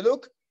and say,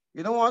 look,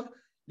 you know what?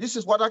 This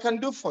is what I can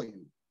do for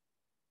you.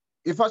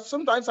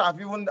 Sometimes I've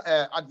even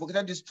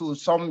advocated this to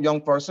some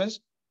young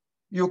persons.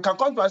 You can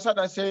come to my site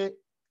and say,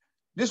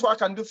 this is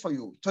what I can do for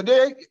you.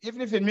 Today,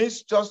 even if it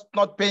means just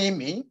not paying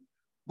me,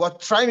 but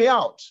try me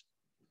out.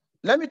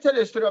 Let me tell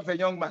you a story of a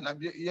young man.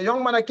 A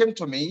young man that came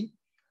to me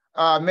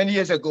many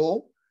years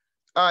ago.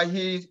 I'm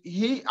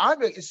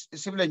a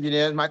civil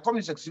engineer. My company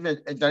is a civil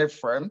engineering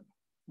firm,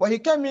 but he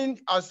came in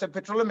as a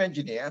petroleum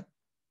engineer.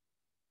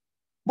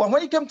 But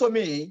when he came to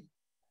me,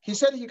 he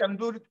said he can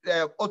do,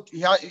 he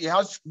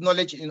has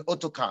knowledge in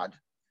AutoCAD,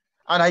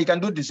 and he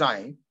can do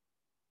design.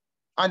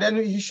 And then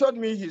he showed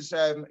me his,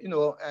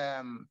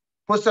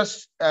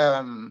 process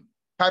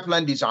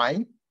pipeline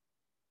design.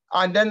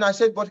 And then I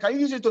said, but can you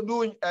use it to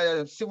do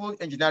civil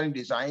engineering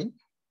design?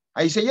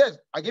 And he said, yes.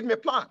 I gave him a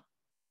plan.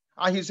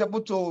 And he's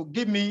able to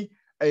give me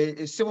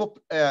a civil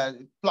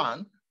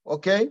plan,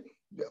 okay,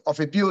 of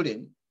a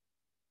building.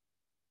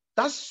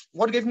 That's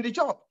what gave me the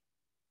job.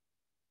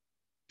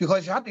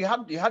 Because he had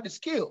the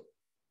skill.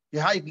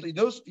 As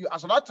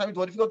of that time, it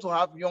was difficult to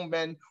have young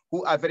men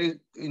who are very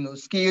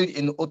skilled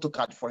in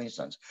AutoCAD, for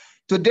instance.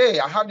 Today,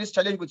 I have this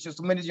challenge with so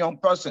many young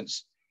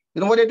persons.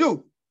 You know what they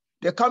do?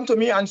 They come to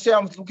me and say,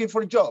 I'm looking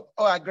for a job.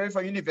 Oh, I graduated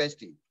from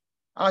university.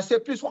 And I say,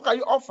 please, what can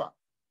you offer?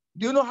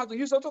 Do you know how to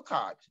use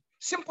AutoCAD?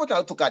 Simple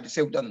AutoCAD, they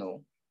say, we don't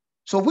know.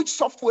 So which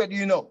software do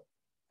you know?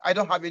 I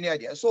don't have any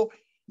idea. So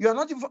you are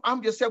not even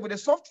armed yourself with a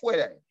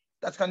software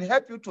that can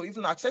help you to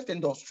even access the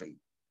industry.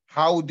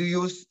 How do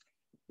you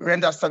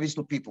render service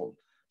to people?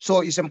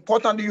 So it's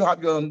important that you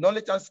have your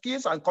knowledge and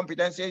skills and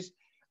competencies,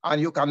 and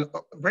you can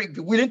be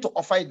willing to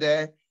offer it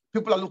there.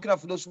 People are looking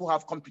for those who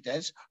have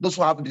competence, those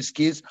who have the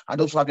skills, and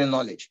those who have the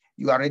knowledge.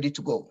 You are ready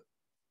to go.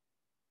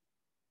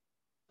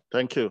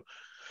 Thank you.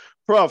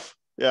 Prof,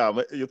 yeah,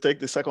 you take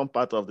the second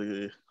part of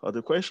the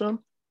question.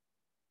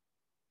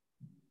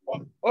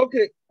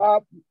 Okay.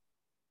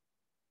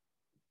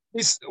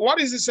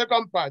 What is the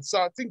second part? So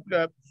I think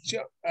the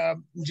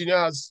engineer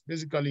has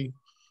basically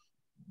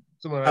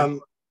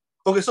summarized.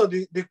 Okay, so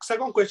the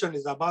second question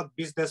is about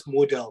business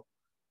model.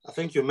 I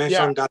think you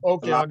mentioned that.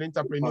 Okay, on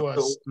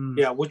entrepreneurs. So,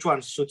 yeah, which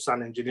one suits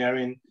an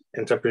engineering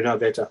entrepreneur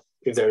better,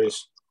 if there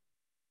is?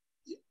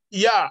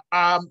 Yeah,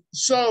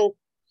 so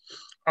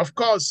of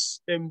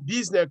course, in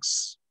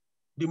business,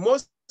 the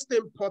most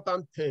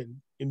important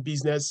thing in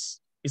business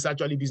is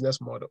actually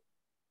business model.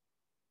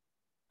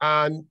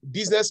 And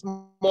business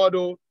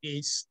model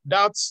is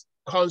that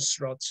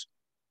construct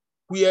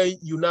where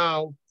you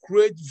now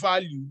create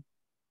value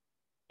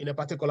in a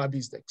particular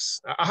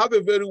business. I have a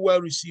very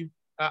well-received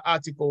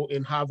article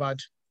in Harvard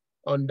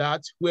on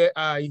that, where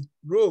I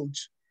wrote,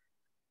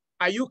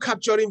 are you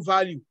capturing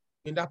value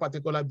in that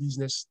particular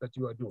business that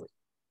you are doing?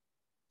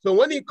 So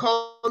when it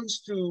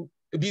comes to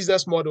a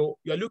business model,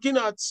 you're looking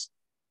at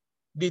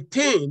the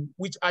thing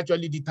which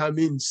actually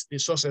determines the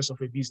success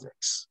of a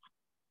business.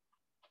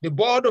 The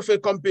board of a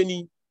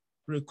company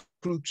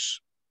recruits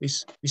the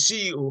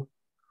CEO,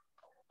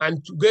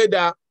 and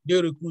together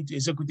they recruit the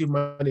executive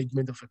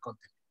management of a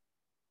company.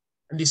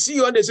 And the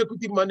CEO and the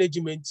executive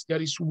management,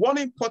 there is one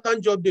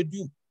important job they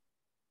do.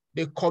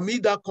 They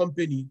commit that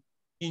company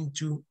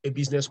into a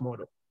business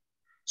model.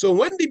 So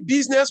when the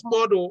business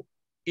model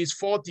is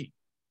faulty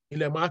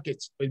in a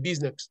market or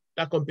business,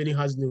 that company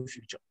has no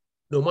future,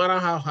 no matter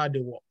how hard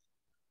they work.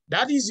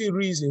 That is the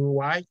reason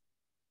why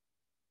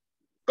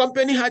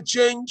company had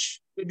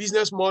changed the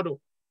business model,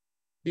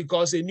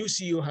 because a new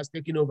CEO has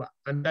taken over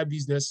and that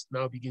business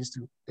now begins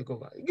to take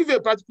over. I'll give you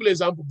a practical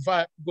example before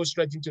I go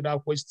straight into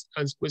that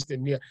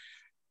question here.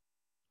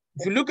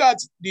 If you look at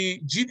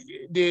the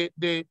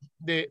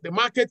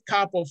market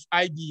cap of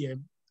IBM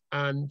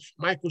and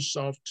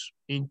Microsoft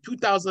in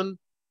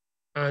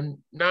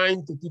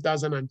 2009 to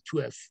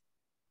 2012,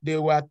 they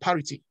were at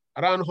parity,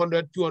 around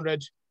 100,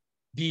 200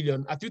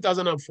 billion. At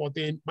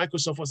 2014,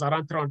 Microsoft was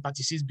around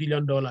 $336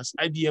 billion.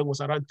 IBM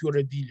was around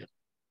 $200 billion.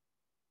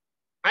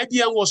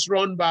 IBM was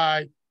run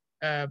by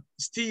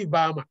Steve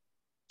Ballmer,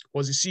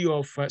 was the CEO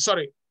of,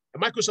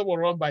 Microsoft was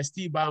run by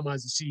Steve Ballmer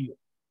as the CEO.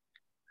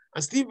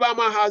 And Steve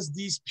Ballmer has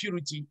this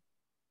purity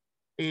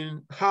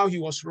in how he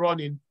was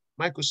running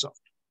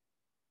Microsoft.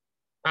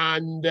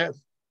 And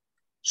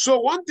so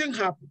one thing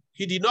happened.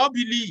 He did not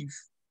believe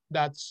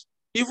that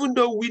even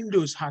though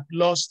Windows had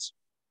lost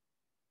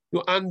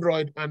to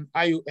Android and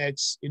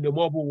iOS in the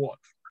mobile world,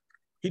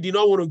 he did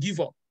not want to give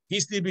up. He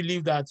still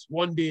believed that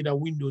one day that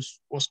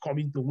Windows was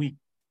coming to win.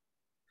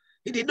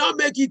 He did not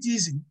make it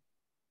easy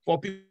for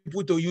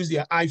people to use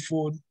their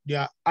iPhone,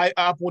 their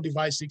Apple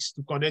devices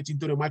to connect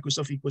into the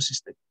Microsoft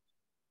ecosystem.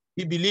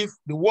 He believed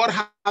the world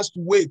has to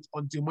wait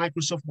until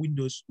Microsoft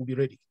Windows will be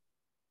ready.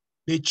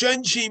 They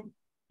changed him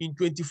in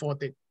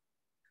 2014,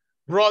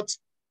 brought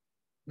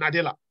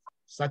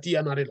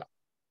Satya Nadella.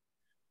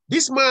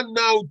 This man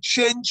now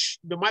changed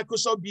the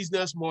Microsoft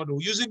business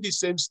model using the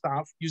same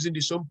staff, using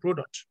the same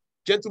product.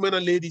 Gentlemen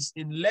and ladies,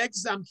 in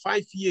less than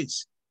 5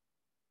 years,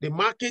 the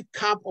market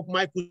cap of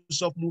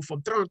Microsoft moved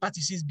from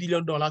 $336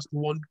 billion to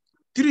 $1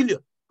 trillion.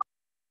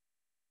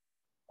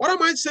 What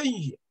am I saying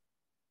here?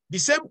 The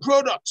same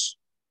products,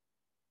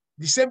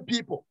 the same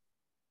people,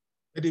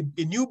 but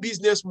a new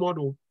business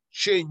model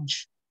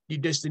changed the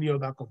destiny of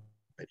that company.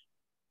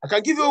 I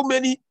can give you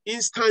many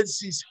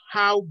instances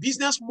how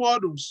business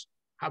models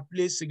have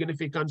played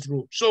significant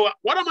role. So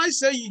what am I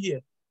saying here?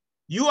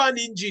 You are an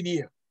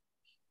engineer.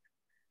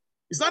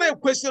 It's not a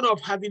question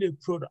of having a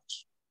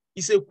product.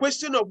 It's a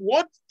question of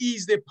what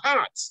is the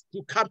path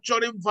to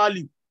capturing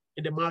value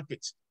in the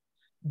market.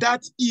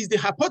 That is the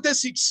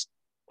hypothesis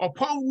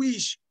upon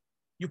which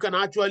you can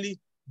actually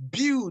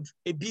build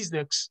a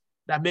business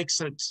that makes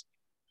sense.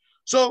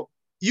 So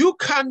you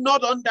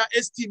cannot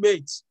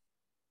underestimate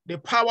the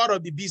power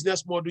of the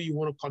business model you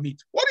want to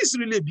commit. What is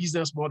really a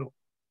business model?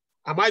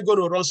 Am I going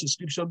to run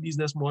subscription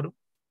business model?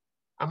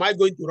 Am I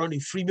going to run a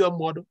freemium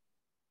model?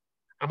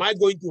 Am I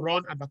going to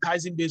run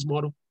advertising-based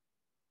model?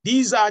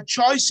 These are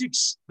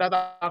choices that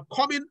are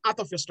coming out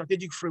of your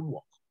strategic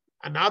framework.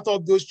 And out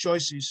of those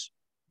choices,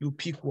 you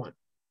pick one.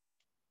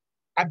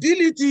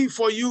 Ability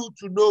for you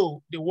to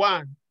know the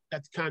one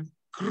that can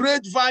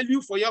create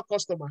value for your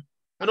customer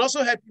and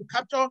also help you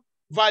capture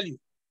value.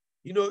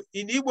 You know,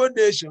 in Igbo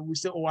nation, we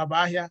say,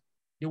 Owabahia,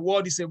 the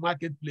world is a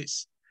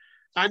marketplace.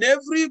 And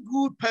every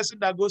good person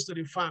that goes to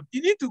the farm,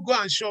 you need to go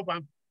and shop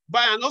and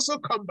buy and also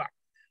come back.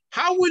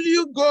 How will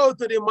you go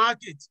to the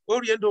market,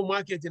 Oriental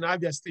market in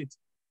Abia State,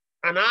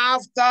 and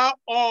after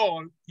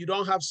all, you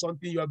don't have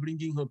something you are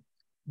bringing home?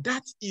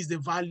 That is the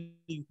value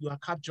you are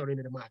capturing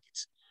in the market.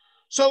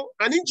 So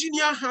an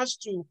engineer has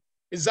to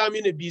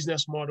examine a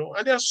business model,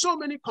 and there are so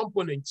many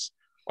components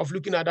of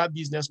looking at that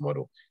business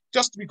model.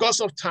 Just because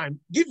of time,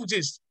 give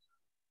this.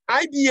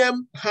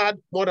 IBM had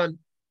more than,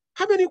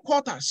 how many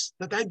quarters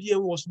that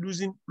IBM was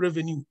losing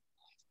revenue?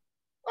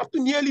 Up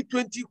to nearly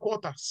 20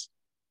 quarters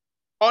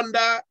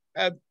under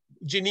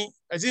Jenny,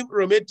 Azim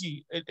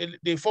Rometi,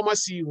 the former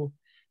CEO,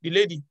 the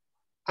lady.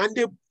 And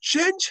they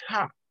changed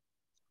her,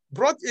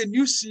 brought a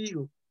new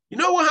CEO. You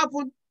know what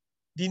happened?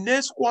 The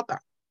next quarter,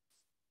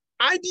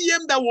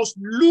 IBM that was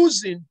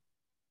losing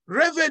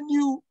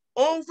revenue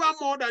over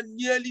more than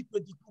nearly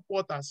 22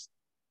 quarters,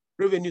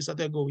 revenue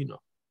started going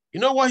up. You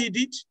know what he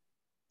did?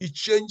 He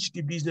changed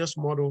the business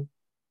model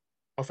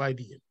of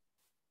IBM.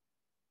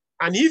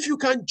 And if you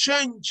can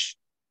change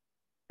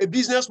a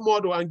business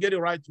model and get the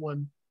right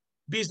one,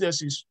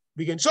 businesses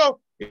begin. So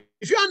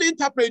if you're an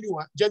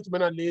entrepreneur,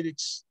 gentlemen and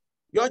ladies,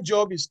 your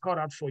job is cut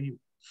out for you.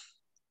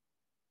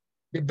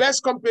 The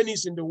best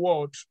companies in the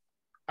world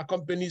are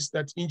companies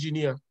that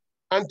engineer.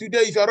 And today,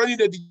 if you're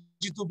running a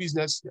digital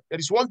business, there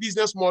is one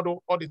business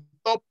model or the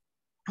top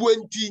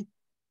 20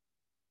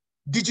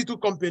 digital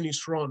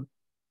companies run.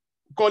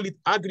 We call it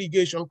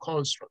aggregation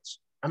constructs,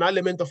 an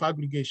element of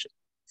aggregation.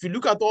 If you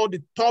look at all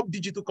the top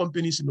digital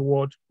companies in the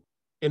world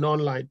and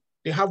online,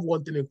 they have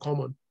one thing in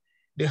common.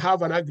 They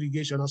have an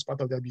aggregation as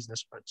part of their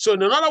business plan. So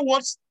in other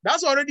words,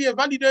 that's already a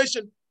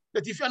validation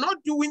that if you're not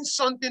doing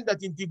something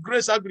that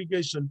integrates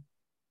aggregation,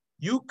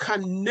 you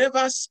can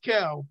never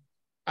scale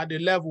at the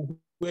level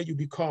where you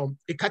become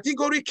a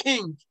category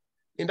king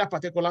in that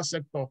particular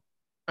sector.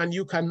 And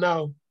you can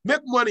now make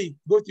money,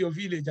 go to your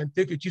village and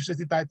take a chief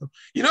secretary title.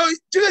 You know,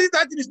 chief secretary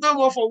title is not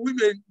more for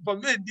women, for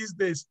men these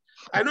days.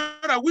 I know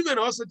that women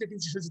are also taking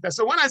chief secretary title.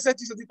 So when I say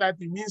chief secretary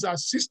title, it means our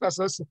sisters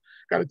also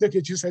can take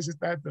a chief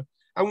secretary title.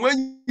 And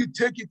when you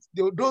take it,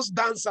 those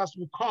dancers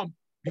will come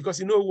because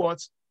you know what?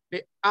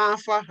 The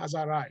alpha has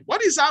arrived.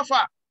 What is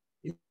alpha?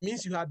 It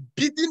means you have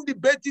beaten the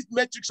basic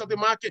metrics of the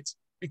market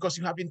because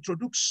you have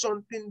introduced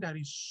something that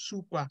is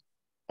super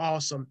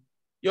awesome.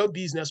 Your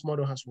business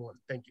model has won.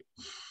 Thank you.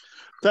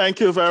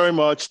 Thank you very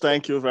much.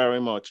 Thank you very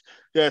much.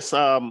 Yes,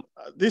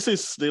 this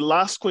is the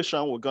last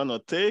question we're going to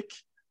take.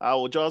 I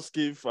will just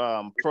give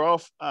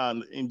Prof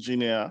and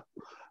Engineer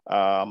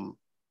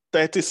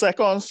 30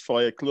 seconds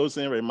for a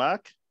closing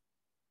remark,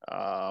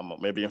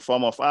 maybe in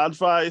form of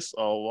advice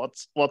or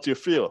what you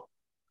feel.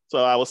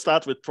 So I will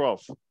start with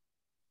Prof.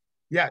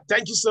 Yeah,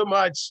 thank you so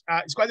much.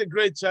 It's quite a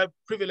great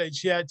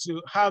privilege here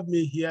to have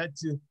me here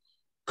to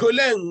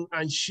co-learn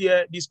and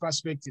share these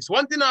perspectives.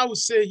 One thing I will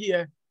say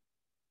here,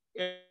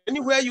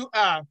 anywhere you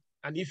are,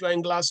 and if you're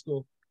in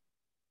Glasgow,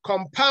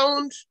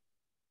 compound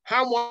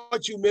how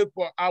much you make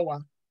per hour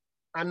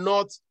and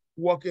not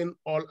working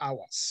all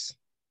hours.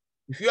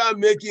 If you are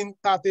making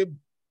 30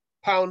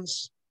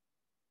 pounds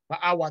per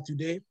hour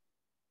today,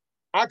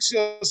 ask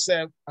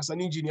yourself as an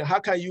engineer, how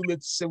can you make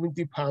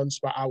 70 pounds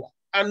per hour?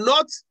 And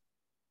not,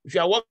 if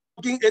you are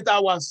working 8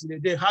 hours in a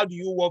day, how do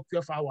you work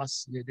 12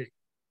 hours in a day?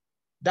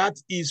 That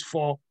is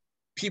for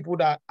people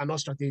that are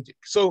not strategic.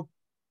 So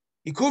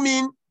it could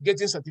mean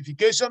getting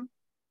certification.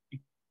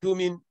 It could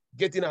mean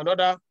getting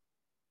another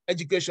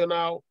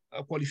educational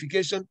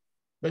qualification,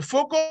 but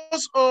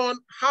focus on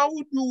how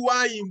do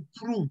I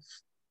improve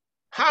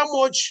how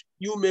much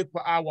you make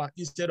per hour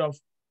instead of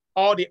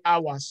all the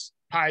hours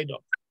piled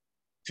up.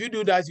 If you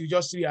do that, you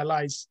just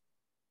realize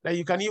that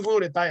you can even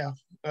retire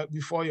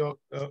before your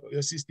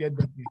 60th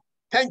birthday.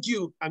 Thank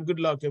you and good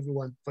luck,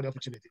 everyone, for the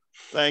opportunity.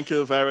 Thank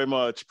you very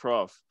much,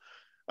 Prof.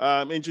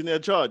 Engineer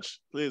George,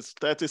 please,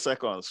 30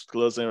 seconds,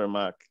 closing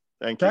remark.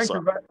 Thank you,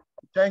 sir.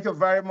 Thank you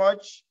very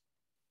much.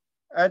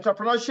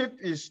 Entrepreneurship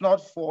is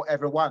not for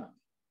everyone,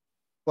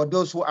 but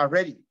those who are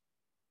ready.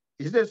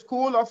 It's a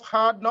school of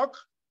hard knock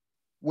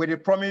with the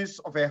promise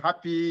of a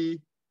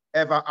happy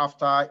ever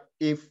after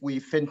if we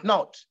faint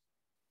not.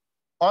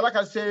 All I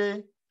can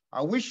say,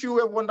 I wish you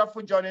a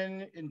wonderful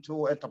journey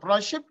into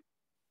entrepreneurship.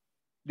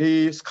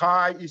 The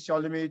sky is your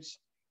limit.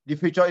 The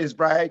future is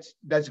bright.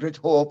 There's great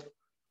hope.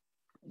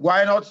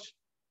 Why not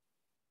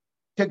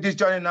take this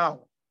journey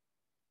now?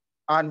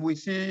 And we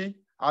see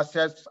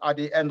ourselves at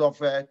the end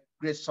of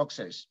great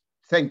success.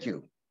 Thank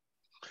you.